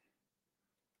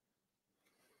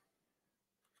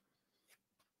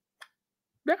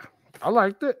 Yeah, I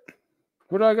liked it.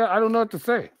 What do I got? I don't know what to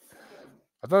say.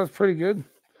 I thought it was pretty good.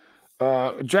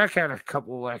 Jack had a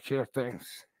couple like here things.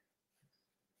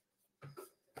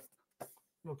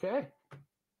 Okay.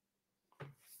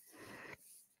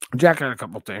 Jack had a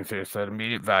couple things here. Said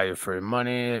immediate value for your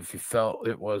money if you felt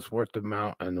it was worth the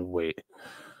amount and the wait.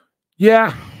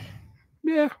 Yeah.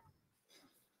 Yeah.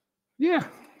 Yeah.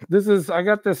 I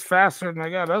got this faster than I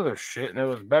got other shit, and it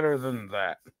was better than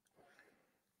that.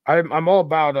 I'm all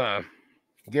about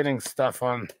getting stuff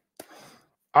on.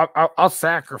 I'll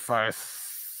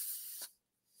sacrifice.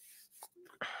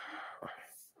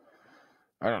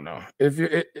 I don't know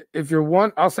if you're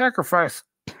one. I'll sacrifice.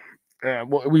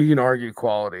 Well, we can argue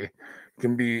quality.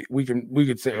 We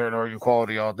could sit here and argue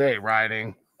quality all day.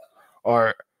 Writing,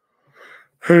 art,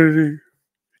 editing,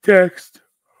 text,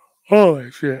 all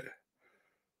that shit.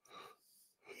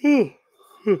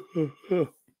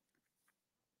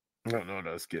 I don't know what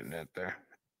I was getting at there.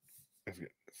 Let's get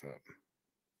this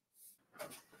up.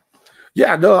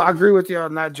 Yeah, no, I agree with you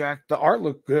on that, Jack. The art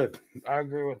looked good. I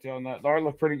agree with you on that. The art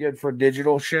looked pretty good for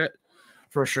digital shit.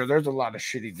 For sure. There's a lot of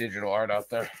shitty digital art out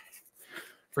there.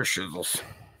 For shizzles.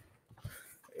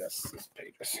 Yes, these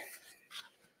pages.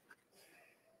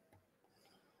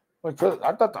 Like,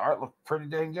 I thought the art looked pretty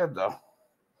dang good, though.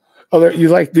 Oh, did you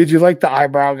like the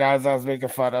eyebrow guys I was making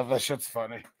fun of? That shit's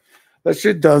funny. That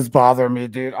shit does bother me,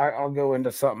 dude. I'll go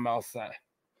into something else that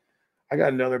I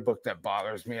got another book that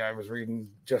bothers me. I was reading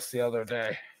just the other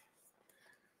day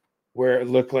where it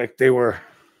looked like they were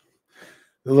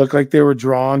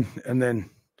drawn and then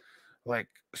like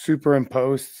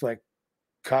superimposed, like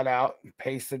cut out and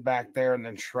pasted back there and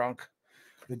then shrunk.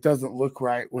 It doesn't look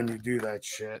right when you do that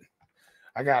shit.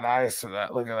 I got eyes for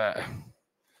that. Look at that.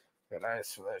 Got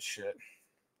eyes for that shit.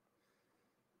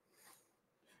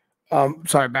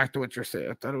 Sorry, back to what you're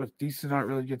saying. I thought it was decent, not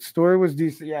really good. Story was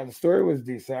decent. Yeah, the story was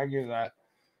decent. I give that.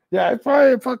 Yeah, it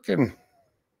probably fucking.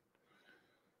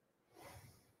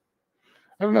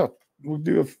 I don't know. We'll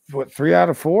do 3 out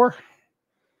of 4,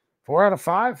 4 out of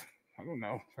 5. I don't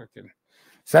know. Fucking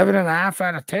 7.5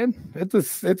 out of 10.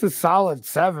 It's a solid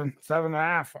 7,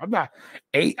 7.5. I'm not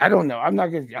 8. I don't know. I'm not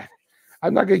gonna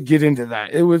get into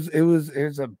that. It was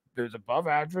above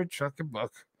average fucking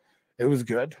book. It was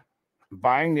good. I'm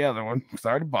buying the other one because I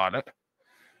already bought it.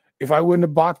 If I wouldn't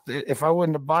have bought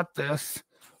this,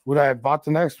 would I have bought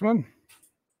the next one?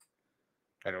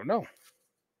 I don't know.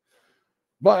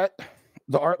 But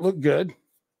the art looked good.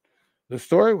 The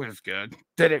story was good.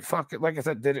 Did it like I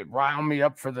said, did it rile me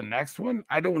up for the next one?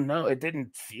 I don't know. It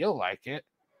didn't feel like it.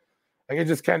 Like it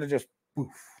just kind of just poof.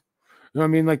 You know what I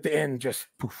mean? Like the end just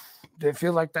poof. Did it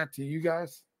feel like that to you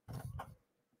guys?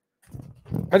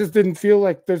 I just didn't feel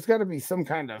like there's got to be some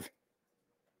kind of.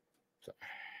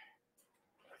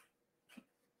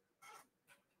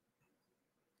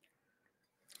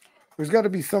 There's got to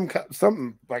be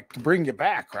something like to bring you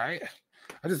back, right?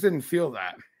 I just didn't feel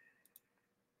that.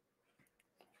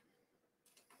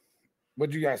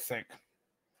 What do you guys think?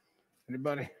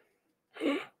 Anybody?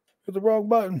 Hit the wrong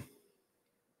button.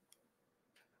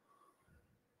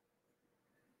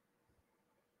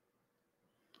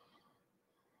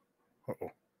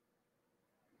 Uh-oh.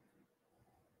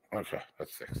 Okay,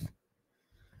 that's 6.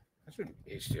 That shouldn't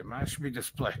be HDMI. It should be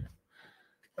display.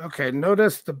 Okay,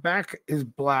 notice the back is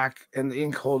black and the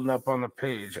ink holding up on the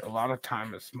page. A lot of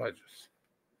time it smudges.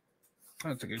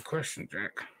 That's a good question,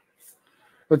 Jack.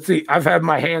 Let's see. I've had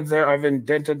my hands there. I've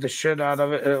indented the shit out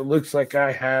of it. And it looks like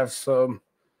I have some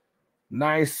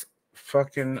nice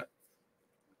fucking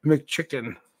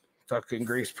McChicken fucking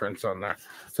grease prints on there.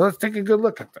 So let's take a good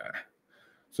look at that.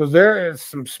 So there is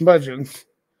some smudgings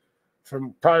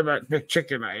from probably that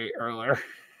McChicken I ate earlier.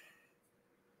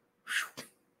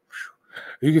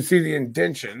 You can see the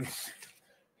indentions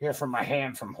here from my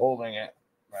hand from holding it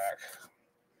back.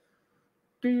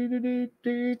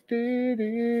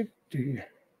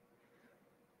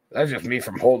 That's just me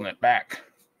from holding it back.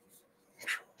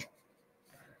 You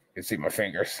can see my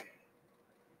fingers.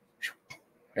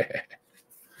 I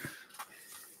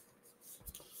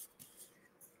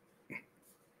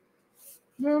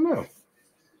don't know.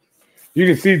 You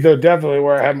can see though definitely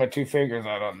where I have my 2 fingers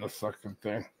out on this fucking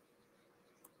thing.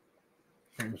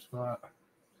 Same spot.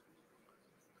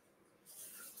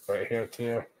 Right here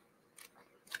too.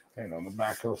 And on the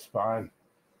back of the spine.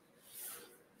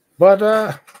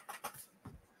 But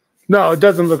no, it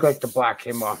doesn't look like the black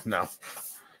came off now.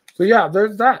 So yeah,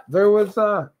 there's that. There was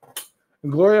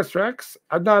Glorious Rex.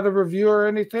 I'm not a reviewer or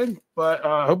anything, but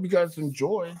I hope you guys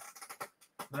enjoyed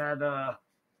that a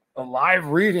live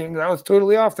reading. That was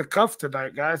totally off the cuff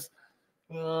tonight, guys.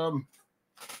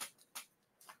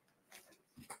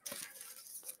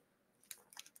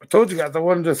 told you guys I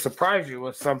wanted to surprise you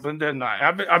with something, didn't I?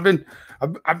 I've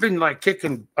been like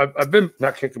kicking. I've been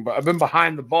not kicking, but I've been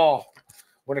behind the ball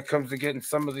when it comes to getting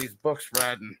some of these books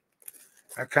read, and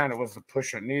that kind of was the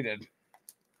push I needed.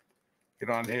 Get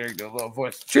on here, get a little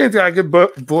voice. Shane's got a good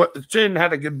book. Shane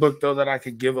had a good book though that I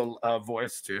could give a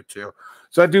voice to too.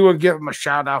 So I do want to give him a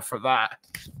shout out for that.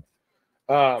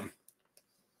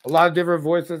 A lot of different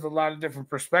voices, a lot of different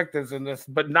perspectives in this,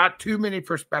 but not too many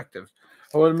perspectives.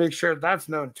 I want to make sure that's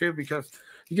known too, because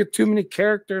you get too many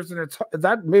characters, and it's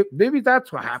that maybe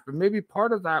that's what happened. Maybe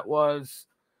part of that was,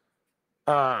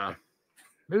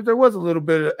 maybe there was a little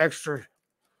bit of extra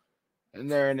in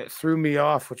there, and it threw me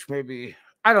off. Which maybe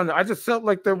I don't know. I just felt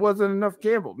like there wasn't enough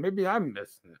gamble. Maybe I'm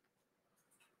missing it.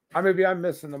 Maybe I'm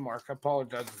missing the mark. I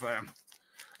apologize if I am.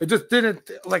 It just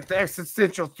didn't, like, the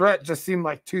existential threat just seemed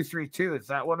like 232. Is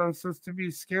that what I'm supposed to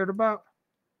be scared about?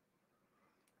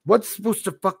 What's supposed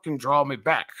to fucking draw me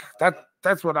back?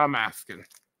 That's what I'm asking.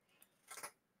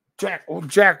 Jack,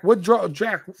 Jack,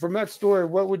 from that story,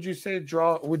 what would you say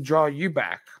would draw you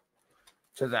back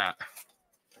to that?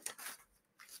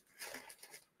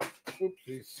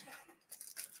 Oopsies.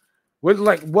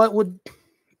 What would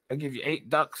I give you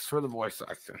 $8 for the voice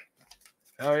acting?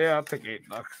 Oh yeah, I'll take $8.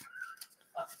 I'll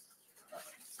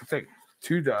take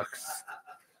 $2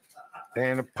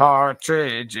 and a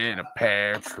partridge in a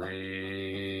pear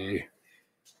tree.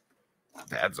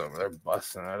 Dad's over there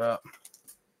busting it up.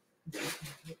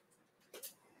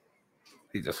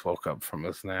 He just woke up from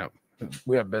his nap.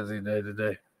 We had a busy day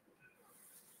today.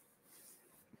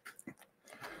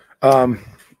 Was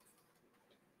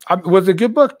it a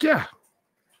good book? Yeah.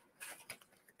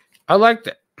 I liked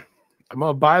it. I'm going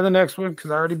to buy the next one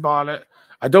because I already bought it.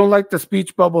 I don't like the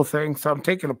speech bubble thing, so I'm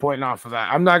taking a point off of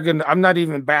that. I'm not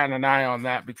even batting an eye on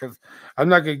that, because I'm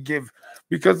not going to give,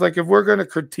 because like if we're going to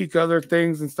critique other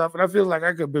things and stuff, and I feel like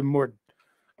I could have been more,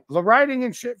 the writing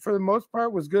and shit for the most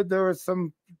part was good. There was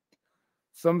some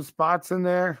spots in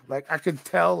there. Like I could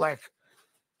tell, like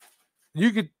you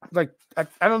could, like,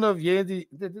 I don't know if Yandy,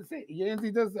 did it say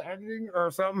Yandy does the editing or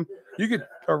something? You could,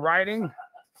 or writing.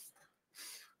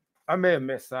 I may have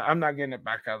missed that. I'm not getting it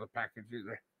back out of the package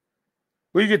either.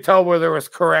 We could tell where there was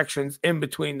corrections in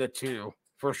between the two,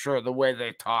 for sure. The way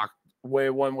they talk, the way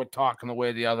one would talk and the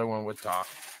way the other one would talk.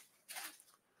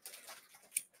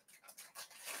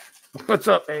 What's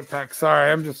up, Apex?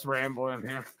 Sorry, I'm just rambling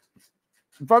here.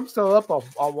 If I'm still up,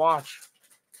 I'll watch.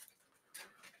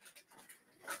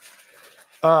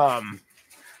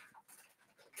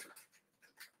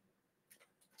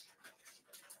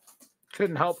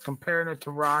 Couldn't help comparing it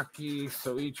to Rocky.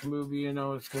 So each movie, you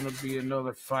know, it's going to be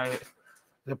another fight.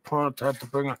 The opponent had to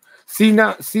bring on. See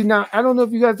now, I don't know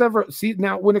if you guys ever see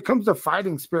now when it comes to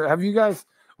fighting spirit. Have you guys,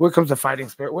 when it comes to fighting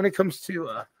spirit, when it comes to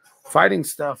fighting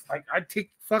stuff, like I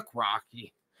take fuck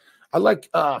Rocky. I like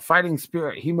fighting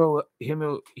spirit. Himo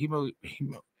Ippo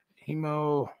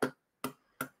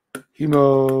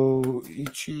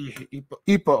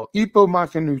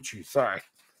Makanuchi. Sorry.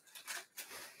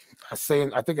 I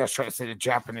think I was trying to say the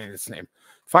Japanese name.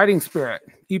 Fighting Spirit,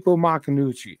 Ippo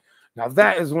Makanuchi. Now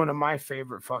that is one of my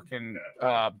favorite fucking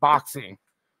boxing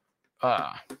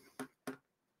animes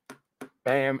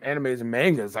and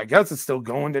mangas. I guess it's still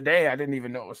going today. I didn't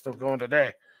even know it was still going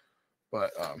today.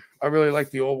 But I really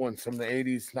like the old ones from the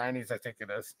 80s, 90s, I think it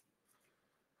is.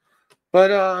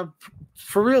 But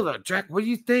for real though, Jack, what do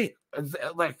you think?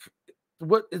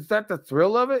 What is that? The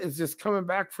thrill of it is just coming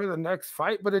back for the next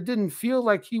fight, but it didn't feel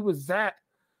like he was that.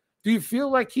 Do you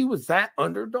feel like he was that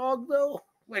underdog though,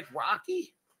 like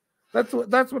Rocky? That's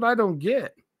what I don't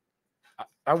get.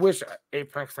 I wish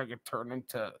Apex I could turn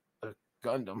into a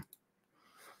Gundam.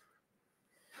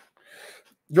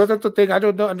 You know, that's the thing I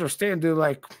don't understand, dude.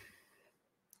 Like,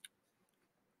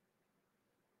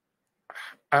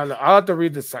 I don't know. I'll have to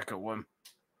read the second one,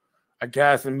 I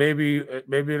guess, and maybe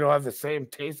it'll have the same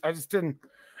taste. I just didn't.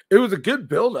 It was a good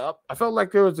build up. I felt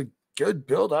like there was a good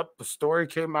build up. The story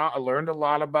came out. I learned a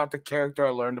lot about the character. I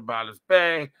learned about his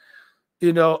bay.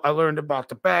 You know, I learned about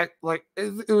the back. Like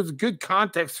it was good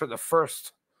context for the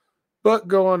first book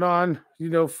going on. You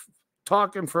know,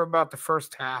 talking for about the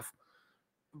first half.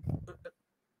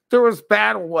 There was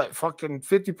battle. What fucking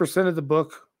 50% of the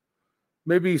book,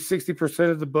 maybe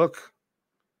 60% of the book.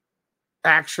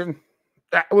 Action.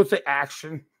 I would say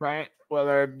action, right?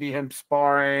 Whether it be him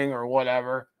sparring or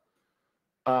whatever.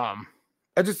 I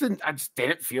just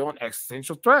didn't feel an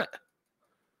existential threat.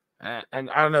 And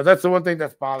I don't know. That's the one thing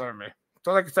that's bothering me.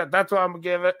 So like I said, that's why I'm gonna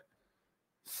give it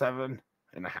 7.5.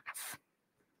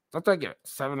 That's what I give it,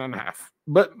 7.5.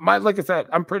 But like I said,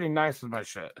 I'm pretty nice with my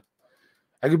shit.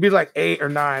 I could be like 8 or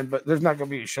 9, but there's not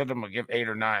gonna be a shit I'm gonna give 8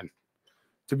 or 9,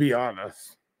 to be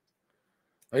honest.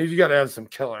 You got to have some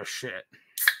killer shit.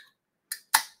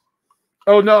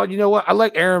 Oh no, you know what? I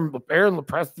like Aaron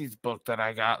Lopresti's book that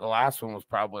I got. The last one was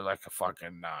probably like a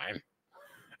fucking 9.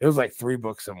 It was like 3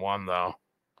 books in one though.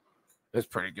 It's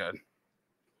pretty good.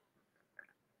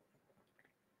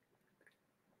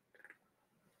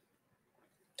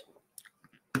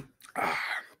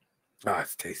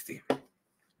 It's tasty.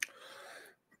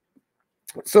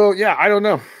 So yeah, I don't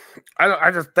know.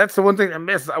 I just that's the one thing I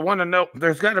miss. I want to know.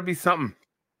 There's got to be something.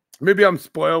 Maybe I'm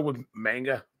spoiled with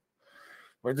manga,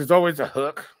 where there's always a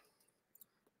hook.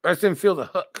 I just didn't feel the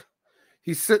hook.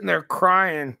 He's sitting there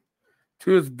crying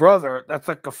to his brother. That's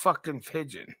like a fucking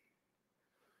pigeon.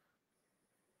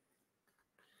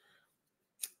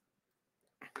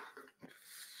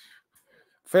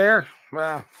 Fair?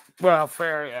 Well,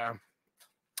 fair, yeah.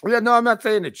 Yeah, no, I'm not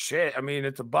saying it's shit. I mean,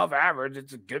 it's above average.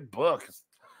 It's a good book.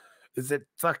 Is it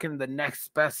fucking the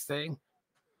next best thing?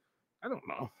 I don't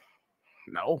know.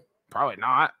 No, probably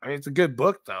not. I mean, it's a good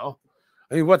book, though.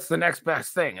 I mean, what's the next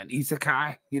best thing? An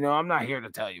isekai? You know, I'm not here to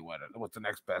tell you what the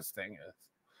next best thing is.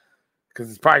 Because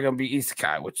it's probably going to be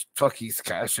isekai, which fuck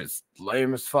isekai. It's just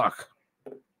lame as fuck.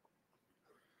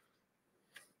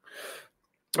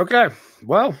 Okay,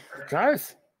 well,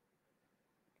 guys,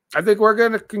 I think we're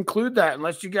going to conclude that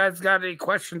unless you guys got any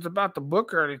questions about the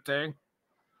book or anything.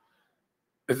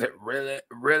 Is it really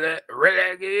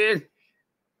good?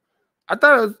 I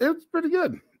thought it was pretty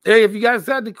good. Hey, if you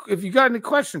got any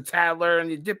questions, Tadler,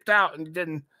 and you dipped out and you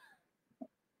didn't,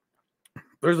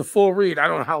 there's a full read. I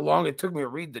don't know how long it took me to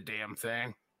read the damn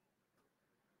thing.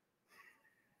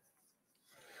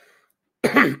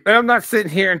 And I'm not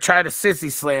sitting here and try to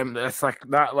sissy slam this, like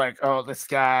not like, oh, this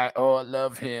guy, oh, I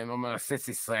love him, I'm gonna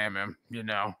sissy slam him, you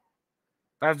know.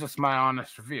 That's just my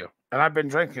honest review. And I've been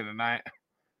drinking tonight.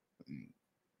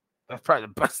 That's probably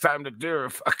the best time to do a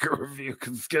fucking review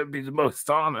because it's gonna be the most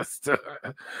honest.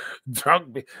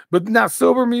 Drunk me, but now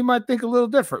sober me might think a little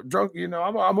different. Drunk, you know,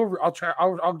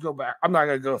 I'll go back. I'm not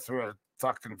gonna go through it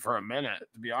fucking for a minute,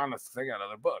 to be honest. I got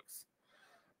other books,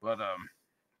 but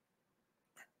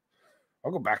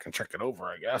I'll go back and check it over,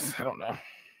 I guess. I don't know.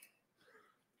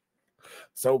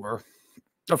 Sober.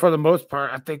 So for the most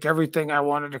part, I think everything I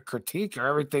wanted to critique or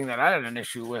everything that I had an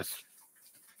issue with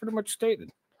pretty much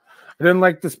stated. I didn't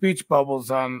like the speech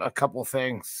bubbles on a couple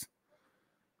things.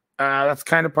 That's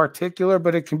kind of particular,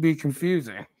 but it can be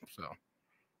confusing. So,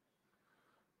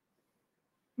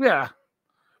 yeah.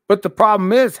 But the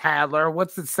problem is, Hadler,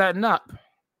 what's it setting up?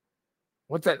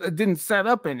 What's that? It didn't set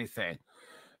up anything.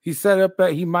 He set up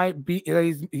that he might be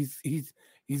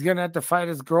he's gonna have to fight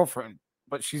his girlfriend,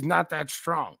 but she's not that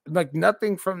strong. Like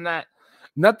nothing from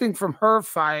her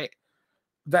fight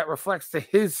that reflects to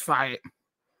his fight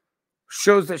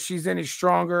shows that she's any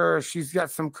stronger or she's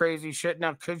got some crazy shit.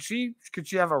 Now, could she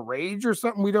have a rage or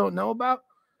something we don't know about?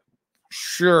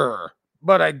 Sure,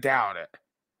 but I doubt it.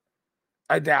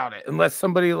 Unless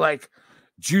somebody like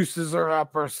juices her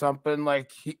up or something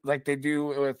like they do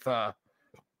with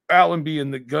Allenby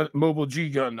in the Mobile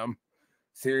G Gundam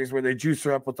series where they juice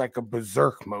her up with like a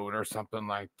berserk mode or something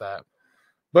like that.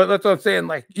 But that's what I'm saying.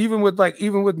 Like even with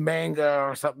manga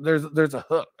or something, there's a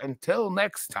hook. Until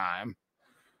next time,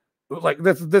 like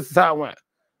this is how it went.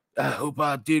 I hope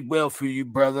I did well for you,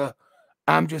 brother.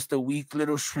 I'm just a weak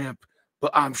little shrimp,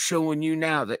 but I'm showing you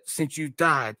now that since you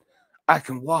died, I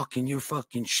can walk in your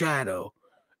fucking shadow,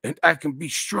 and I can be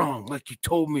strong like you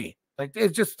told me. Like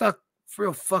it's just stuck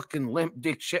real fucking limp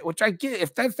dick shit, which I get.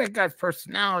 If that's that guy's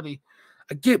personality,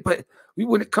 I get. But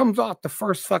when it comes off the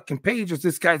first fucking pages,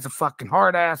 this guy's a fucking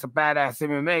hard ass, a badass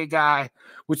MMA guy,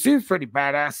 which seems pretty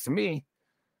badass to me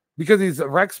because he's a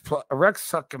Rex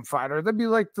fucking fighter. That'd be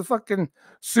like the fucking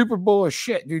Super Bowl of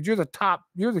shit, dude. You're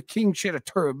the king shit of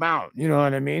Turtle Mountain. You know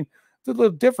what I mean? It's a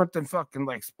little different than fucking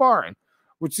like sparring,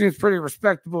 which seems pretty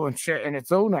respectable and shit in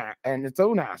its own aspect, its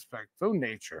own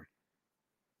nature.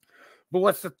 But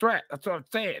what's the threat? That's what I'm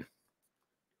saying.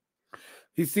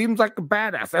 He seems like a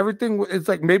badass. Everything is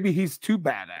like maybe he's too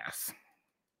badass.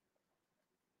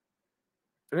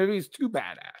 Maybe he's too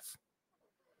badass.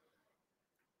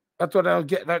 That's what I don't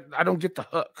get. I don't get the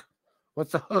hook.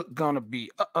 What's the hook gonna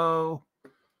be? Uh-oh.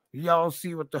 Y'all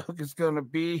see what the hook is gonna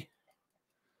be?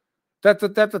 That's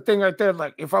the thing right there.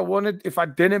 Like if I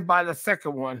didn't buy the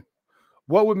second one,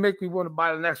 what would make me want to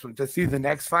buy the next one? To see the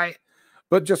next fight?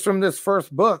 But just from this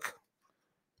first book,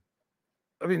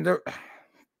 I mean,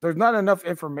 there's not enough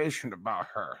information about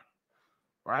her,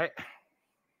 right?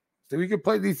 So we could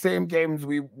play these same games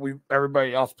we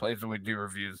everybody else plays when we do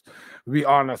reviews. We'll be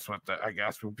honest with it, I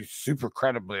guess. We'll be super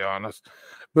credibly honest.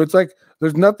 But it's like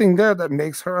there's nothing there that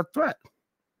makes her a threat.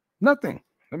 Nothing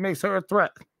that makes her a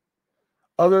threat.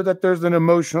 Other that there's an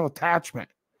emotional attachment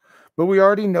but we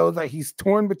already know that he's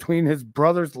torn between his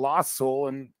brother's lost soul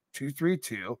and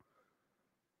 232.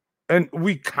 And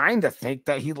we kind of think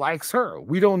that he likes her.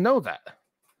 We don't know that.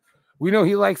 We know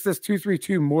he likes this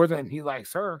 232 more than he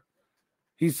likes her.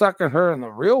 He's sucking her in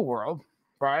the real world,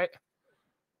 right?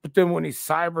 But then when he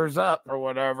cybers up or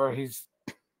whatever,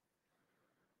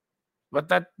 but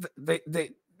that they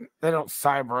don't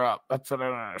cyber up. That's what I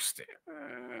don't understand.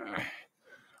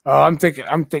 Oh, I'm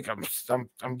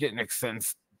getting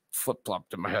extends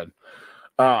flip-flopped in my head.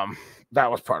 That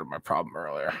was part of my problem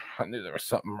earlier. I knew there was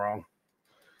something wrong.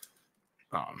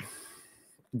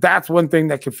 That's one thing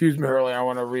that confused me earlier. I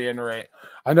want to reiterate.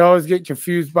 I know I was getting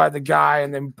confused by the guy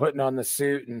and then putting on the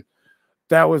suit, and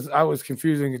I was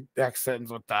confusing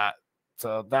accents with that.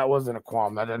 So that wasn't a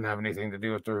qualm. That didn't have anything to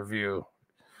do with the review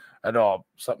at all.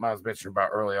 Something I was bitching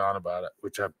about early on about it,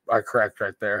 which I correct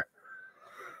right there.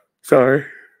 Sorry.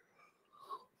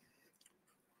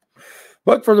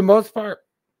 But for the most part,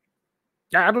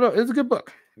 yeah, I don't know. It's a good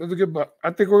book. It's a good book. I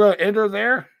think we're going to end her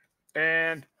there.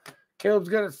 And Caleb's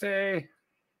going to say,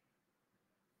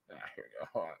 here we go.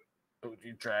 Hold on.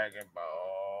 OG Dragon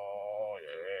Ball.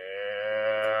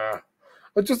 Yeah.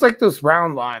 But just like those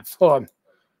round lines. Hold on.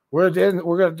 We're going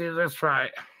to do this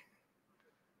right.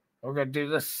 We're going to do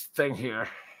this thing here.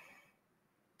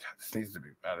 God, this needs to be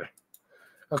better.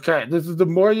 Okay, this is the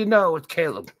more you know with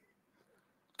Caleb.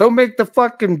 Don't make the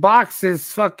fucking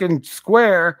boxes fucking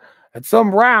square and some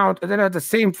round and then have the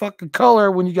same fucking color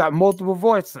when you got multiple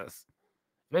voices.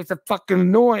 It makes it fucking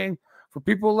annoying for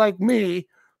people like me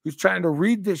who's trying to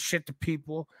read this shit to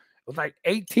people with like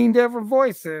 18 different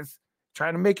voices,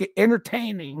 trying to make it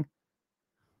entertaining.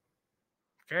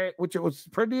 Okay, which it was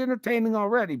pretty entertaining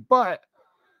already, but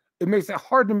it makes it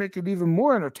hard to make it even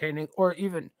more entertaining or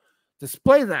even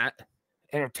display that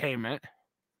entertainment,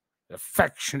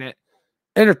 affectionate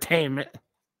entertainment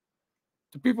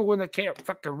to people when they can't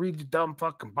fucking read the dumb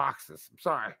fucking boxes. I'm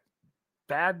sorry.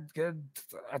 Bad, good,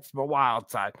 that's my wild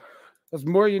side. There's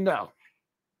more you know.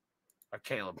 By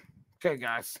Caleb. Okay,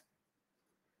 guys.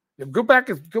 Yeah, go back.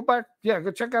 Yeah,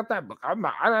 go check out that book. I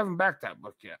haven't backed that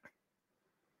book yet.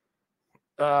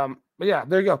 But yeah,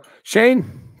 there you go.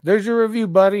 Shane, there's your review,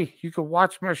 buddy. You can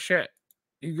watch my shit.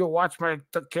 You can go watch my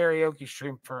karaoke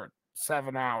stream for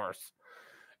 7 hours.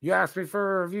 You asked me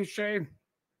for a review, Shane?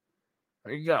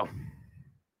 There you go.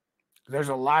 There's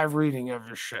a live reading of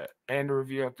your shit and a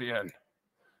review at the end.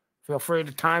 Feel free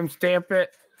to timestamp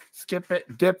it, skip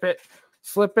it, dip it,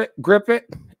 slip it, grip it,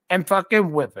 and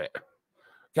fucking whip it.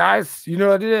 Guys, you know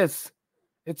what it is.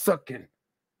 It's sucking.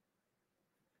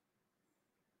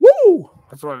 Woo!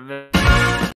 That's what it is.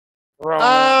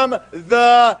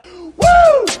 The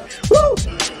woo! Woo!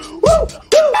 Woo! Woo!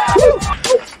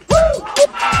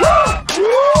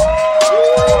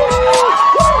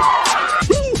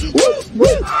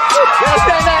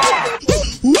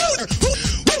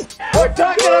 We're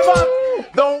talking about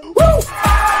the woo!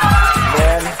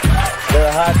 Man,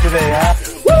 they're hot today, huh?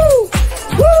 Woo!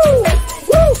 Woo!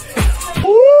 Woo!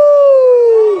 Woo!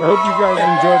 I hope you guys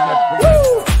enjoyed that. The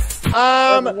woo!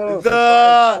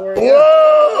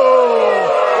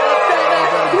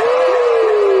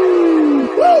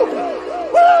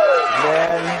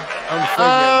 Man,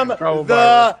 I'm so the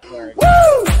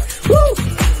woo! Woo!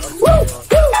 Woo!